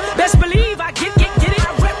I did it. Best believe I get it.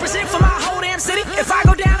 I represent for my whole damn city. If I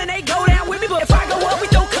go down and they go down with me, but if I go up, we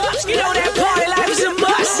throw cups. You know that party life is a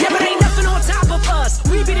must. Yeah, but ain't nothing on top of us.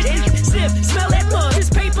 We be the sniff, smell that buzz. This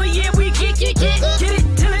paper, yeah, we get it till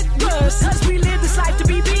it buzz. Cause we live this life to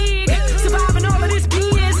be big, surviving all of this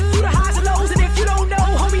BS through the highs and lows. And if you don't know,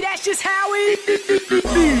 homie, that's just how it is.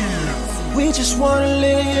 We just wanna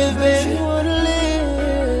live, baby,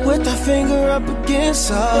 with our finger up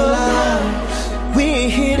against our lives. We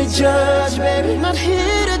ain't here to judge, baby, not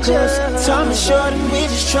here to judge. Time is short and we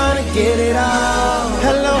just tryna get it out.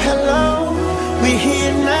 Hello, hello, we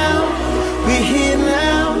here now. We here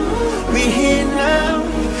now, we here now.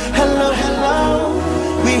 Hello, hello,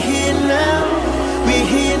 we here now. We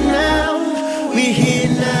here now, we here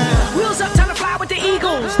now. Wheels up, time to fly with the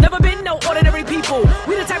Eagles. Never been no ordinary people.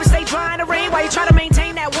 We the type of stay dry in the rain while you try to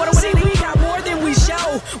maintain that water. See, we got more than we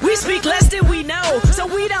show. We speak less than we know, so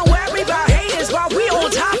we don't worry about haters while we on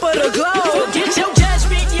top of the globe. Forget your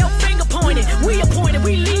judgment, your finger pointed. We appointed,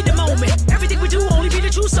 we lead the moment. Everything we do only be the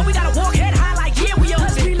truth, so we gotta walk head high like yeah, we own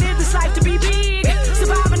it. We live this life to be big,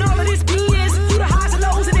 surviving all of this BS through the highs and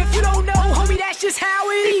lows. And if you don't know, homie, that's just how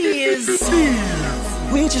it is.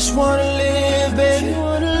 We just wanna live, baby,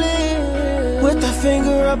 with our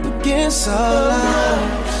finger up against our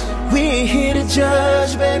lives. We ain't here to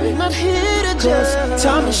judge, baby, not here to judge.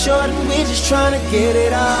 Time is short and we just tryna get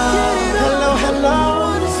it out. Hello,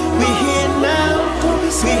 hello, we here now.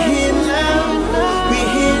 We here now, we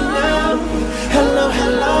here now. Hello,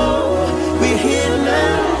 hello, we here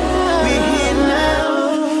now. We here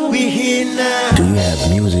now, we here now. Do you have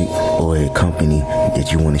music or a company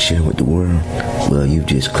that you want to share with the world? Well, you've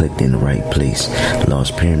just clicked in the right place.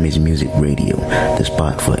 Lost Pyramids Music Radio, the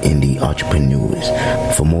spot for indie entrepreneurs.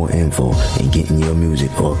 For more info and getting your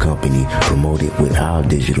music or company promoted with our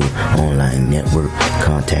digital online network,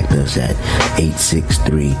 contact us at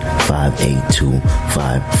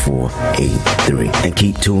 863-582-5483. And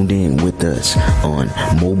keep tuned in with us on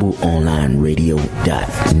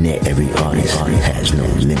mobileonlineradio.net. Every artist has no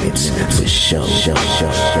limits. For show.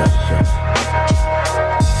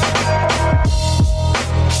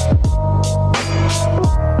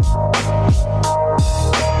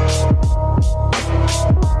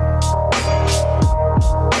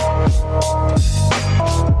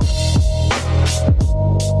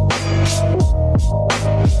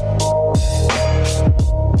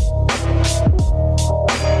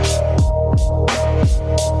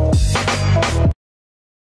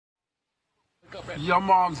 Your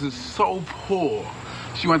mom's is so poor.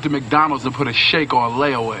 She went to McDonald's and put a shake on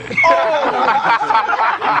layaway.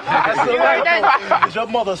 Is your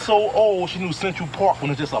mother so old she knew Central Park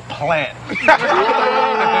when it's just a plant?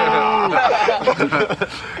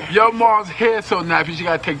 Your mom's hair so nappy she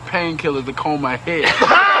gotta take painkillers to comb her hair.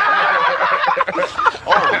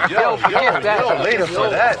 Later for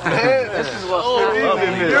that, man. This is what's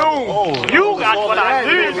You got what I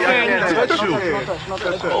need. Touch you.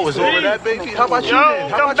 Oh, it's over that, baby. How about you then?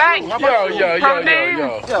 Come back.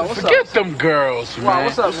 Yo. Forget them girls, man. Wow,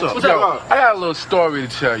 what's up? I got a little story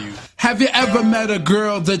to tell you. Have you ever met a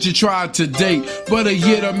girl that you tried to date, but a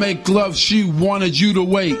year to make love she wanted you to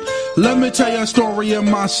wait? Let me tell you a story of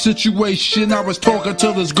my situation. I was talking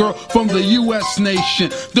to this girl from the U.S. nation.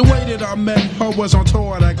 The way that I met her was on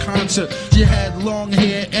tour at a concert. She had long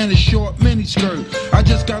hair and a short miniskirt. I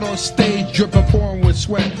just got on stage dripping, pouring with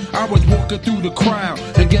sweat. I was walking through the crowd,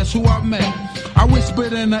 and guess who I met? I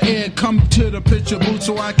whispered in the air, come to the picture booth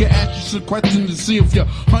so I can ask you some questions to see if you're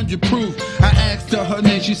 100 proof. I asked her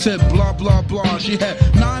name, she said blah blah blah. She had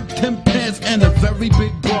 9, 10 pants and a very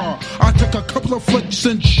big bra. I took a couple of flicks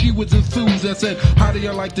and she was enthused. I said, how do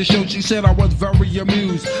you like the show? She said I was very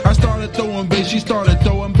amused. I started throwing bass, she started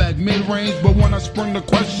throwing back mid-range. But when I sprung the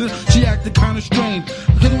question, she acted kind of strange.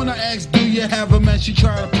 Because when I asked, do you have a man? She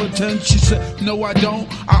tried to pretend. She said, no I don't,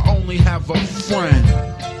 I only have a friend.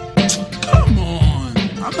 Come on,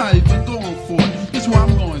 I'm not even going for it. This is what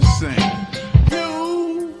I'm going to sing.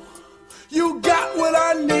 You got what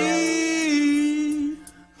I need,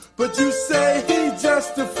 but you say he's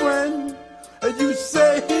just a friend, and you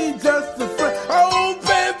say he's just a friend. Oh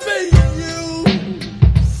baby, you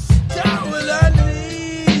got what I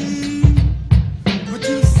need, but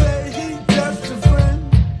you say he's just a friend,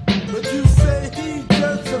 but you say he's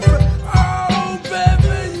just a friend. Oh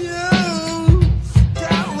baby, you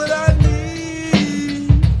got what I need,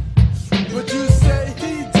 but you say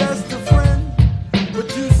he's just a friend, but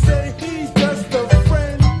you say he's just a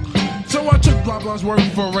friend. So I took blah blah's word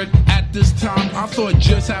for it. At this time, I thought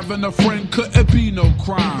just having a friend couldn't be no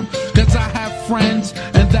crime. Cause I have friends,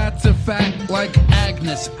 and that's a fact, like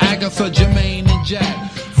Agnes, Agatha, Jermaine, and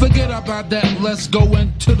Jack. Forget about that, let's go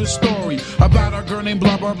into the story about a girl named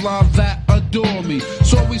blah blah blah that adore me.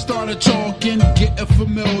 So we started talking, getting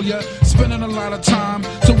familiar, spending a lot of time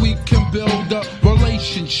so we can build a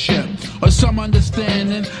relationship or some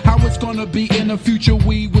understanding how it's gonna be in the future.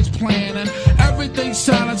 We was planning, everything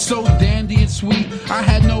sounded so dandy and sweet. I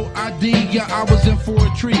had no idea I was in for a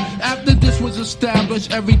treat. After this was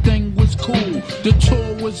established, everything was cool. The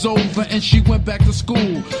tour was over and she went back to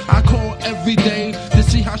school. I called every day to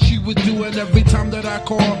see how she was doing. Every time that I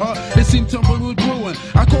called her, it seemed something was brewing.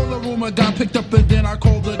 I called the room, a guy picked up, and then I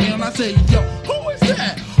called again. I said, yo, who is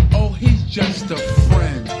that? Oh, he's just a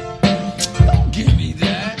friend. Don't give me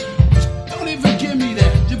that. Don't even give me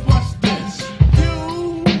that. Just bust this.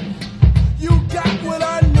 You got what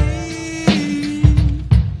I need,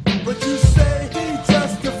 but you say he's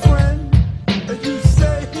just a friend, and you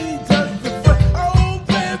say he's just a friend. Oh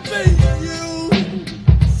baby, you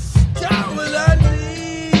got what I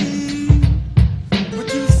need,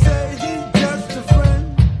 but you say he's just a friend,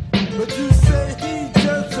 but you say he's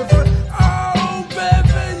just a friend. Oh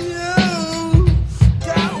baby, you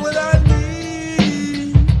got what I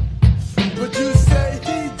need, but you say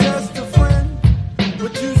he's just a friend,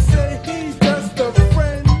 but you say he's just a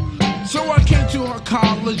friend. So I came to her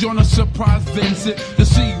college on a surprise visit to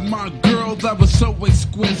see my girl that was so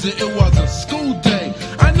exquisite. It was a school day,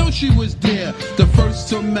 I know she was there, the first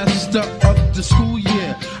semester of the school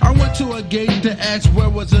year. I went to a gate to ask where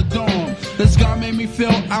was a dorm. This guy made me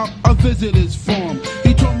fill out a visitor's form.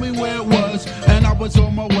 He told me where it was, and I was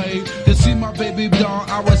on my way to see my baby doll.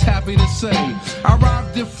 I was happy to say I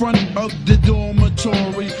arrived in front of the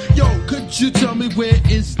dormitory. Yo, could you tell me where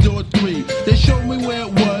is door 3? They showed me where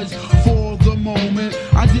it was. For the moment,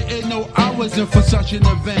 I didn't know I was in for such an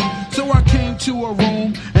event. So I came to a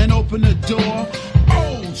room and opened the door.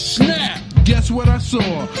 Oh snap, guess what I saw?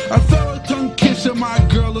 I felt a tongue kissing my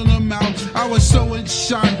girl in the mouth. I was so in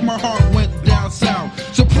shock, my heart went down south.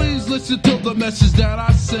 So please listen to the message that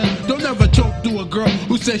I sent. Don't ever talk to a girl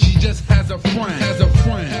who says she just has a friend. Has a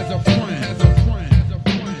friend, has a friend, has a friend.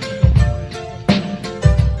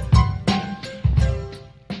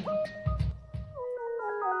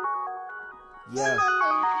 Yeah.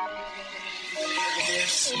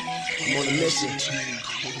 I'm on a mission.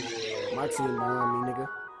 My team behind me, nigga.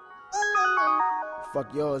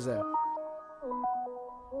 Fuck yours up.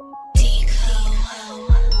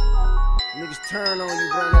 Niggas turn on you,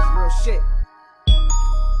 bro. That's real shit.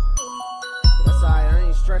 But that's alright. I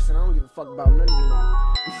ain't stressing. I don't give a fuck about none of you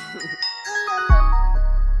niggas.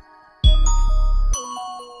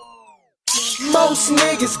 Most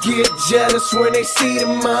niggas get jealous when they see the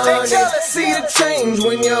money. See the change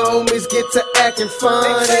when your homies get to acting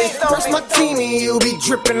funny. Press my team and you be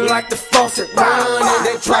dripping like the faucet running.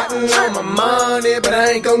 They plotting on my money, but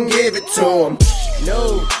I ain't gon' give it to them.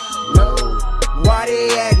 No, no. Why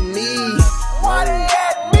they at me? Why they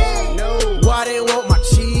at me? No. Why they want my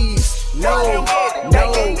cheese? No,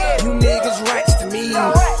 no. You niggas rats to me.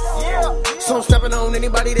 So I'm stepping on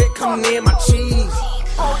anybody that come near my cheese.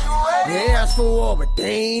 They ask for war, but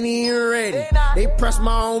they ain't even ready. They press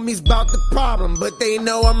my homies about the problem, but they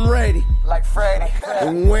know I'm ready. Like Freddy.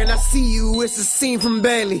 And when I see you, it's a scene from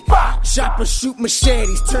Bailey. Chop and shoot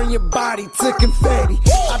machetes, turn your body to confetti.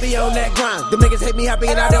 I be on that grind, the niggas hate me happy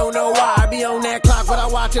and I don't know why. I be on that clock, but I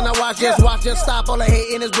watch and I watch, just stop. All the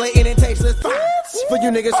hating is blatant and tasteless. For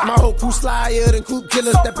you niggas, my whole crew slyer than coop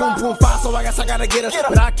killers. That boom boom fire, so I guess I gotta get her.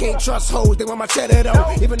 But I can't trust hoes, they want my cheddar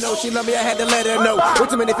though. Even though she love me, I had to let her know. Way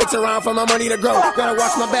too many fix around for my money to grow. Gotta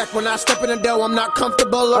watch my back when I step in the dough. I'm not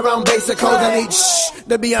comfortable around basic hoes. I need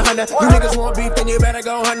to be 100. You niggas want beef, then you better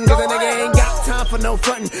go hunting. Cause a nigga ain't got time for no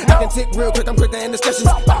frontin'. I can tick real quick, I'm quick to end discussions.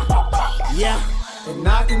 Yeah. And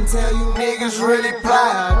I can tell you niggas really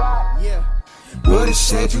proud. Yeah. Would've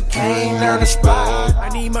said you can't learn the spot. I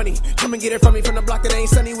need money, come and get it from me from the block that ain't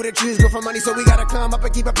sunny where the trees grow for money. So we gotta come up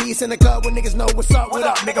and keep a peace in the club when niggas know what's up. What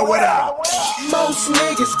up, nigga, what up? Most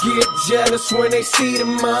niggas get jealous when they see the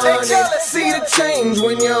money. See the change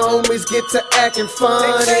when your homies get to acting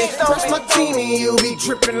funny. Press my team and you be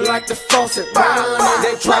dripping like the faucet running.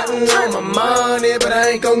 They plotting on my money, but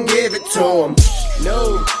I ain't gon' give it to them.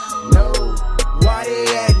 No, no, why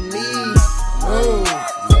they at me?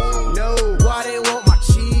 No, why they want my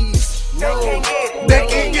cheese? No, they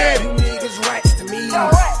can't get it. You niggas rats to me.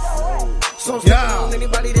 So I'm stepping on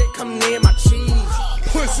anybody that come near my cheese.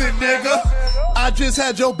 Pussy nigga, I just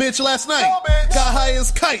had your bitch last night. Got high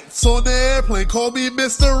as kites on the airplane, call me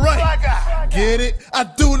Mr. Right. Get it? I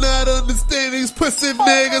do not understand these pussy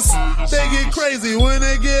niggas. They get crazy when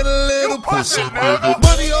they get a little pussy nigga.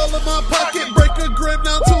 Money all in my pocket, break a gram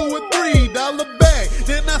down to a $3 bag.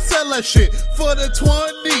 Then I sell that shit for the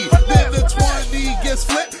 20. Then the 20 gets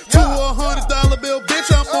flipped to a $100 bill.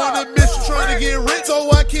 Bitch, I'm on a mission trying to get rich,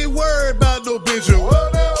 so I can't worry about no bitch.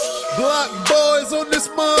 Block boys on this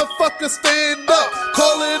motherfucker, stand up.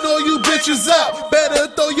 Calling all you bitches out. Better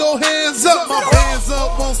throw your hands up. My hands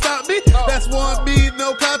up won't stop me. That's one me,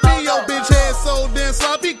 no copy. Yo, bitch head so damn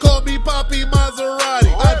sloppy. Call me Poppy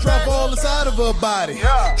Maserati. I drop all inside of her body,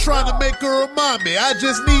 trying to make her remind me. I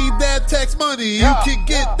just need that tax money. You can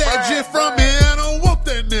get that shit from me. I don't want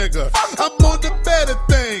that nigga. I'm on the better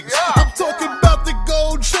things. I'm talking about the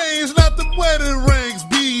gold chains, not the wedding rings.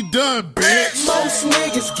 Be done, bitch. Most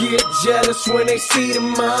niggas get jealous when they see the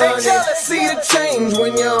money. See the change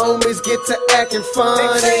when your homies get to acting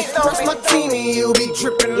funny. Press my team and you be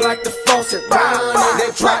dripping like the faucet running.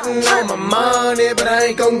 They plotting on my money, but I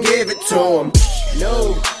ain't gon' give it to them.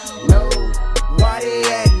 No, no, why they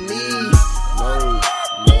at me?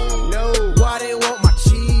 No, why they want my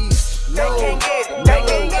cheese? No, you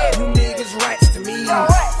niggas rats to me.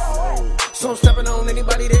 So I'm stepping on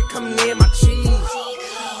anybody that come near my cheese.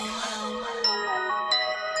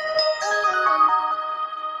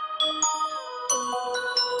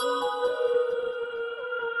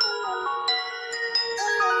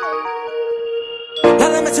 Now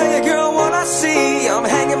let me tell you, girl, what I see. I'm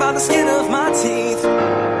hanging by the skin of my teeth.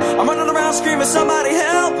 I'm running around screaming, somebody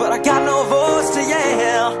help, but I got no voice to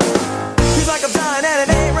yell. Feels like I'm dying and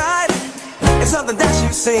it ain't right. It's something that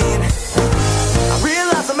you've seen. I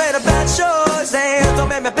realize I made a bad choice, and don't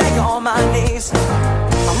make me beg on my knees.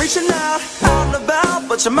 I'm reaching out and about,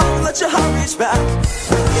 but your mom let your heart reach back.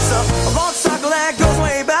 It's a long cycle that goes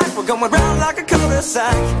way back. We're going round like a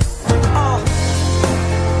cul-de-sac.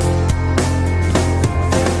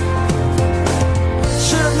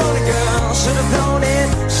 Should've known it, girl, should've known it.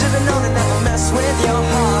 Should've known it, never mess with your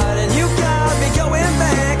heart. And you got me going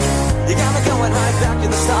back. You got me going right back to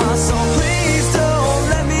the start. So please don't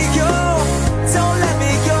let me go. Don't let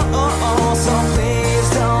me go. So please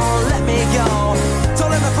don't let me go.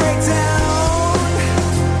 Don't let me break down.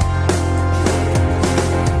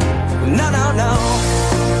 No, no, no.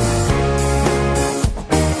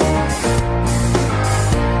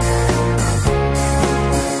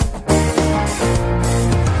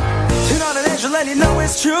 And you know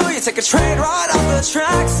it's true, you take a train right off the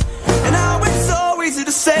tracks. And now it's so easy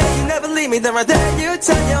to say you never leave me, then right there you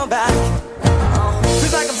turn your back.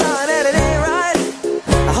 Feels like I'm dying and it ain't right.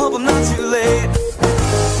 I hope I'm not too late.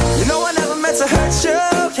 You know I never meant to hurt you.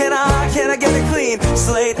 Can I get a clean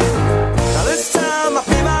slate? Now this time I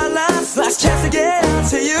pay my last chance to get out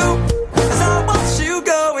to you. As I watch you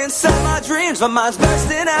go inside my dreams, my mind's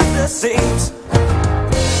bursting at the seams.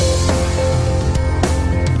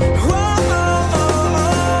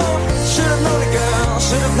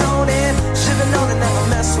 Should've known it, should've known it, never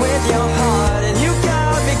mess with your heart. And you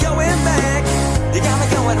got me going back, you got me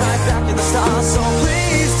going right back to the start. So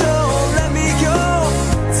please don't let me go,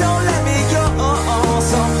 don't let me go.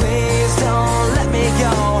 So please don't let me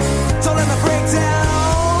go, don't let me break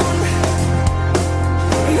down.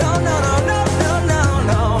 No, no, no, no, no, no,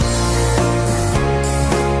 no.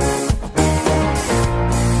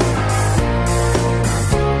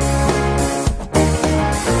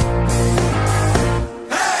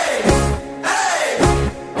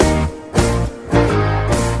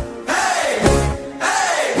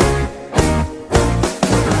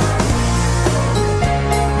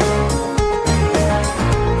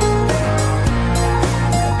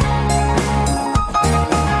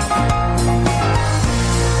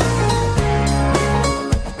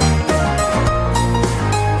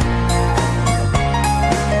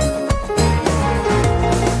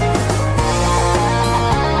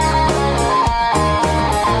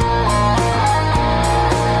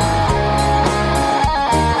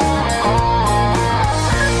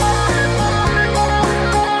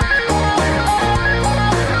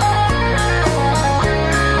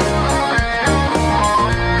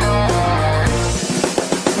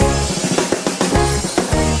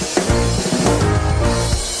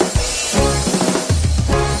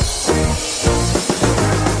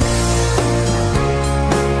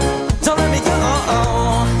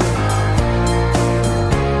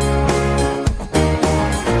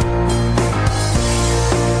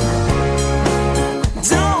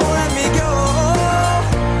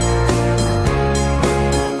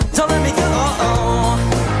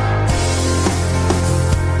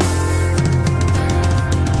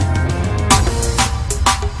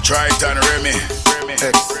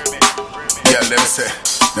 them say,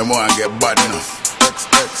 them want to get bad enough.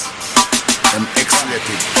 Them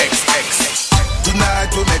X-rated, XX. Tonight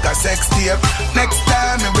we make a sex tape. Next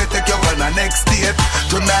time we will take you on a next date.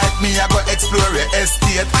 Tonight me I go explore your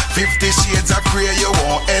estate. 50 shades of grey you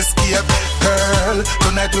won't escape. Girl,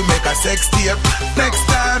 tonight we make a sex tape. Next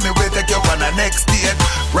time we will take you on a next date.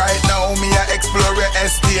 Right now me I explore your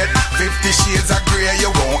estate. 50 shades of grey you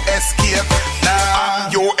won't escape. Nah,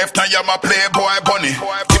 yo, if now you're my playboy bunny.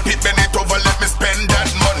 Keep it, bend it over, let me spend that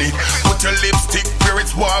money. Put your lipstick where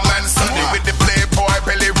it's warm and sunny. With the playboy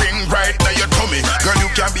belly ring right now your tummy. Girl, you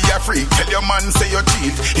can be a freak. Tell your man say you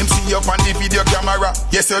cheat. Him see you on the video camera.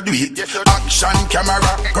 Yes, you do it. Action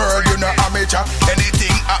camera. Girl, you know amateur. Anything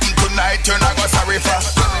happen tonight, you're not gonna sorry for.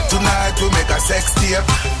 Tonight we make a sex tape.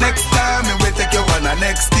 Next time we will take you on a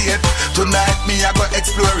next date. Tonight me I go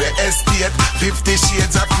explore your estate. 50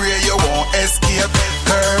 shades of grey you won't escape.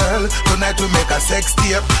 Girl, tonight we make a sex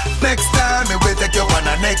tape. Next time we will take you on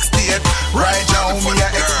a next date. Right now me I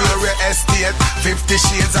explore your estate. 50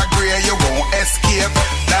 shades of grey you won't escape.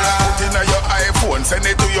 Now put in your iPhone, send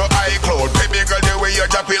it to your iCloud. Baby girl, the way you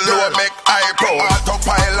drop it low, make I proud.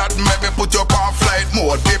 Autopilot, maybe put your on flight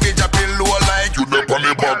mode. Baby drop it low like you up on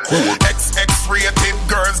the back road. XX-rated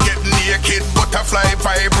girls get naked. Butterfly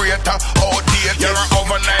vibrator, outdated. You're an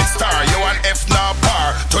overnight star, you an F now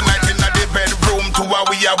bar. Tonight in the bedroom, to where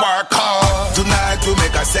we are work hard. Tonight we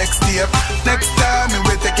make a sex tape. Next time we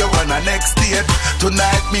will take you on a next date.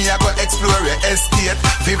 Tonight me I go explore your estate.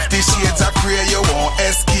 50 shades of grey you won't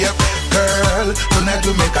escape. Girl, tonight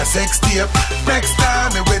we make a sex tape. Next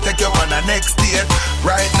time we will take you on a next date.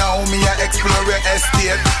 Right now me I explore your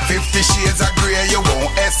estate. 50 shades of grey you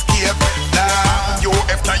won't escape. Nah, yo,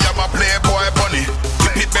 if now you're my playboy bunny.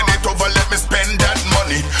 Keep it, bend it over, let me spend that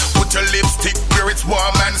money. Put your lipstick where it's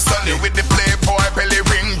warm and sunny. With the playboy belly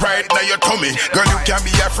ring right now your tummy. Girl, you can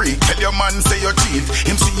be a freak. Tell your man say you cheat.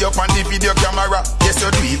 Him see you on the video camera. Yes,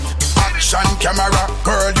 you do it. Action camera.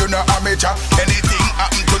 Girl, you know amateur. Anything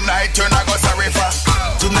happen tonight, you're not gonna sorry for.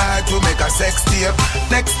 Tonight we make a sex tape.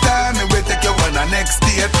 Next time we will take you on a next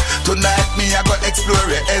date. Tonight me I go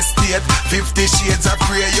explore your estate. 50 shades of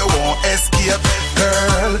grey you won't escape.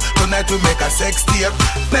 Girl, tonight we make a sex tape.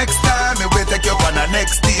 Next time we will take you on a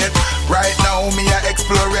next date. Right now me I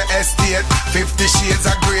explore your estate. 50 shades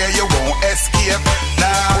of grey you won't escape.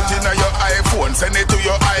 Now put in your iPhone, send it to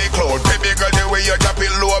your iCloud. Baby girl, the way you drop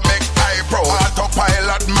it low, make I proud.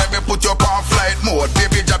 Autopilot, maybe put your on flight mode.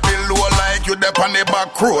 Baby drop it low like you dep on the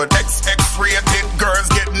back road. XX-rated girls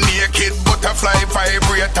get naked. Butterfly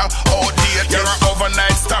vibrator, outdated. You're an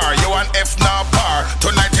overnight star, you an F now bar.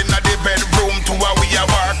 Tonight in the bedroom, to where we are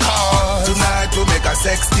work hard. Tonight we make a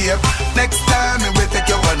sex tape. Next time we will take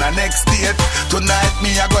you on a next date. Tonight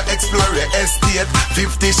me I go explore your estate.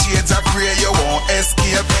 50 shades of grey you won't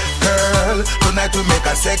escape. Girl, tonight we make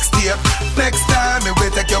a sex tape. Next time we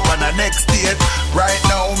will take you on a next date. Right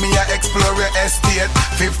now me I explore your estate.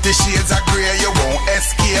 50 shades of grey you won't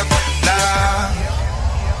escape. Nah.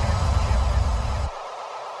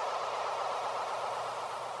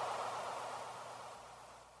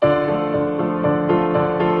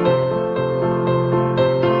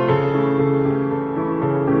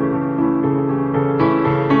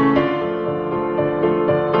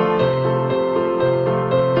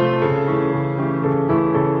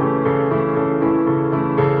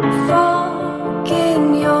 Fog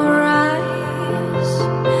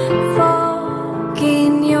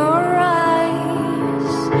in your eyes,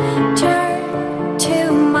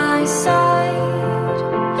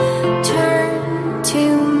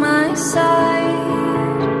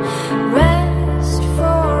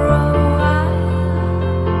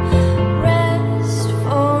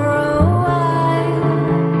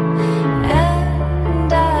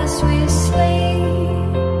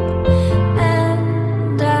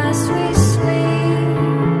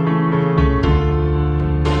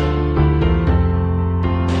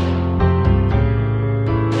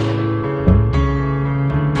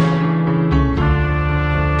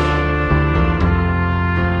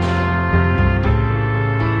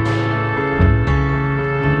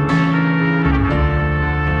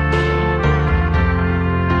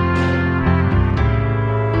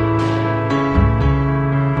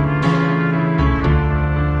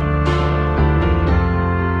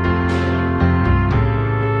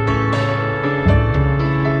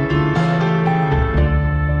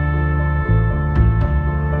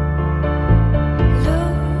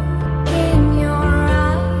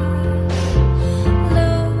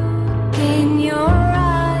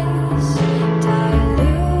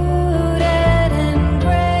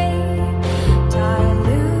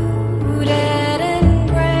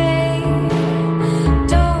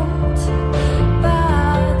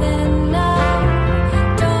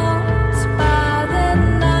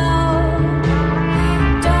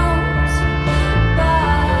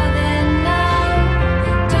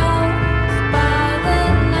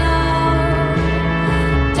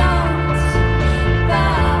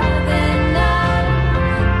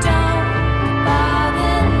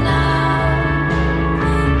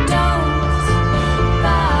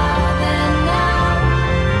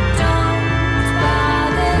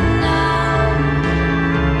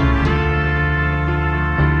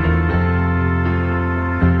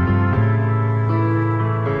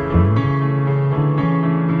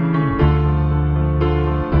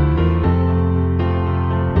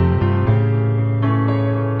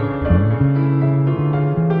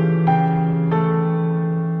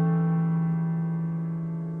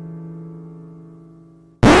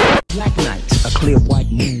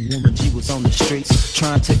 Warren G was on the streets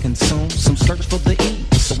trying to consume some skirts for the E,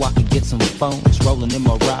 so I could get some phones. Rolling in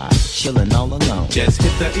my ride, chilling all alone. Just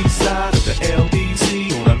hit the east side of the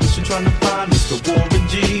LBC on a mission trying to find Mr. Warren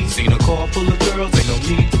G. Seen a car full of girls, ain't no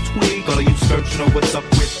need to tweak. All of you search know what's up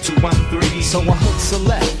with 213. So I hooked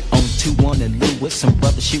select on 21 and Lewis. Some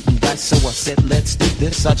brothers shooting dice, so I said let's do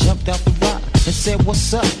this. I jumped out the ride and said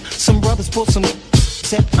what's up. Some brothers pulled some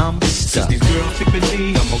said I'm stuck. Since these girls picked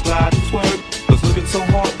me, I'm gonna glide and twerk. Was looking so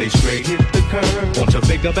hard, they straight hit the curve. Want you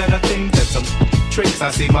bigger, better things than some tricks.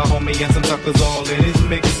 I see my homie and some suckers all in his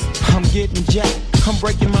mix. I'm getting jacked, I'm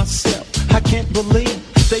breaking myself. I can't believe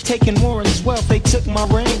they taking Warren's wealth. They took my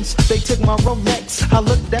rings, they took my Rolex. I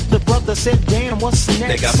looked at the brother, said damn, what's next?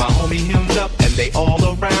 They got my homie hemmed up and they all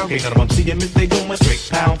around. Can't none of them see him if they going straight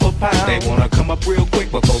pound for pound. They wanna come up real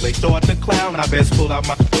quick before they start to clown. I best pull out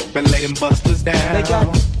my and lay them busters down. They got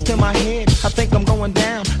in my head, I think I'm going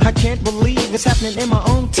down. I can't believe it's happening in my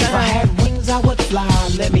own town. If I had wings, I would fly.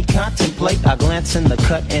 Let me contemplate. I glance in the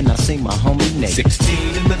cut and I see my homie Nate.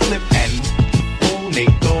 16 in the clip and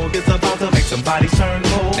Nate Dogg is about to make somebody turn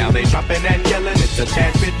cold. Now they dropping and yelling, it's a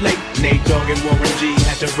tad bit late. Nate Dogg and Warren G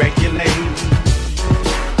had to regulate.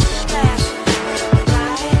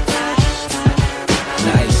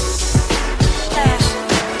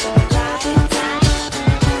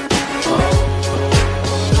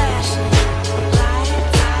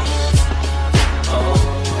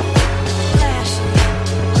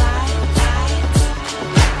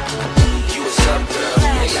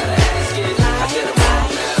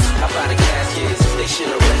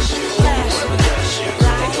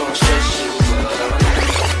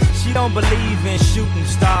 Believe in shooting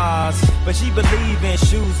stars, but she believe in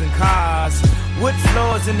shoes and cars. Wood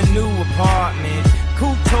floors in the new apartment,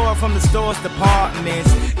 couture from the store's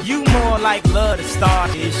departments. You more like love to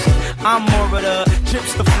start-ish. I'm more of the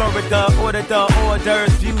trips to Florida, order the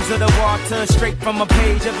orders, views of the water, straight from a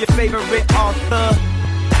page of your favorite author.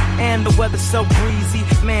 And the weather's so breezy,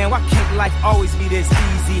 man, why can't life always be this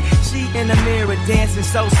easy? She in the mirror dancing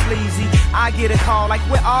so sleazy. I get a call like,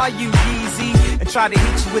 where are you, Yeezy? And try to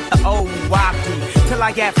hit you with the old wappy, till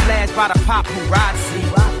I got flashed by the paparazzi.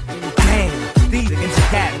 Damn, these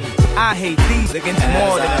niggas got me. I hate these niggas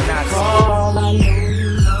more than a Nazi. All I know you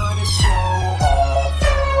love to show off,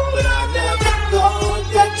 but I never thought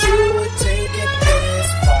that you would take it this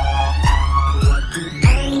far. What do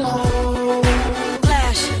I know?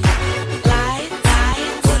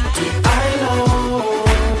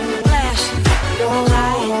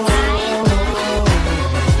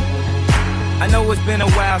 It's been a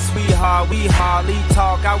while, sweetheart, we hardly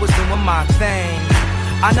talk. I was doing my thing.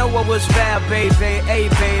 I know I was bad, baby, hey,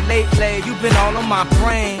 babe, lately you've been all on my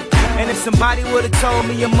brain. And if somebody would've told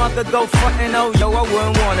me your mother go frontin', oh, yo, I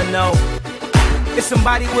wouldn't wanna know. If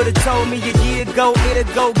somebody would've told me a year ago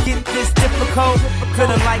it'd go get this difficult,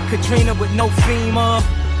 could've like Katrina with no FEMA,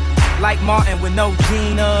 like Martin with no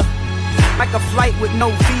Gina. Like a flight with no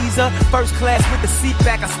visa, first class with the seat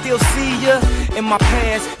back, I still see ya. In my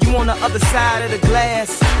past, you on the other side of the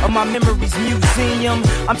glass of my memories museum.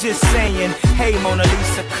 I'm just saying, hey Mona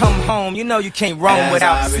Lisa, come home. You know you can't roam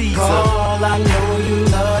without Caesar. I know you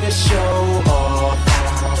love to show off,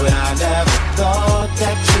 but I never thought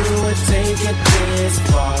that you would take it this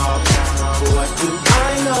far. What do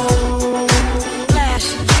I know?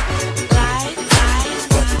 Flashing lights.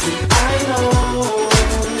 What do I know?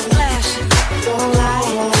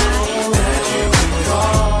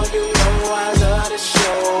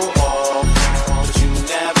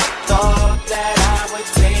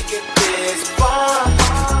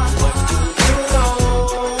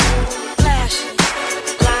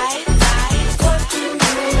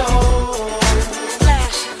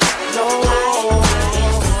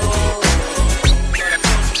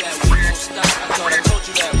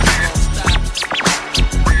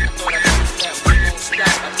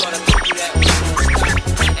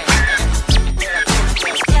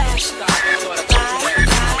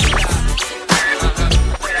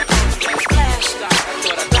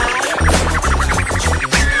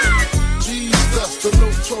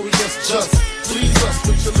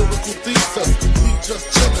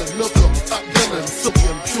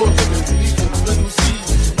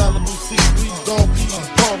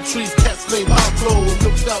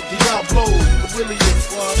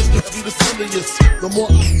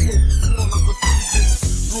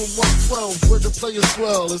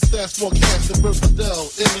 More cash than Bert Fidel.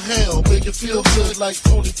 Inhale, make it feel good like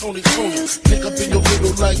Tony. Pick up in your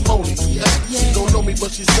middle like Moni. Yeah. She don't know me, but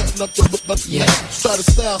she's setting up the Try to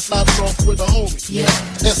style, sliding off with a homie.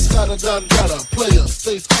 Escada Dangada, player,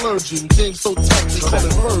 stays clergy. Game so tight, they call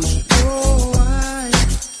it version. Oh, I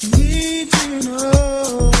need you. you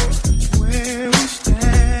know where we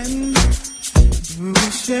stand. Do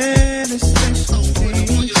we share the special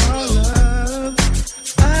thing called love?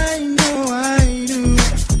 I know I do.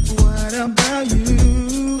 What about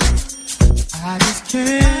you? I just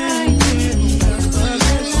can't get enough of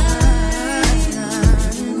this.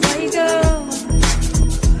 Where you go?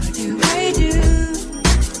 What do I do?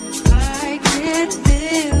 I can't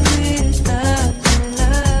live without your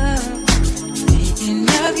love. Thinking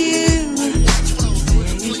of you,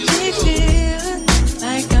 makes me feel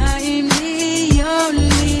like I am the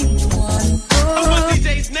only one. What's my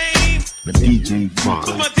DJ's name? The DJ Funk.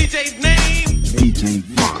 What's my DJ's name? DJ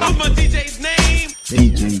Funk. What's my DJ's name?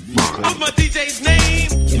 DJ Funk. What's my DJ's name?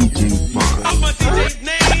 DJ Funk. What's my DJ's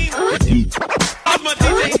name? What's my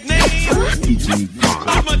DJ's name? DJ Funk.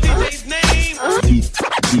 What's my DJ's name?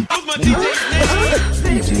 What's my DJ's name?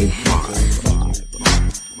 DJ Funk.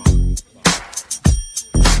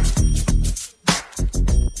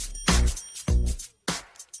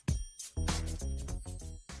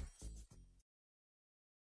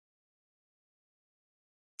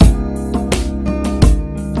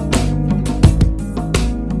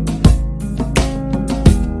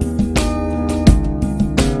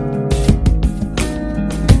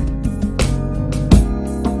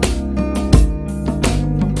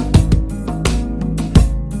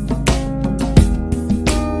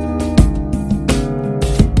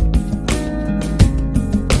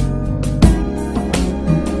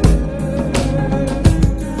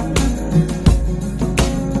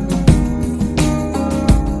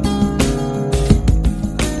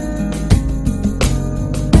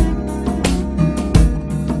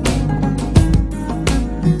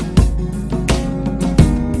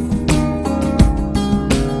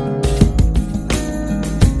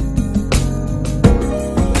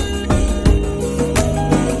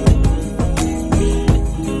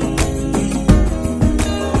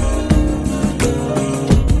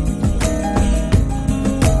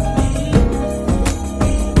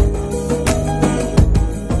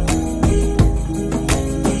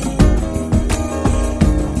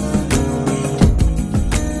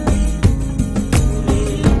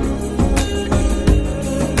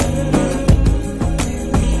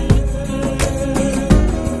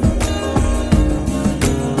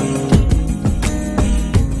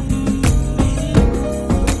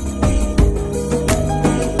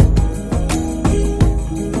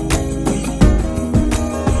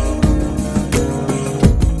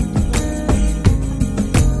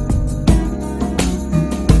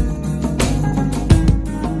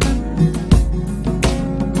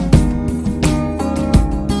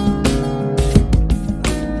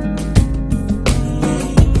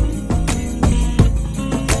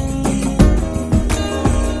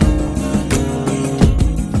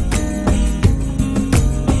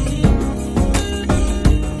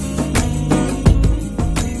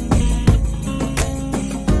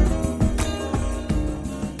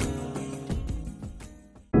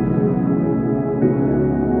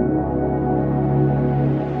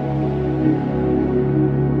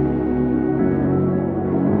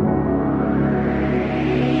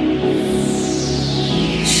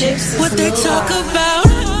 What they talk about?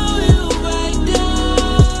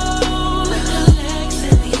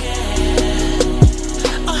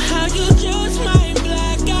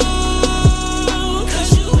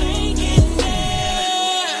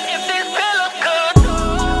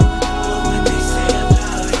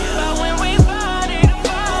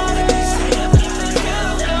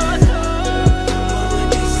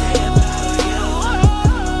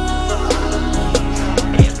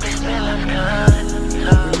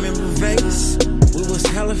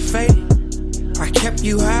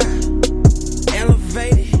 You high,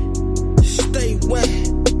 elevated, stay wet,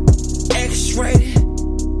 X-rated,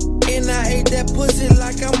 and I ate that pussy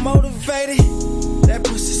like I'm motivated. That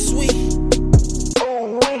pussy sweet,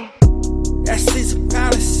 oh wait, that's Caesar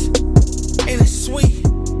Palace, and it's sweet.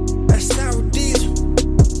 That's sour diesel,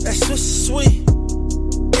 that's Swiss sweet.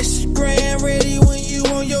 Instagram ready when you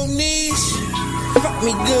on your knees. Fuck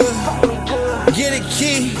me good, get a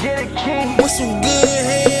key, with some good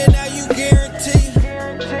head. Now you guarantee.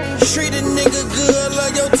 Treat a nigga good,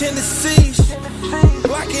 love your tendencies.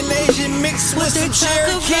 Black and Asian mixed with some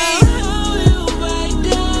Cherokee.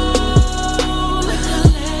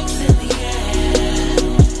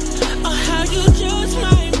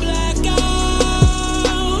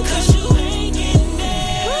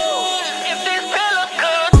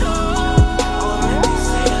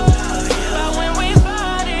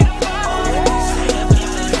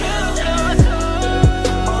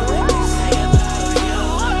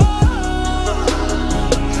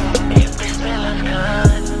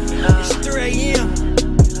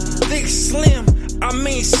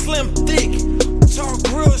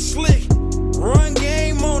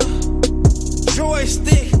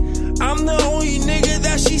 I'm the only nigga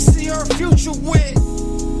that she see her future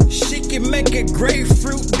with. She can make a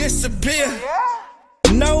grapefruit disappear.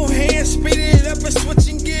 No hands, speed it up and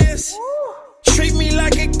switching gears. Treat me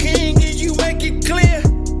like a king and you make it clear.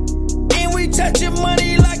 And we touching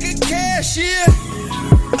money like a cashier.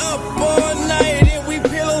 Up all night and we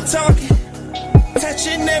pillow talking.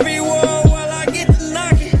 Touching every wall while I get the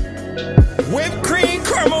knocking. Whipped cream,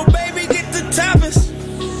 caramel, baby, get the toppers.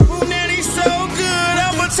 Ooh, nanny so good,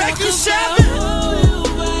 I'ma take you shopping.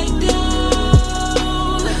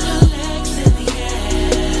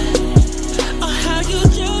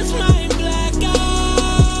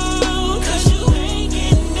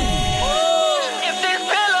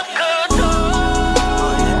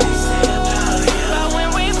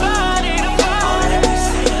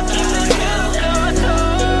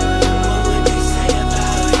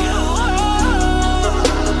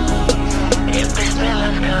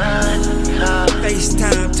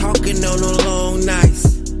 FaceTime talking on the long nights.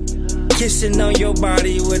 Kissing on your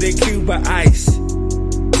body with a cube of ice.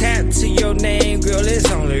 Tap to your name, girl,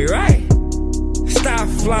 it's only right. Stop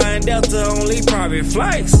flying Delta, only private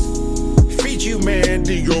flights. Feed you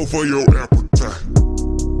Mandigo for your appetite.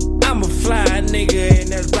 I'm a fly nigga and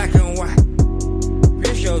that's black and white.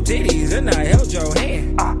 Rip your titties and I held your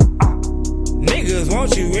hand. Niggas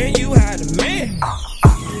want you and you hide a man.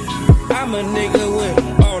 I'm a nigga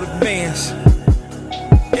with all the bands.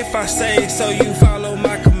 If I say so, you follow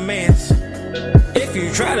my commands. If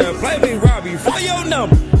you try to play me, rob you for your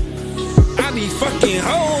number. I be fucking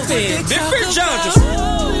hoes in different genres.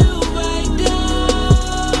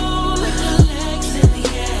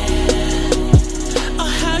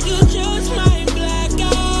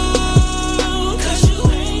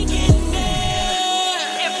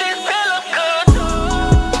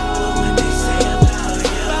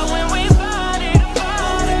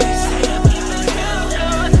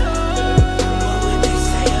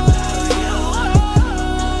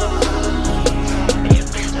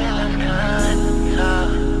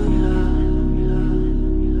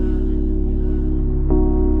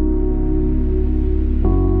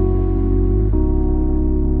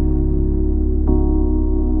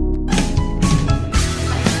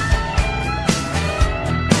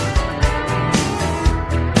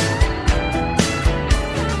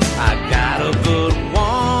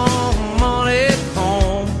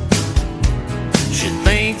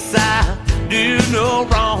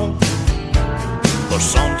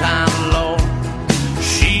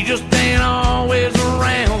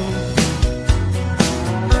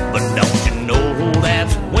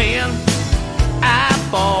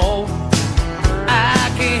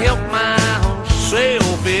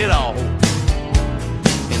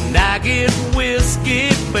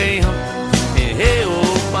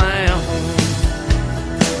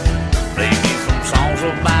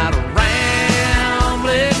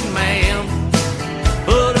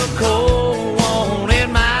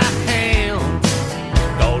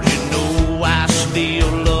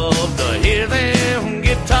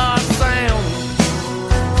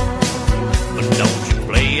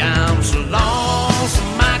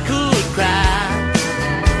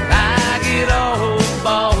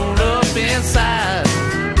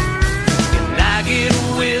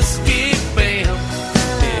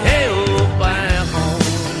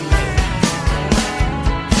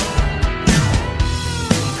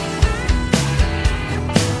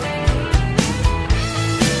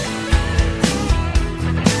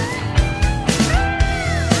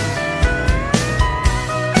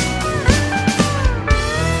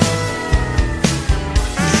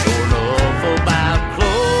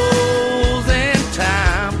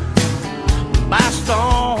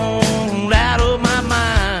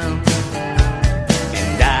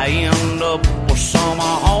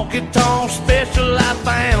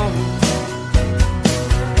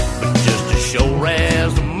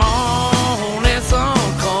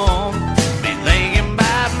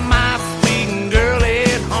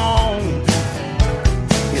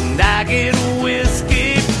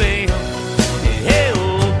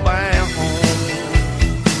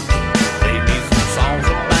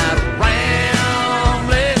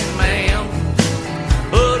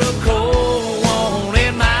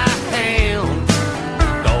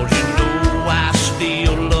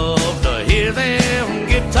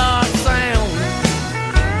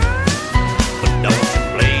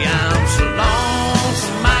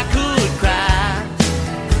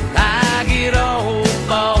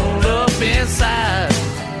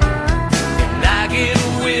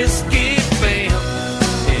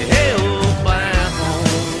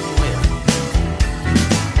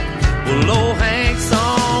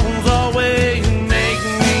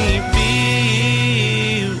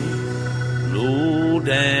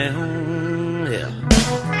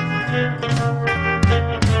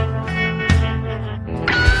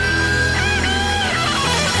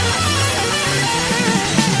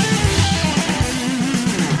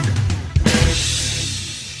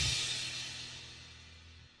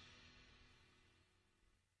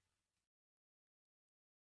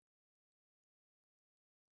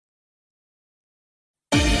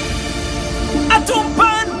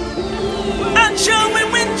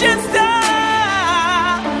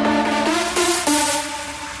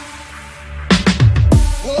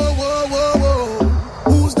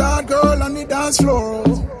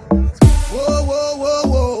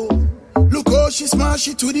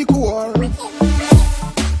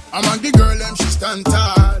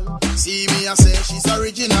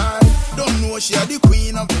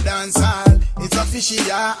 she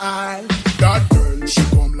high. That girl, she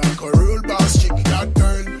come like a real boss chick. That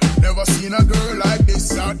girl, never seen a girl like this.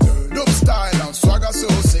 That girl, dope style and swagger so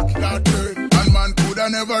sick. That girl, and man coulda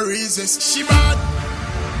never resist. She bad.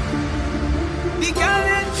 The girl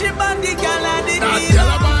and she bad, the girl and the That girl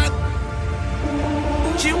a bad.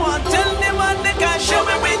 She want tell them what they can show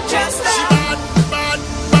me Winchester. She bad, bad,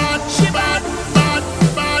 bad. She bad, bad,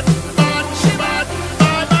 bad, bad. She bad,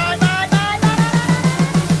 bad, bad, bad, bad, bad.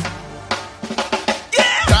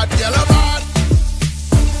 Yeah. That girl a bad.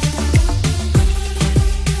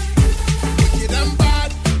 Wicked and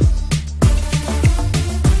bad.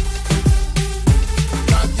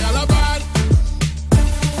 That girl a bad.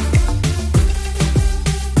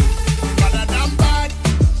 Better than bad.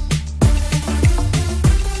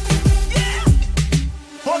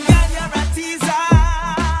 Oh girl, you're a teaser.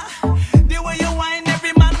 The way you whine,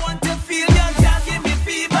 every man want to feel your girl give me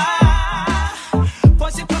fever.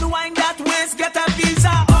 But she could whine that waist, get a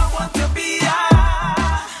visa, or want to be ya.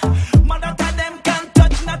 Mother than them can't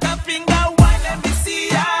touch, not a finger. Why let me see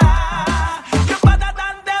ya? You better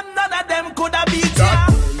than them, none of them coulda beat ya. That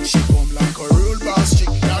girl, she come like a real boss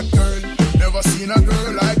chick. That girl, never seen a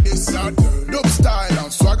girl like this. That girl, dope style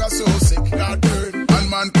and swagger so sick. That girl, and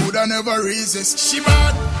man coulda never resist. She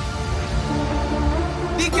bad.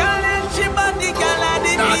 The girl and she bad, the girl and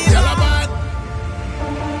the That girl a diva. bad.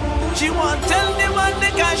 She want tell them what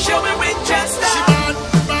they can show me Winchester. She bad,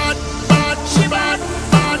 bad, bad. She bad,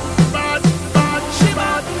 bad, bad, bad. She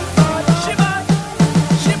bad, bad, She bad,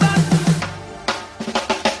 she bad.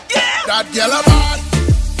 Yeah. that girl a bad.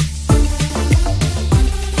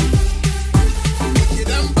 Wicked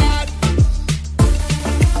and bad.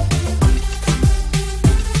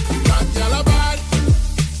 That girl a bad.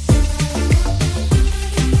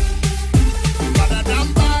 Better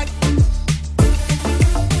than bad.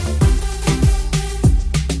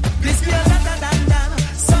 This girl hotter than Dan.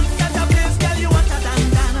 Some got a place, girl, you hotter than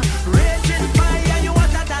Dan. Raging fire, you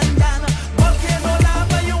hotter than Dan. Volcano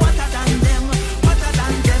lava, you hotter than them. Hotter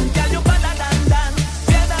than them, girl, you better than Dan.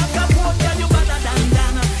 Get up, Capone, girl, you better than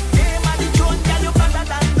Dan. Game of the throne, girl, you better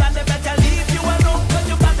than Dan. They better leave you alone, 'cause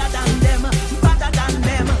you better than them. Better than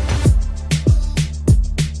them.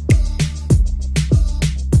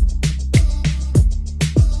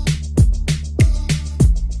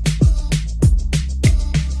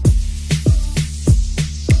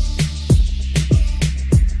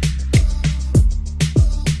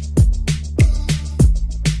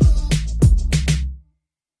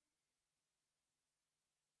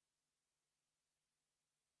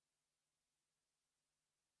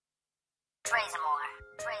 Praise more.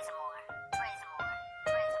 Praise more.